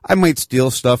ideas. I might steal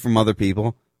stuff from other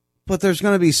people, but there's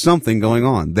going to be something going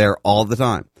on there all the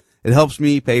time. It helps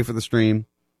me pay for the stream.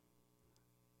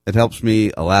 It helps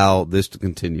me allow this to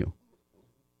continue.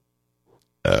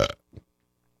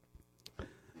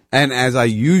 And as I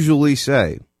usually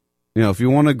say, if you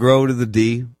want to grow to the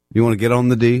D, you want to get on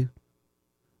the D,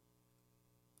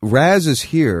 Raz is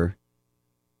here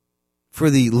for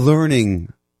the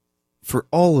learning for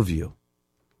all of you.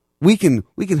 We can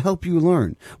help you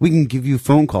learn. We can give you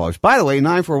phone callers. By the way,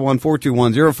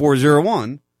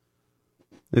 941-421-0401.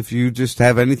 If you just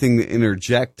have anything to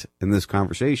interject in this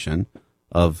conversation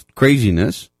of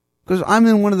craziness, because I'm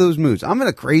in one of those moods. I'm in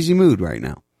a crazy mood right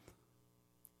now.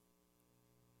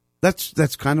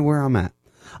 That's kind of where I'm at.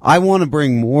 I want to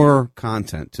bring more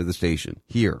content to the station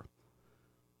here.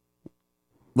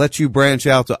 Let you branch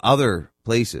out to other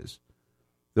places.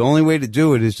 The only way to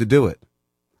do it is to do it.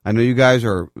 I know you guys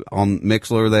are on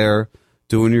Mixlr there,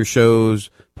 doing your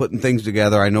shows, putting things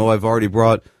together. I know I've already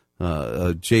brought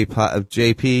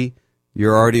JP.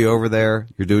 You're already over there.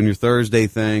 You're doing your Thursday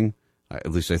thing.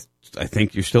 At least I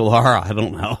think you still are. I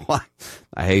don't know.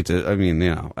 I hate to. I mean,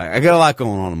 I got a lot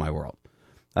going on in my world.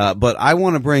 But I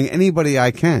want to bring anybody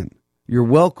I can. You're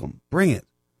welcome. Bring it.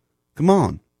 Come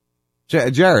on.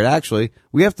 Jared, actually,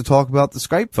 we have to talk about the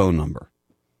Skype phone number.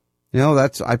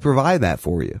 I provide that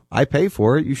for you. I pay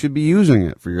for it. You should be using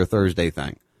it for your Thursday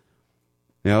thing.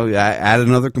 Add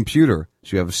another computer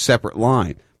so you have a separate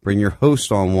line. Bring your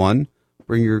host on one.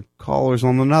 Bring your callers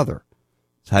on another.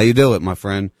 That's how you do it, my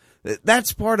friend.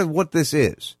 That's part of what this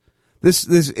is.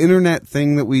 This internet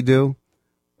thing that we do.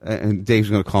 And Dave's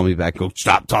going to call me back and go,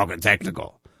 stop talking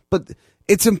technical. But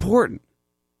it's important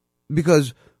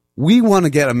because we want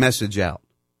to get a message out.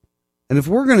 And if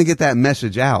we're going to get that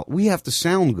message out, we have to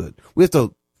sound good. We have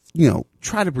to,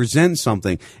 try to present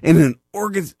something in an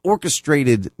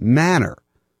orchestrated manner.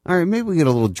 All right, maybe we get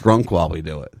a little drunk while we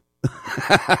do it.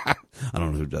 I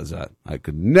don't know who does that. I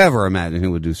could never imagine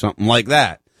who would do something like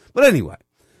that. But anyway,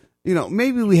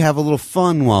 maybe we have a little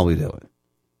fun while we do it.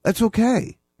 That's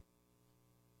okay.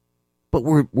 But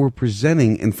we're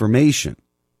presenting information.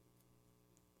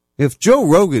 If Joe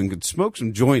Rogan could smoke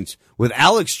some joints with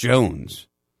Alex Jones,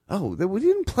 we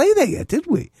didn't play that yet, did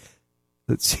we?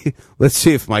 Let's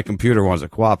see if my computer wants to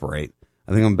cooperate.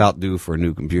 I think I'm about due for a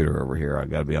new computer over here. I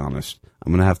got to be honest.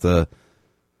 I'm gonna have to.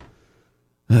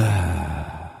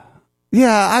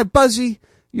 Buzzy,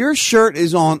 your shirt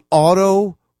is on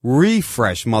auto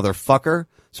refresh, motherfucker.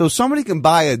 So somebody can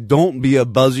buy a Don't Be a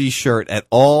Buzzy shirt at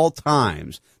all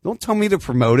times. Don't tell me to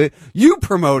promote it. You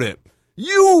promote it.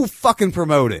 You fucking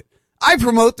promote it. I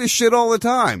promote this shit all the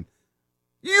time.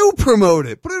 You promote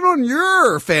it. Put it on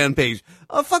your fan page.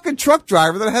 A fucking truck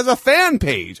driver that has a fan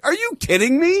page. Are you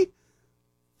kidding me?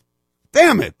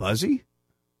 Damn it, Buzzy.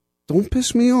 Don't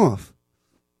piss me off.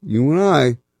 You and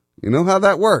I, you know how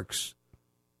that works.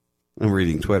 I'm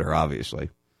reading Twitter,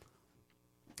 obviously.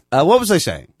 What was I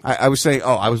saying? I was saying,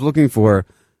 I was looking for...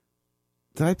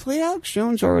 Did I play Alex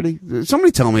Jones already?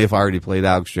 Somebody tell me if I already played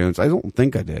Alex Jones. I don't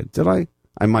think I did. Did I?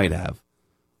 I might have.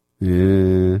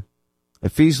 Yeah. I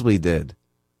feasibly did.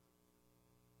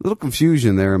 A little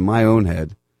confusion there in my own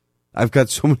head. I've got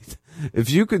so many... If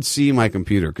you could see my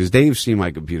computer, because Dave's seen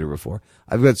my computer before,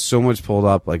 I've got so much pulled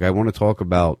up. Like, I want to talk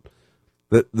about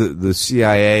the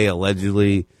CIA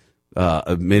allegedly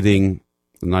admitting...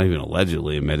 Not even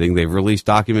allegedly admitting. They've released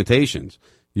documentations.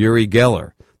 Uri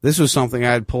Geller. This was something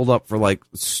I had pulled up for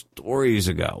stories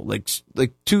ago, like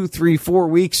 2, 3, 4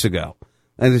 weeks ago.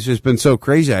 And it's just been so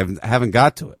crazy. I haven't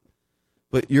got to it.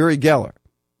 But Uri Geller,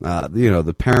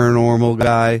 the paranormal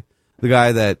guy, the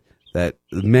guy that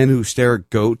Men Who Stare at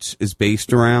Goats is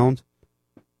based around.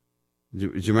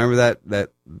 Do you remember that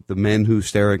the Men Who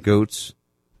Stare at Goats,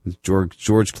 George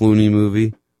Clooney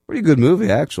movie? Pretty good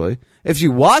movie, actually. If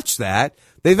you watch that,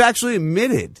 they've actually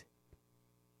admitted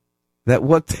that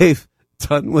what they've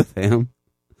done with him,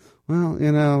 well,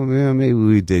 maybe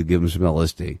we did give him some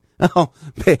LSD. Oh,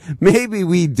 maybe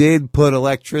we did put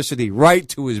electricity right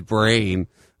to his brain.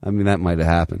 I mean, that might have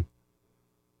happened.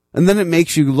 And then it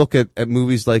makes you look at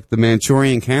movies like The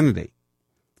Manchurian Candidate,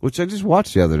 which I just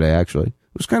watched the other day, actually.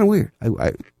 It was kind of weird.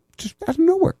 I just out of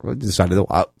nowhere, I decided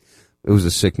it was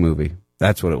a sick movie.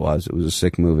 That's what it was. It was a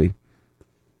sick movie.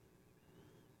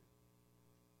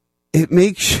 It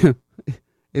makes you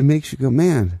go,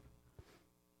 man.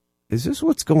 is this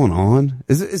what's going on?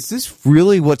 Is this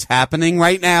really what's happening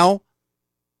right now?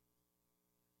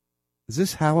 Is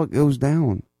this how it goes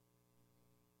down?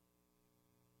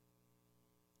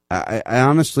 I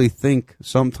honestly think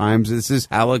sometimes this is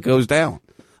how it goes down.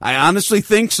 I honestly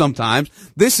think sometimes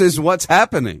this is what's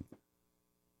happening.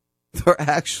 They're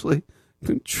actually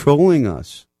controlling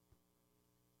us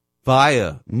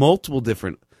via multiple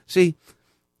different. See,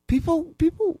 people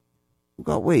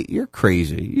go, wait, you're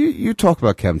crazy. You talk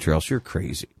about chemtrails, you're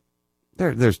crazy.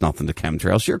 There's nothing to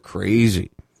chemtrails, you're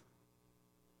crazy.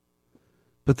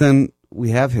 But then we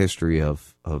have history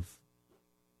of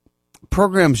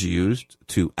programs used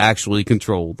to actually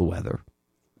control the weather.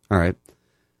 All right.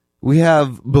 We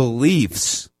have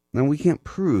beliefs. Now, we can't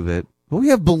prove it, but we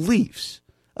have beliefs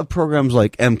of programs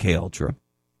like MK Ultra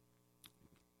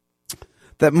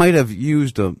that might have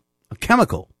used a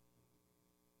chemical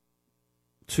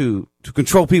to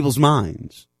control people's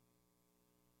minds.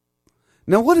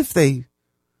 Now, what if they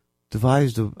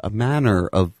devised a manner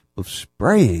of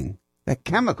spraying that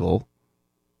chemical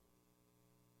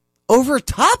over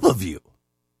top of you?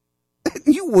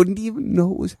 You wouldn't even know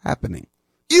what was happening.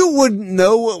 You wouldn't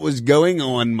know what was going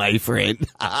on, my friend.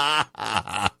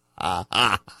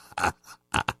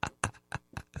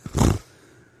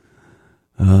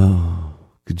 Oh,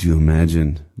 could you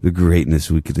imagine the greatness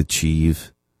we could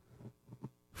achieve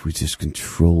if we just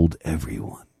controlled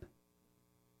everyone?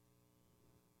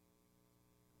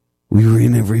 We were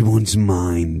in everyone's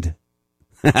mind.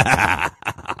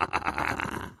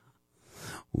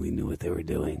 We knew what they were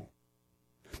doing.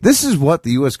 This is what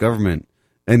the U.S. government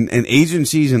and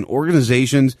agencies and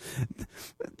organizations,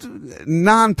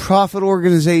 non-profit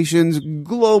organizations,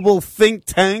 global think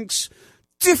tanks,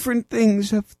 different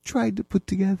things have tried to put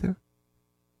together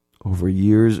over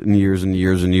years and years and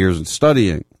years and years of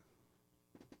studying.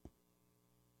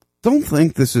 Don't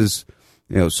think this is,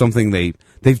 something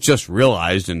they've just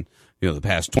realized in, the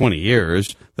past 20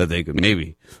 years that they could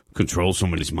maybe control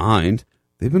somebody's mind.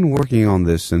 They've been working on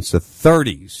this since the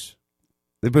 30s.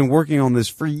 They've been working on this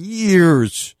for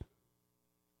years.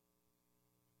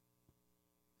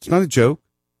 It's not a joke.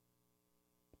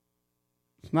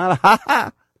 It's not a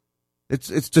ha-ha.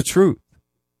 It's the truth.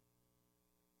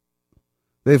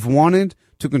 They've wanted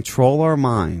to control our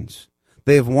minds.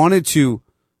 They have wanted to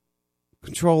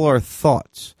control our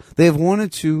thoughts. They have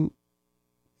wanted to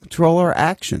control our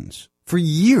actions for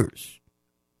years.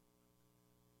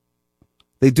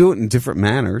 They do it in different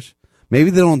manners.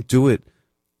 Maybe they don't do it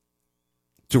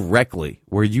directly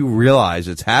where you realize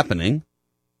it's happening.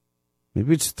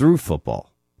 Maybe it's through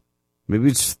football. Maybe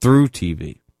it's through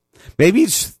TV. Maybe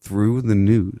it's through the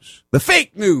news, the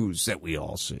fake news that we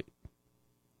all see.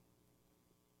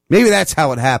 Maybe that's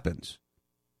how it happens.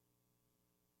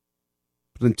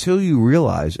 But until you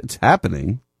realize it's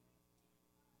happening,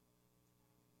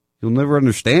 you'll never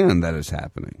understand that it's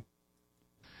happening.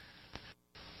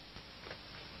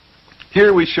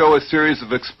 Here we show a series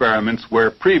of experiments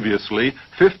where previously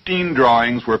 15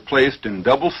 drawings were placed in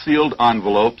double-sealed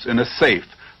envelopes in a safe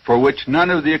for which none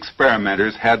of the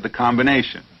experimenters had the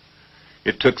combination.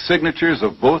 It took signatures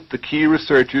of both the key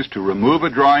researchers to remove a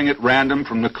drawing at random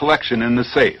from the collection in the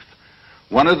safe.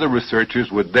 One of the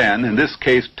researchers would then, in this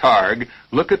case Targ,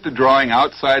 look at the drawing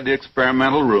outside the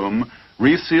experimental room,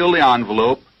 reseal the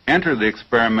envelope, enter the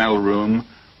experimental room,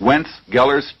 whence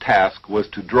Geller's task was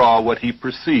to draw what he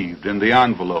perceived in the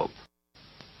envelope.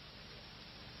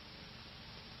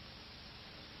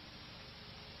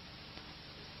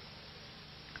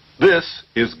 This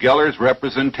is Geller's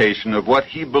representation of what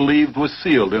he believed was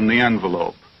sealed in the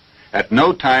envelope. At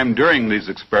no time during these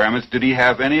experiments did he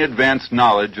have any advanced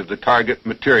knowledge of the target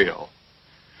material.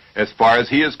 As far as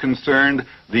he is concerned,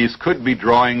 these could be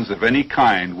drawings of any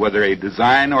kind, whether a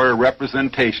design or a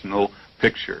representational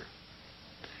picture.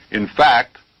 In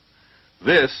fact,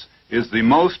 this is the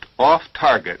most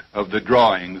off-target of the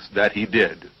drawings that he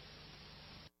did.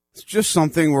 It's just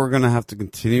something we're going to have to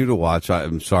continue to watch.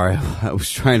 I'm sorry, I was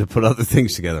trying to put other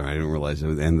things together. I didn't realize the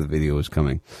end of the video was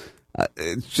coming.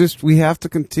 It's just we have to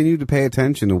continue to pay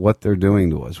attention to what they're doing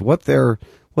to us, what they're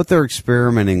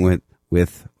experimenting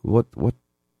with what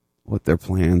their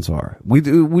plans are. We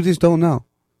just don't know.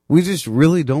 We just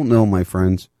really don't know, my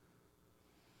friends.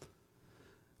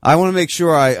 I want to make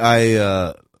sure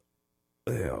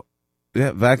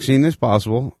vaccine is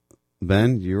possible.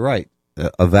 Ben, you're right.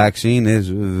 A vaccine is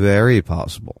very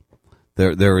possible.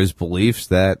 There is beliefs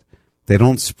that they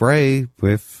don't spray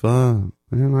with, and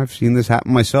I've seen this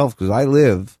happen myself because I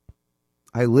live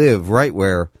right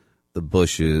where the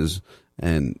Bushes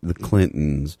and the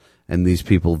Clintons and these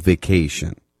people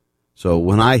vacation. So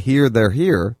when I hear they're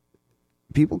here,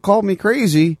 people call me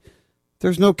crazy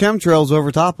There's no chemtrails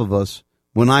over top of us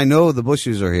when I know the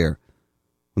Bushes are here.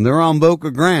 When they're on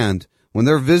Boca Grande, when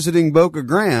they're visiting Boca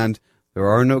Grande, there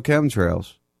are no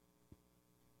chemtrails.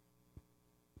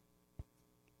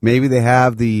 Maybe they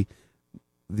have the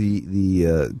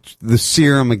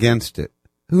serum against it.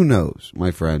 Who knows,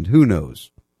 my friend? Who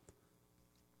knows?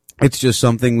 It's just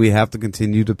something we have to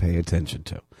continue to pay attention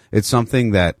to. It's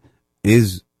something that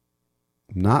is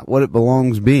not what it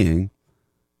belongs being.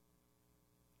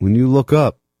 When you look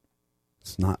up,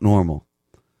 it's not normal.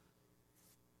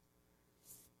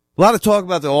 A lot of talk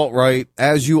about the alt-right.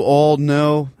 As you all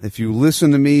know, if you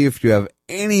listen to me, if you have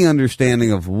any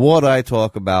understanding of what I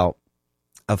talk about,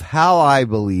 of how I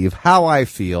believe, how I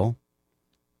feel,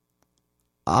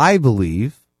 I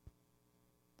believe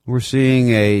we're seeing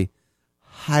a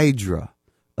Hydra,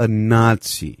 a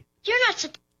Nazi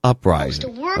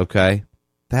uprising. Okay?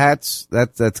 That's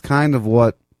kind of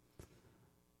what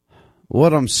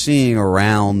I'm seeing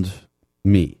around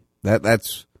me.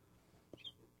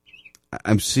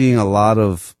 I'm seeing a lot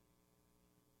of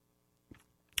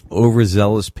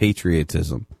overzealous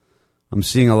patriotism. I'm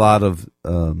seeing a lot of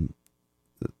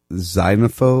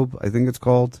xenophobe, I think it's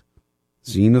called.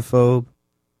 Xenophobe.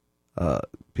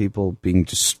 People being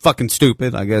just fucking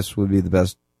stupid, I guess, would be the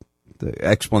best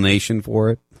explanation for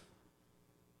it.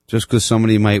 Just because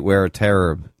somebody might wear a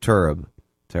turb,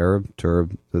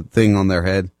 the thing on their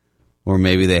head, or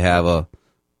maybe they have a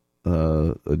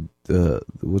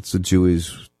what's the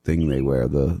Jewish thing they wear?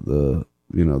 The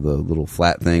little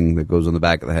flat thing that goes on the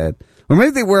back of the head, or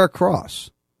maybe they wear a cross,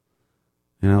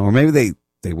 or maybe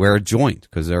they wear a joint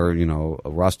because they're a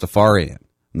Rastafarian,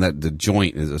 and that the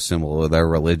joint is a symbol of their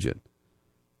religion.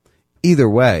 Either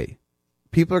way,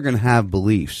 people are going to have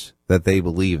beliefs that they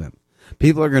believe in.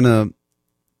 People are going to,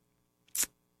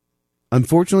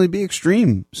 unfortunately, be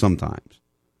extreme sometimes.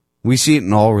 We see it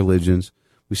in all religions.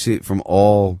 We see it from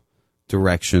all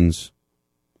directions.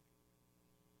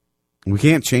 We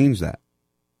can't change that.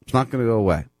 It's not going to go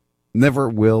away. Never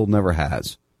will, never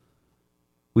has.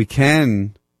 We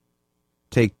can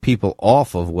take people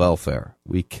off of welfare.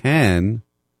 We can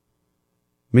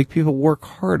make people work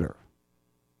harder.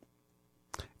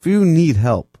 If you need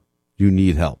help, you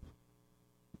need help.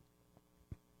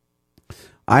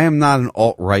 I am not an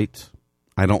alt-right.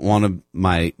 I don't want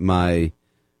my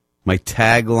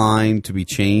tagline to be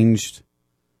changed.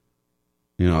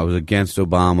 I was against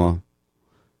Obama.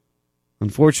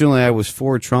 Unfortunately, I was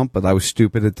for Trump, but I was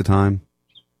stupid at the time.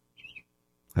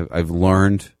 I've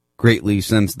learned greatly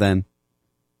since then.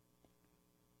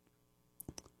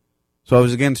 So I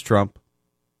was against Trump.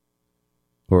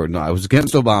 I was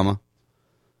against Obama.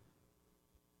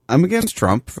 I'm against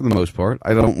Trump for the most part.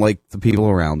 I don't like the people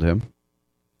around him.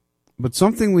 But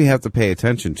something we have to pay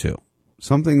attention to,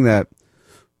 something that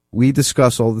we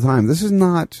discuss all the time. This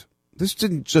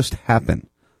didn't just happen.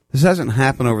 This hasn't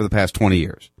happened over the past 20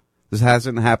 years. This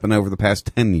hasn't happened over the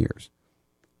past 10 years.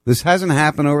 This hasn't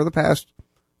happened over the past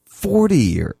 40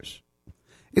 years.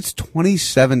 It's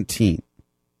 2017.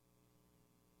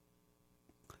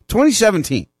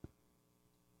 2017.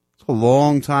 It's a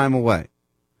long time away.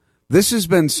 This has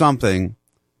been something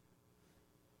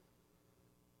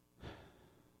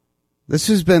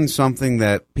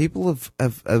that people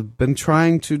have been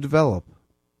trying to develop.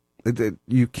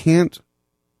 You can't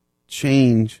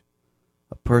change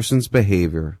a person's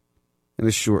behavior in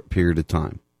a short period of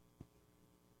time.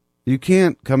 You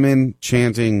can't come in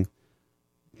chanting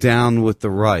down with the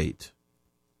right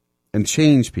and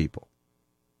change people.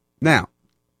 Now,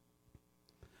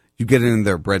 you get in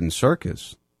their bread and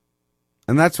circus.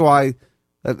 And that's kind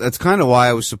of why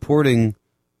I was supporting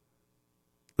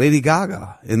Lady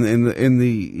Gaga in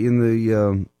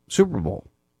the Super Bowl.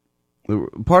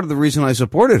 Part of the reason I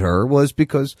supported her was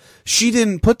because she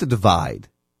didn't put the divide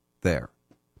there.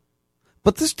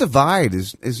 But this divide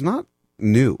is not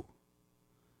new.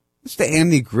 It's the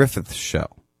Andy Griffith Show.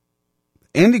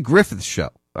 Andy Griffith Show.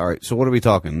 All right, so what are we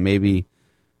talking? Maybe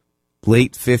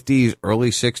late 50s, early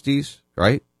 60s,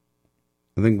 right?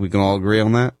 I think we can all agree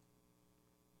on that.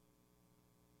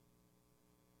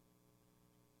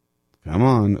 Come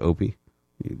on, Opie.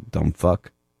 You dumb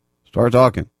fuck. Start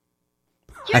talking.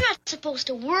 You're not supposed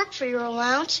to work for your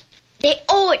allowance. They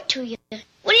owe it to you.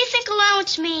 What do you think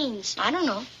allowance means? I don't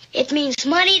know. It means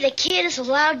money the kid is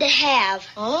allowed to have.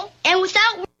 Oh? And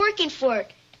without working for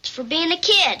it. It's for being a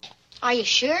kid. Are you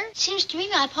sure? Seems to me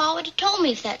my pa would have told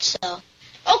me if that's so.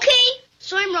 Okay,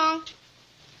 so I'm wrong.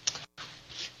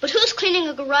 But who's cleaning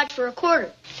a garage for a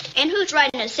quarter? And who's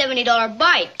riding a $70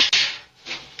 bike?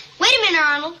 Wait a minute,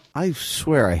 Arnold. I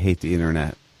swear I hate the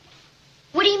internet.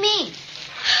 What do you mean?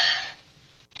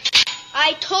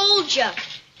 I told you.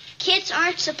 Kids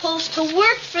aren't supposed to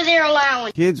work for their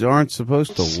allowance. Kids aren't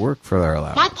supposed to work for their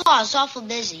allowance. My pa's awful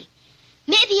busy.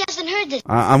 Maybe he hasn't heard this.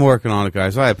 I'm working on it,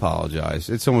 guys. I apologize.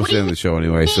 It's almost the end of the show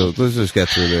anyway, so let's just get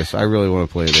through this. I really want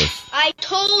to play this. I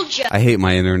told you. I hate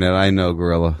my internet. I know,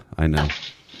 Gorilla. I know.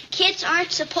 Kids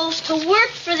aren't supposed to work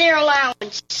for their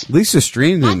allowance. At least the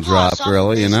stream didn't drop,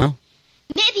 Gorilla, you know?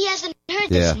 Maybe he hasn't heard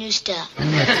this new stuff.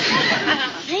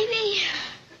 Maybe.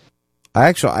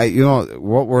 You know,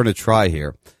 what we're going to try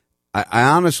here, I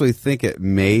honestly think it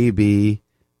may be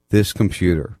this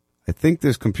computer. I think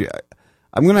this computer,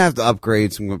 I'm going to have to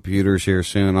upgrade some computers here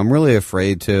soon. I'm really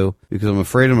afraid to, because I'm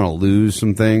afraid I'm going to lose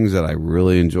some things that I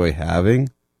really enjoy having.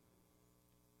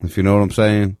 If you know what I'm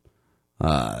saying.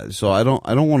 So I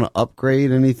don't want to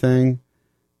upgrade anything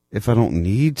if I don't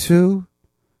need to,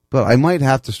 but I might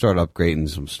have to start upgrading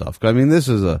some stuff. I mean, this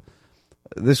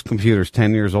computer's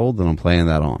 10 years old that I'm playing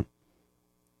that on.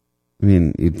 I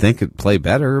mean, you'd think it'd play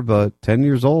better, but 10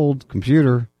 years old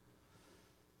computer,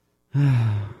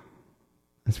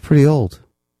 that's pretty old.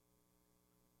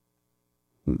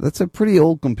 That's a pretty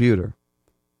old computer.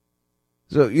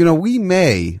 So, you know, we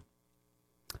may,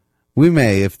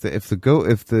 if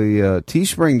the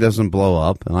Teespring doesn't blow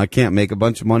up and I can't make a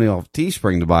bunch of money off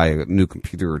Teespring to buy a new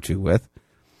computer or two with,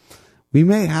 we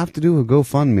may have to do a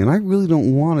GoFundMe, and I really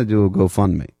don't want to do a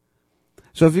GoFundMe.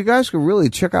 So if you guys could really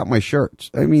check out my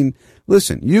shirts. I mean,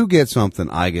 listen, you get something,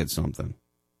 I get something.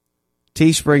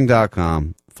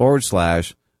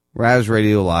 Teespring.com/Raz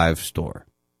Radio Live store.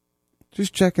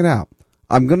 Just check it out.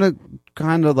 I'm going to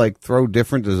kind of like throw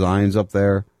different designs up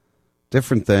there,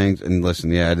 different things. And listen,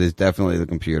 yeah, it is definitely the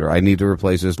computer. I need to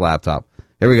replace this laptop.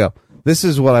 Here we go. This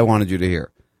is what I wanted you to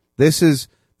hear. This is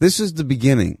the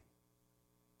beginning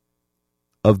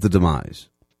of the demise.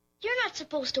 You're not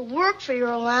supposed to work for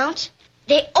your allowance.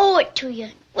 They owe it to you.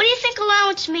 What do you think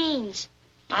allowance means?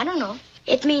 I don't know.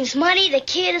 It means money the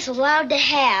kid is allowed to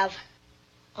have.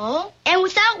 Oh? And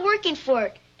without working for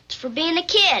it. It's for being a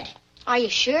kid. Are you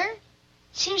sure?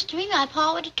 Seems to me my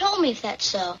pa would have told me if that's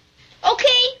so.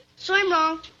 Okay, so I'm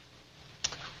wrong.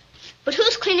 But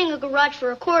who's cleaning a garage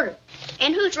for a quarter?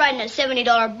 And who's riding a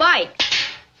 $70 bike?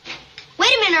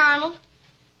 Wait a minute, Arnold.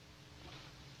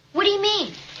 What do you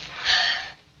mean?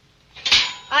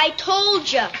 I told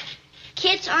you.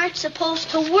 Kids aren't supposed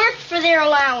to work for their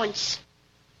allowance.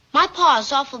 My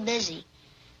pa's awful busy.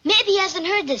 Maybe he hasn't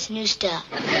heard this new stuff.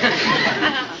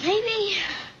 Maybe.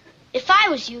 If I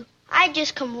was you, I'd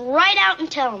just come right out and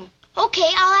tell him.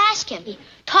 Okay, I'll ask him.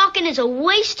 Talking is a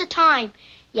waste of time.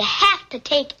 You have to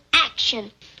take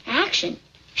action. Action?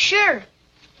 Sure.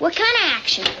 What kind of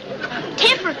action?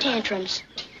 Temper tantrums.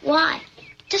 Why?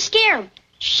 To scare him.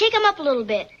 Shake him up a little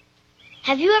bit.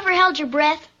 Have you ever held your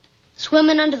breath?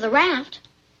 Swimming under the raft?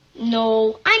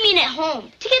 No, I mean at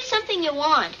home. To get something you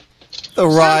want. The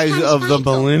rise Sometimes of the fine,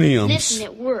 though. millenniums. Listen,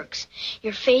 it works.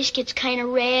 Your face gets kind of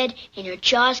red, and your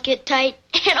jaws get tight,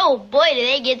 and oh boy, do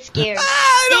they get scared.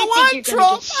 I don't want They think you're gonna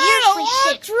Trump. get seriously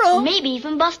sick, Trump. or maybe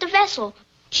even bust a vessel.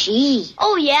 Gee.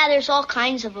 Oh yeah, there's all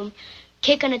kinds of them.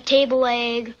 Kicking a table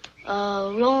leg,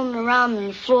 rolling around on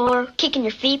the floor, kicking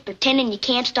your feet, pretending you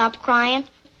can't stop crying.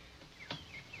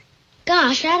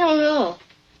 Gosh, I don't know.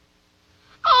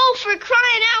 Oh, for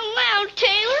crying out loud,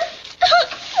 Taylor.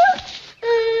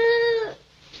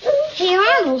 Hey,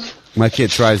 Arnold. My kid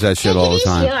tries that shit all the Take it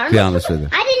time. easy, Arnold. Be honest with you.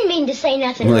 I didn't mean to say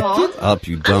nothing I'm like, wrong. get up,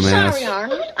 you I'm dumbass. sorry,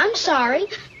 Arnold. I'm sorry.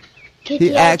 Get He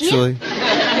the idea?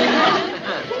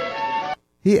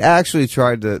 actually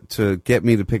tried to get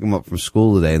me to pick him up from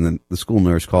school today, and then the school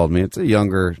nurse called me. It's a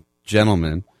younger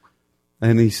gentleman,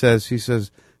 and he says, you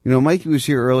know, Mikey was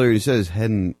here earlier. He said his head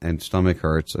and stomach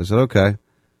hurts. I said, okay.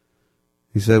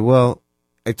 He said, well,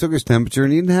 I took his temperature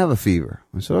and he didn't have a fever.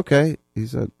 I said, okay. He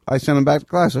said, I sent him back to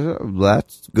class. I said, oh,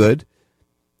 that's good.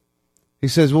 He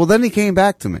says, well, then he came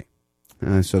back to me.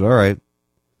 And I said, all right.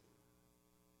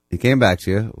 He came back to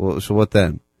you. Well, so what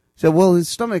then? He said, well, his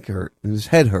stomach hurt and his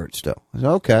head hurt still. I said,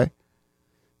 okay.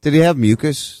 Did he have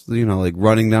mucus, you know, like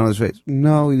running down his face?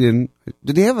 No, he didn't.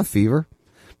 Did he have a fever?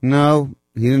 No,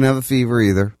 he didn't have a fever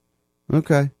either.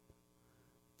 Okay.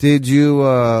 Did you,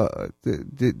 what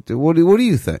do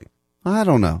you think? I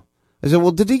don't know. I said,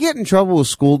 well, did he get in trouble with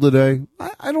school today?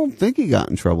 I don't think he got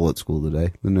in trouble at school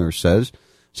today, the nurse says. I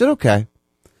said, okay.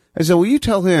 I said, well, you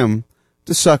tell him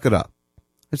to suck it up.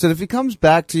 I said, if he comes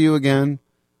back to you again,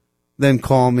 then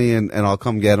call me and I'll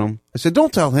come get him. I said,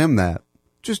 don't tell him that.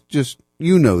 Just,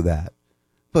 you know that.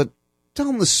 But tell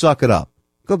him to suck it up.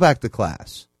 Go back to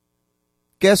class.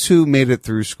 Guess who made it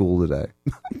through school today?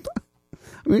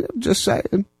 I mean, I'm just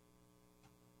saying.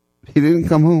 He didn't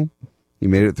come home. He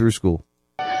made it through school.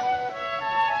 And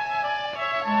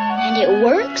it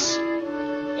works?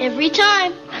 Every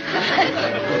time.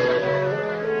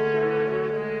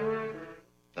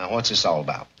 Now, what's this all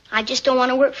about? I just don't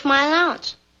want to work for my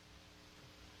allowance.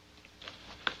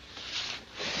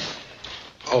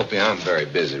 Opie, I'm very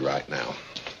busy right now.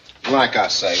 Like I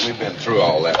say, we've been through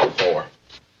all that before.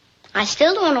 I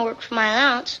still don't want to work for my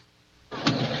allowance.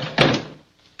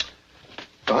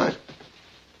 Fine.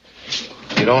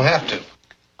 You don't have to.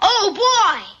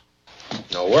 Oh, boy!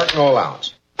 No work, no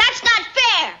allowance. That's not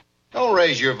fair! Don't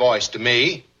raise your voice to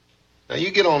me. Now,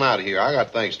 you get on out of here. I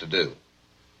got things to do.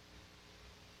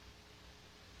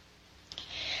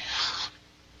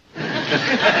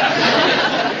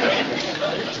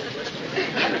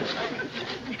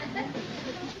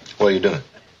 What are you doing?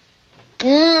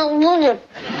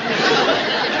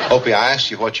 Opie, I asked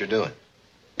you what you're doing.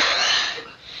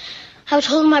 I was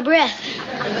holding my breath.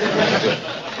 Good.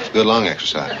 Good lung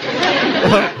exercise.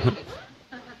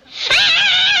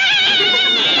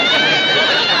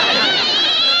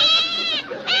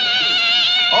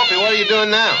 Opie, what are you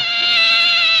doing now?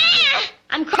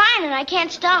 I'm crying and I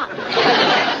can't stop.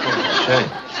 Shame.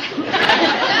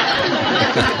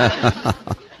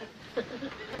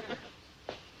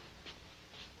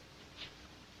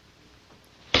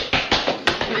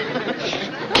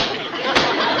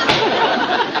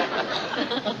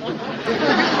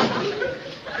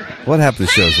 What happened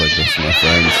to shows like this, my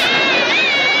friends?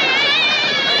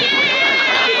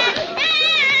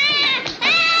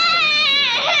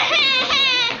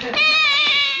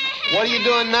 What are you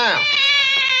doing now?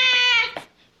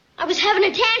 I was having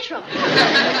a tantrum.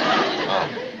 Oh.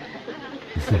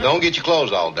 Don't get your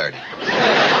clothes all dirty.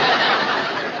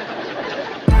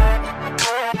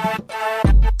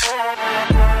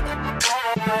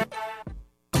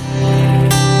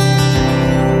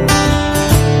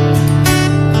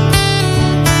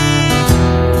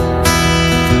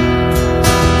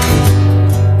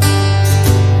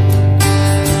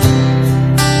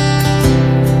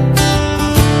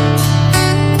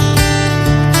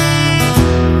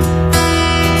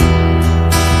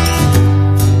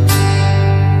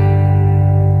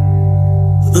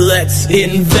 Let's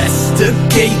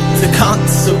investigate the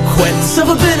consequence of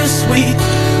a bittersweet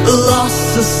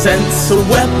loss of sense, a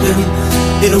weapon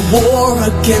in a war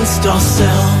against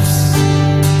ourselves.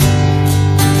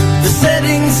 The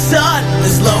setting sun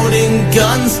is loading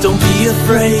guns, don't be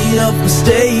afraid of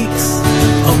mistakes,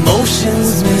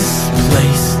 emotions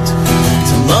misplaced,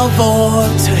 to love or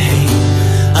to hate.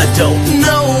 I don't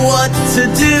know what to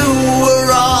do,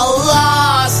 we're all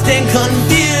lost and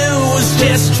confused,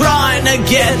 just trying to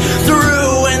get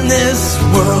through in this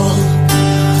world.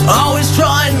 Always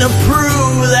trying to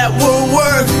prove that we're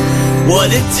worth what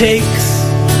it takes,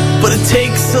 but it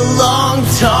takes a long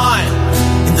time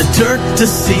in the dirt to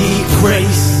see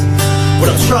grace.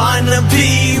 When I'm trying to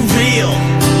be real,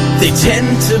 they tend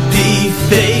to be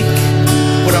fake.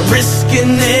 When I'm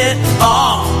risking it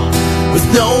all with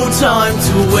no time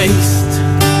to waste.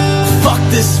 Fuck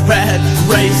this rat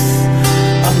race,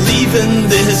 I'm leaving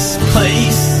this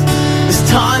place. It's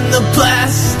time to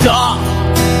blast off,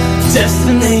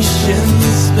 destination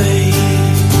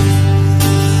space.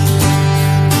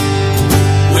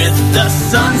 With the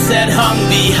sunset hung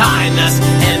behind us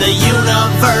and the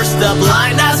universe to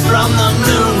blind us from the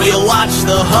moon, we'll watch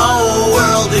the whole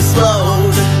world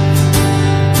explode.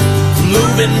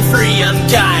 Moving free,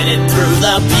 unguided through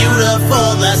the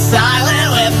beautiful, the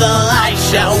silent, with the light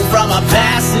show from a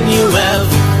passing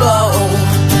UFO.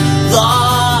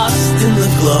 Lost in the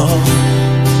glow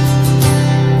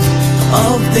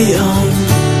of the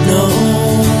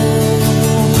unknown.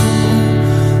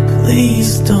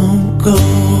 Please don't go.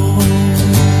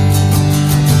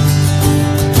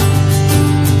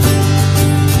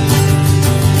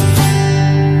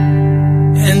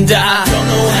 And I don't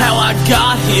know how I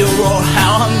got here or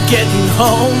how I'm getting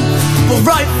home, but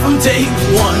right from day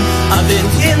one I've been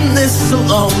in this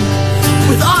alone,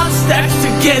 with odds stacked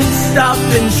against. I've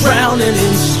been drowning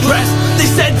in stress. They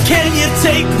said, can you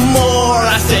take more?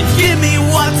 I said, give me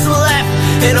what's left.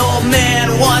 An old man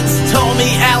once told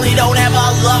me, Allie, don't ever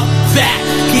look back.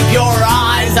 Keep your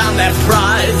eyes on that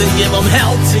prize and give them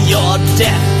hell to your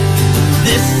death.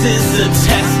 This is a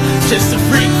test, just a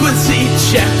frequency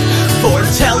check for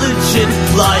intelligent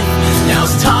life. Now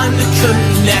it's time to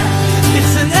connect.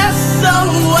 It's an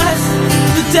SOS,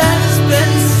 the dad's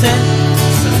been sent.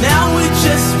 So now we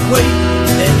just wait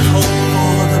and hope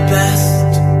for the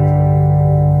best.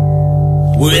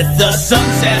 With the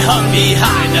sunset hung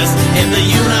behind us and the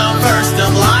universe to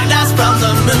blind us from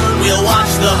the moon, we'll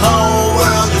watch the whole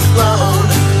world explode.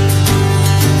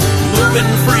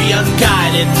 Moving free,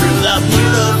 unguided through the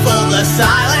beautiful, the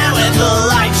silent, with the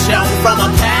light show from a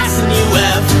passing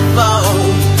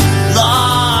UFO.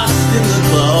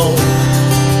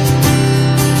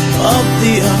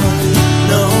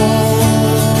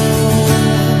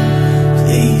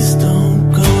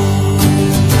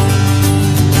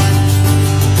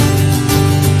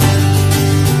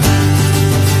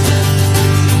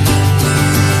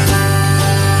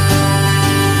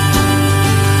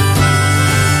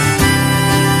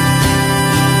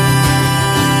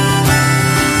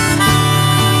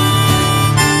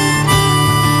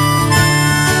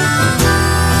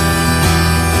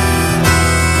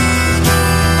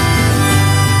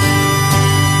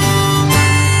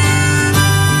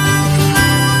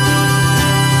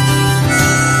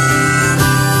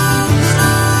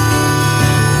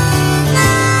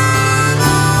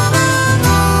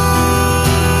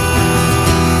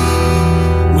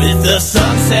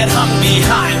 sunk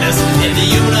behind us. In the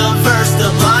universe to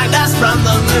blind us from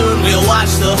the moon, we'll watch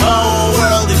the whole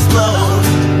world explode.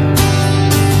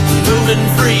 Moving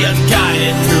free,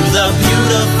 unguided through the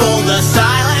beautiful, the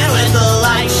silent, with the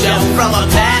light show from a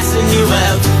passing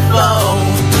UFO.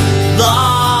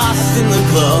 Lost in the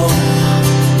glow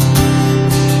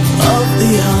of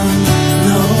the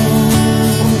unknown.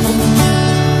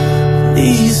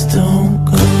 Please don't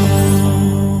go.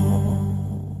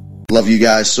 Love you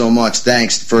guys so much.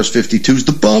 Thanks. The First 52's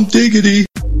the Bump Diggity.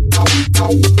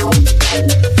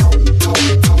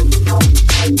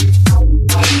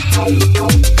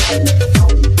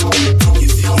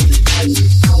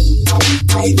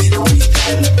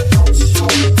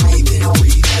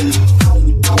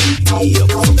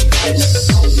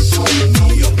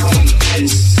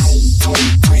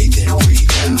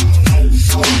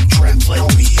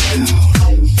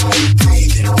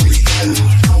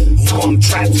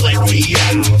 Trapped like me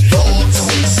out. Thoughts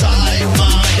inside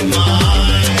my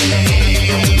mind,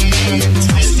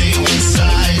 twisting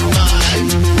inside my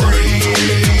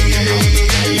brain.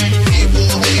 People,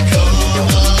 they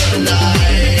come alive,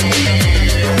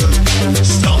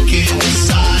 stuck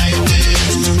inside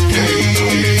this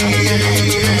game.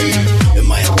 Am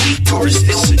I awake or is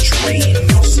this a dream?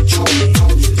 It's a dream.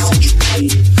 It's a dream.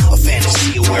 A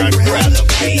fantasy where I'd rather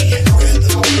be.